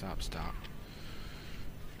stop, stop, stop.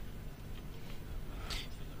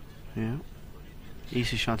 yeah.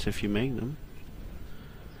 Easy shots if you make them.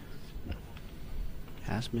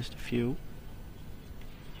 Has missed a few.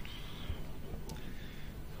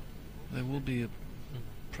 There will be a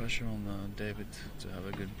pressure on David to have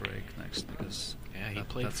a good break next because Yeah, he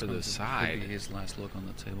played that's for going the to side. could be his last look on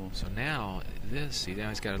the table. So now now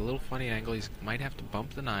he's got a little funny angle. He might have to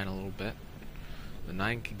bump the 9 a little bit. The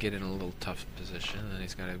 9 could get in a little tough position, and then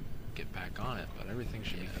he's got to get back on it. But everything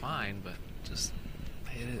should be fine. But just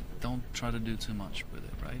hit it. Don't try to do too much with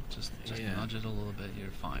it, right? Just Yeah. nudge it a little bit. You're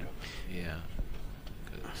fine. yeah,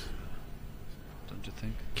 'cause Don't you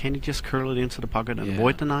think? Can he just curl it into the pocket and Yeah.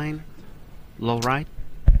 avoid the 9? Low right?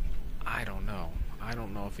 I don't know. I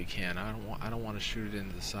don't know if he can. I don't want to shoot it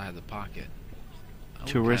into the side of the pocket. I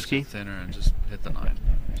Too would catch risky? it thinner and just hit the 9.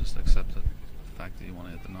 Just accept the fact that you want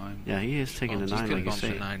to hit the 9. Yeah, he is taking the Just 9 could like you bump the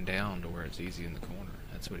say. 9 down to where it's easy in the corner.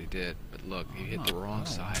 That's what he did. But look, he hit the wrong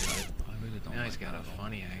side. I really don't. Now like he's got that a at all.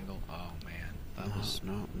 funny angle. Oh man, That was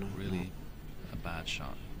no, really a bad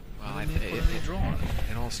shot. Well, Why didn't he put any draw on it?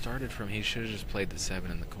 it all started from he should have just played the 7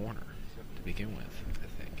 in the corner to begin with.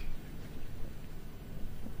 I think.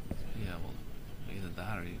 Yeah, well, either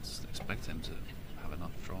that or you just expect him to have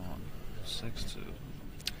enough draw on 6 to.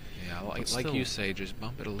 Yeah, But like still- you say, just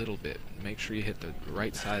bump it a little bit. Make sure you hit the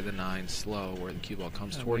right side of the 9 slow, where the cue ball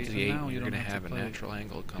comes Yeah, towards well, the 8. now you You're don't going to have have to a play- natural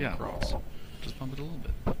angle come Yeah. across. Just bump it a little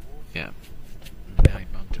bit. Yeah. Now he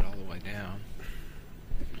bumped it all the way down,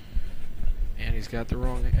 and he's got the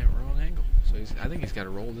wrong angle. So I think he's got to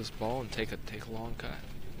roll this ball and take a long cut.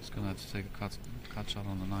 He's gonna have to take a cut shot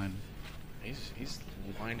on the 9. He's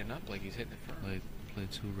winding up like he's hitting it firm. Play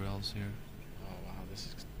 2 rails here. Oh wow, this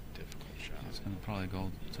is a difficult shot. He's gonna probably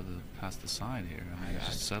go to the past the side here. I mean,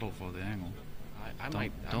 just settle for the angle. I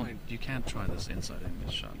might. You can't try this inside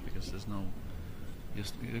English shot because there's no.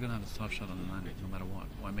 You're gonna have a tough shot on the 9 no matter what.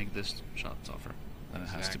 Why make this shot tougher than it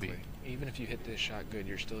has to be? Exactly. Even if you hit this shot good,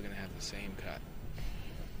 you're still going to have the same cut.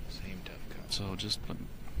 Same tough cut. So just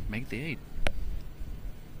make the 8.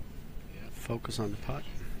 Yeah. Focus on the putt.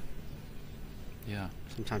 Yeah.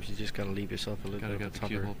 Sometimes you just got to leave yourself a little Gotta bit get of a the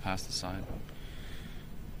cue tougher. ball past the side.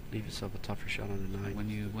 Leave yourself a tougher shot on the 9.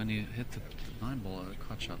 When you hit the 9 ball at a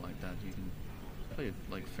cut shot like that, you can play it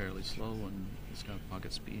like fairly slow and it's got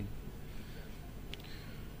pocket speed.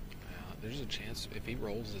 There's a chance if he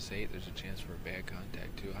rolls this 8, there's a chance for a bad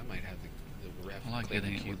contact too. I might have the ref. I like clean the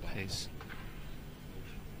hitting it cue with ball. pace.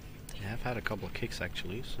 Yeah, I've had a couple of kicks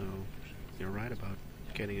actually, so you're right about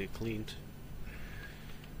getting it cleaned.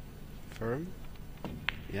 Firm?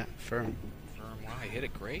 Yeah, firm. Wow, he hit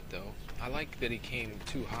it great though. I like that he came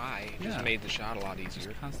too high. It Yeah. just made the shot a lot easier.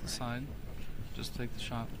 Just past the side. Just take the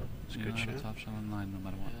shot. It's a You good have a shot. top shot on 9 no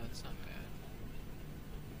matter what. Yeah, it's not bad.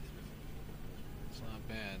 It's not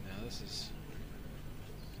bad. Now this is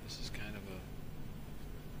kind of a.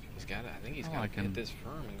 He's got. I think he's Oh, got I to can- hit this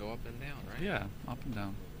firm and go up and down, right? Yeah, up and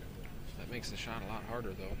down. That makes the shot a lot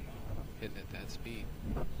harder though, hitting at that speed.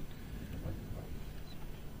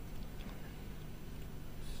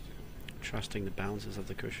 Trusting the bounces of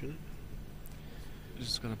the cushion. You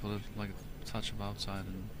just gotta put it like a touch of outside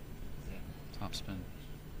and top spin.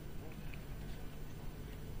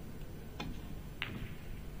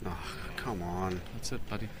 Oh, come on. That's it,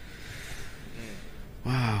 buddy.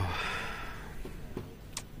 Wow.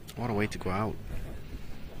 What a way to go out.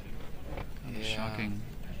 Kind of Yeah. shocking.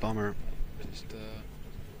 Bummer. Just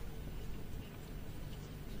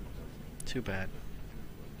Too bad.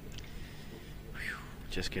 Whew.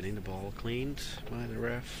 Just getting the ball cleaned by the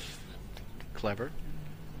ref. Clever.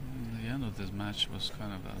 The end of this match was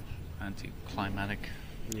kind of anticlimactic,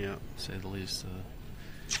 Yeah. to say the least.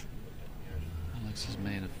 Alex has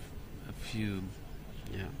made a few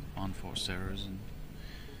Yeah. unforced errors and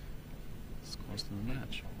it's cost him the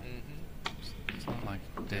match. It's not like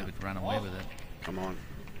David ran away with it, Come on.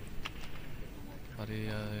 but he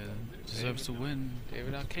deserves to win.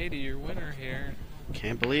 David Alcaide, your winner here.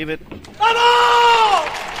 Can't believe it.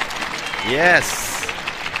 Yes.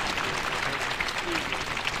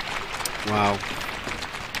 Wow.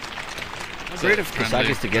 Great of friendly-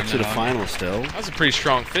 Kazakis to get to the friendly final still. That was a pretty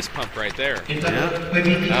strong fist pump right there. Yeah.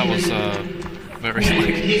 That was very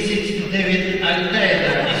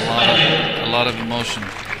a lot of emotion.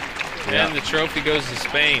 And the trophy goes to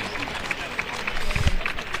Spain.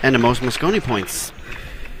 And the most Mosconi points.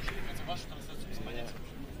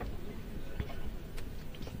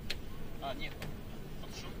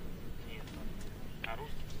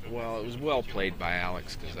 Well, it was well played by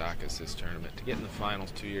Alex Kazakis this tournament. To get in the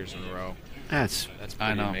finals 2 years in a row, That's that's I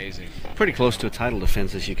pretty know. amazing. pretty close to a title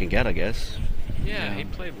defense as you can get, I guess. Yeah, he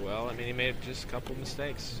played well. I mean, he made just a couple of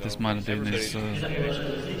mistakes. So This might have been his.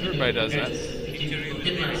 everybody does that.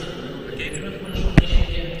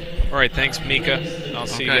 All right, thanks, Mika. I'll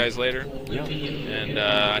see you Okay. guys later. Yeah. And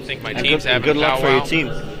I think my And team's having good a luck for your powwow. team.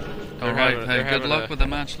 All right. they're Hey, good having luck a- with the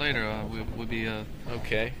match later. We'll be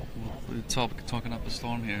Okay. talking up a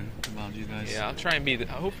storm here about you guys. Yeah, I'll try and be.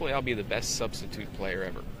 Hopefully, I'll be the best substitute player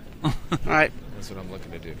ever. All right. That's what I'm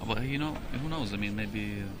looking to do. Well, you know, who knows? I mean,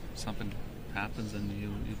 maybe something happens and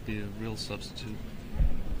you'd be a real substitute.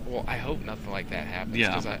 Well, I hope nothing like that happens.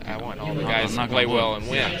 Yeah. Because I want all the I'm guys to not play gonna well look.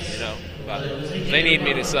 and win. You know. But if they need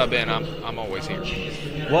me to sub in, I'm always here.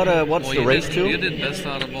 What's Well, the you race did, to? You did best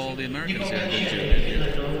out of all the Americans here, didn't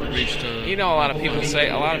you? You reached. You know, a lot of people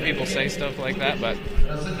say stuff like that, but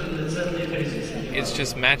it's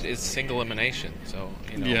just it's single elimination. So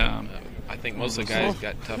you know, Yeah. I think most of the guys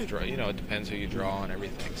got tough draw. You know, it depends who you draw and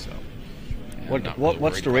everything. So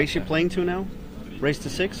What's the race you're playing to now? Race to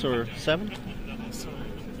 6 or 7?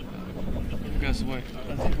 Guys, wait.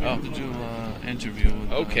 Oh, did you interview?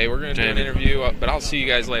 With, Okay, we're going to do an David? interview, but I'll see you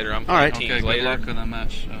guys later. I'm All right. playing Okay, teams good later. luck on that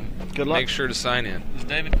match. Good luck. Make sure to sign in. Is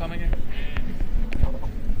David coming here?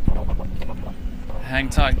 Hang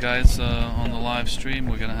tight, guys. On the live stream,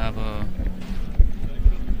 we're gonna have a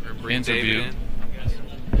Bring interview. David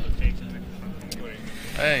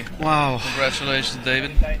Hey, Wow. congratulations,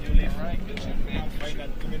 David.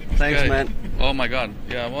 Thanks, Okay. man. Oh my God.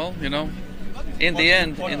 Yeah. Well, you know, in the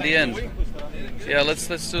end. Yeah. Let's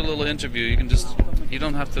do a little interview. You can just. You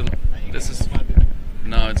don't have to. This is.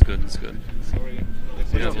 No, it's good. It's good.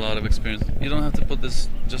 You have a lot of experience. You don't have to put this.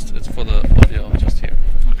 Just. It's for the audio. Just here.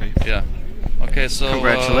 Okay. Yeah. Okay. So.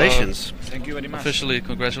 Congratulations. Thank you very much. Officially,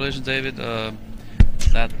 congratulations, David. That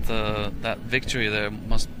victory there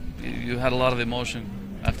must. You had a lot of emotion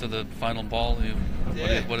after the final ball.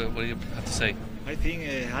 What do you have to say? I think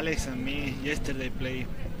Alex and me yesterday played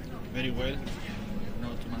very well,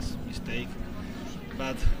 not too much mistake.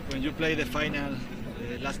 But when you play the final,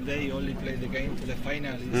 last day you only play the game to the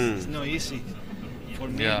final, it's not easy. For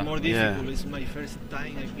me, Yeah. it's more difficult. It's my first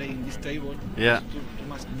time I play in this table. Yeah. It's too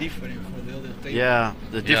much different for the other table. Yeah,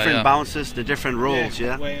 the different yeah. bounces, the different rules,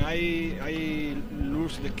 yeah? When I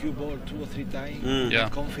lose the cue ball 2 or 3 times, Yeah.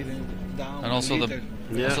 confidence down. And also the little.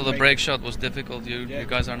 Yeah. also the break shot was difficult. You Yeah.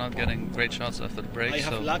 guys are not getting great shots after the break. I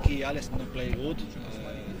have So lucky Alex not play good.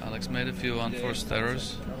 Alex made a few unforced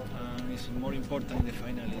errors. And it's more important in the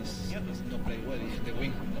final is not play well, is the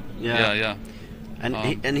win. Yeah.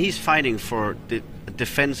 And he's fighting for the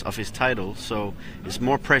defense of his title, so it's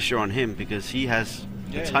more pressure on him because he has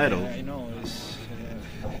the title. Yeah, I know.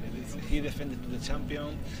 He defended to the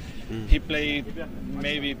champion. He played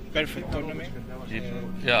maybe perfect tournament.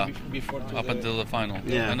 Yeah. Before to Up the, until the final.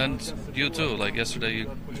 Yeah. And then you too. Like yesterday,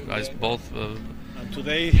 you guys both.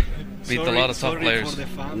 today. Beat a sorry- lot of tough sorry players. For the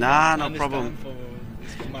fans. Nah, no Understand problem.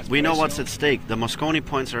 for too much We know what's pressure. at stake. The Mosconi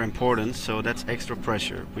points are important, so that's extra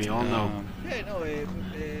pressure. We all know. Yeah, no.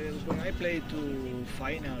 When I play to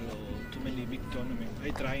final or too many big tournaments, I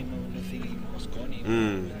try nothing in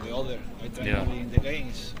Mosconi. The other, I try Yeah. only in the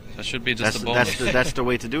games. That should be just That's a bonus. that's the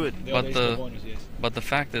way to do it. The But other is the- the bonus, yes. But the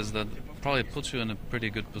fact is that probably puts you in a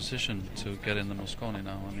pretty good position to get in the Mosconi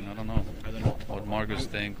now. I mean, I don't know I don't know. what Marcus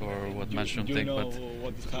think or what Matchroom you think, know but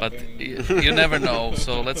what is but happening. you never know.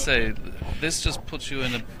 So let's say this just puts you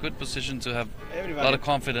in a good position to have a Everybody, lot of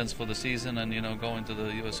confidence for the season, and go into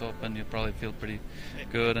the U.S. Open, you probably feel pretty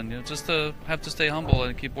good, and you just have to stay humble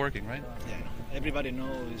and keep working, right? yeah, everybody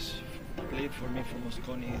knows played for me from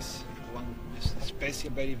Mosconi is one is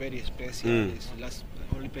special, very very special. It's last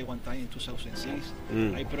only played one time in 2006.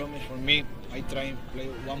 I promise for me, I try and play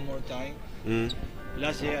one more time.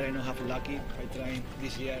 Last year I don't have lucky. I try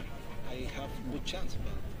this year. I have good chance,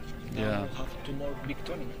 but now Yeah. I have 2 more big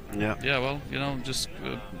tournaments. Yeah. Yeah, well, just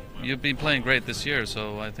you've been playing great this year,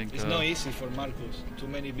 so I think. It's not easy for Marcus. Too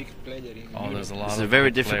many big players in Oh, Europe. there's a lot It's of a very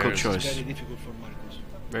good difficult players. choice. It's very difficult for Marcus.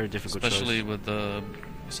 Very difficult Especially choice. with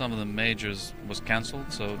some of the majors was cancelled,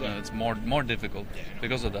 so Yeah. it's more difficult Yeah.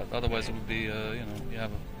 because of that. Otherwise, it would be you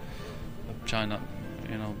have a China,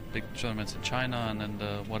 big tournaments in China, and then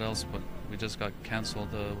what else? But we just got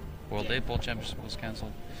cancelled. The World 8-Ball Championship was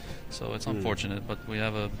cancelled, so it's unfortunate. But we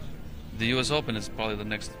have the U.S. Open is probably the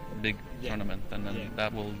next big Yeah. tournament, and then Yeah.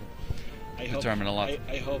 that will. I Determine a lot.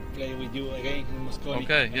 I hope play with you again in Mosconi.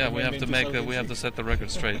 Okay, yeah, I we have to remember we have to 2006. set the record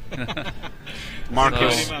straight.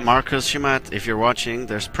 Marcus, So- Marcus Schimat, if you're watching,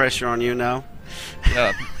 there's pressure on you now.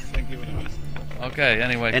 Yeah. Thank you very much. Okay.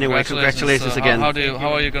 Anyway, congratulations again.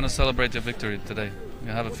 How are you going to celebrate your victory today?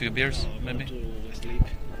 You have a few beers, maybe. To sleep.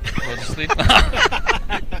 Go to sleep.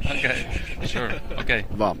 Okay. Sure. Okay.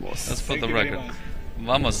 Vamos. That's for Thank the you very record. much.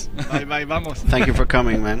 Vamos. Bye bye, vamos. Thank you for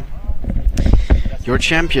coming, man. Your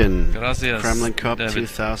champion, Gracias. Kremlin Cup David.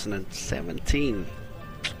 2017.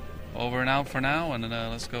 Over and out for now, and then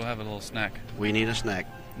let's go have a little snack. We need a snack.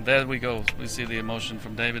 There we go. We see the emotion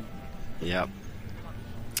from David. Yep.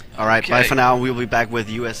 All right, bye Okay. for now. We'll be back with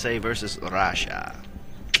USA versus Russia.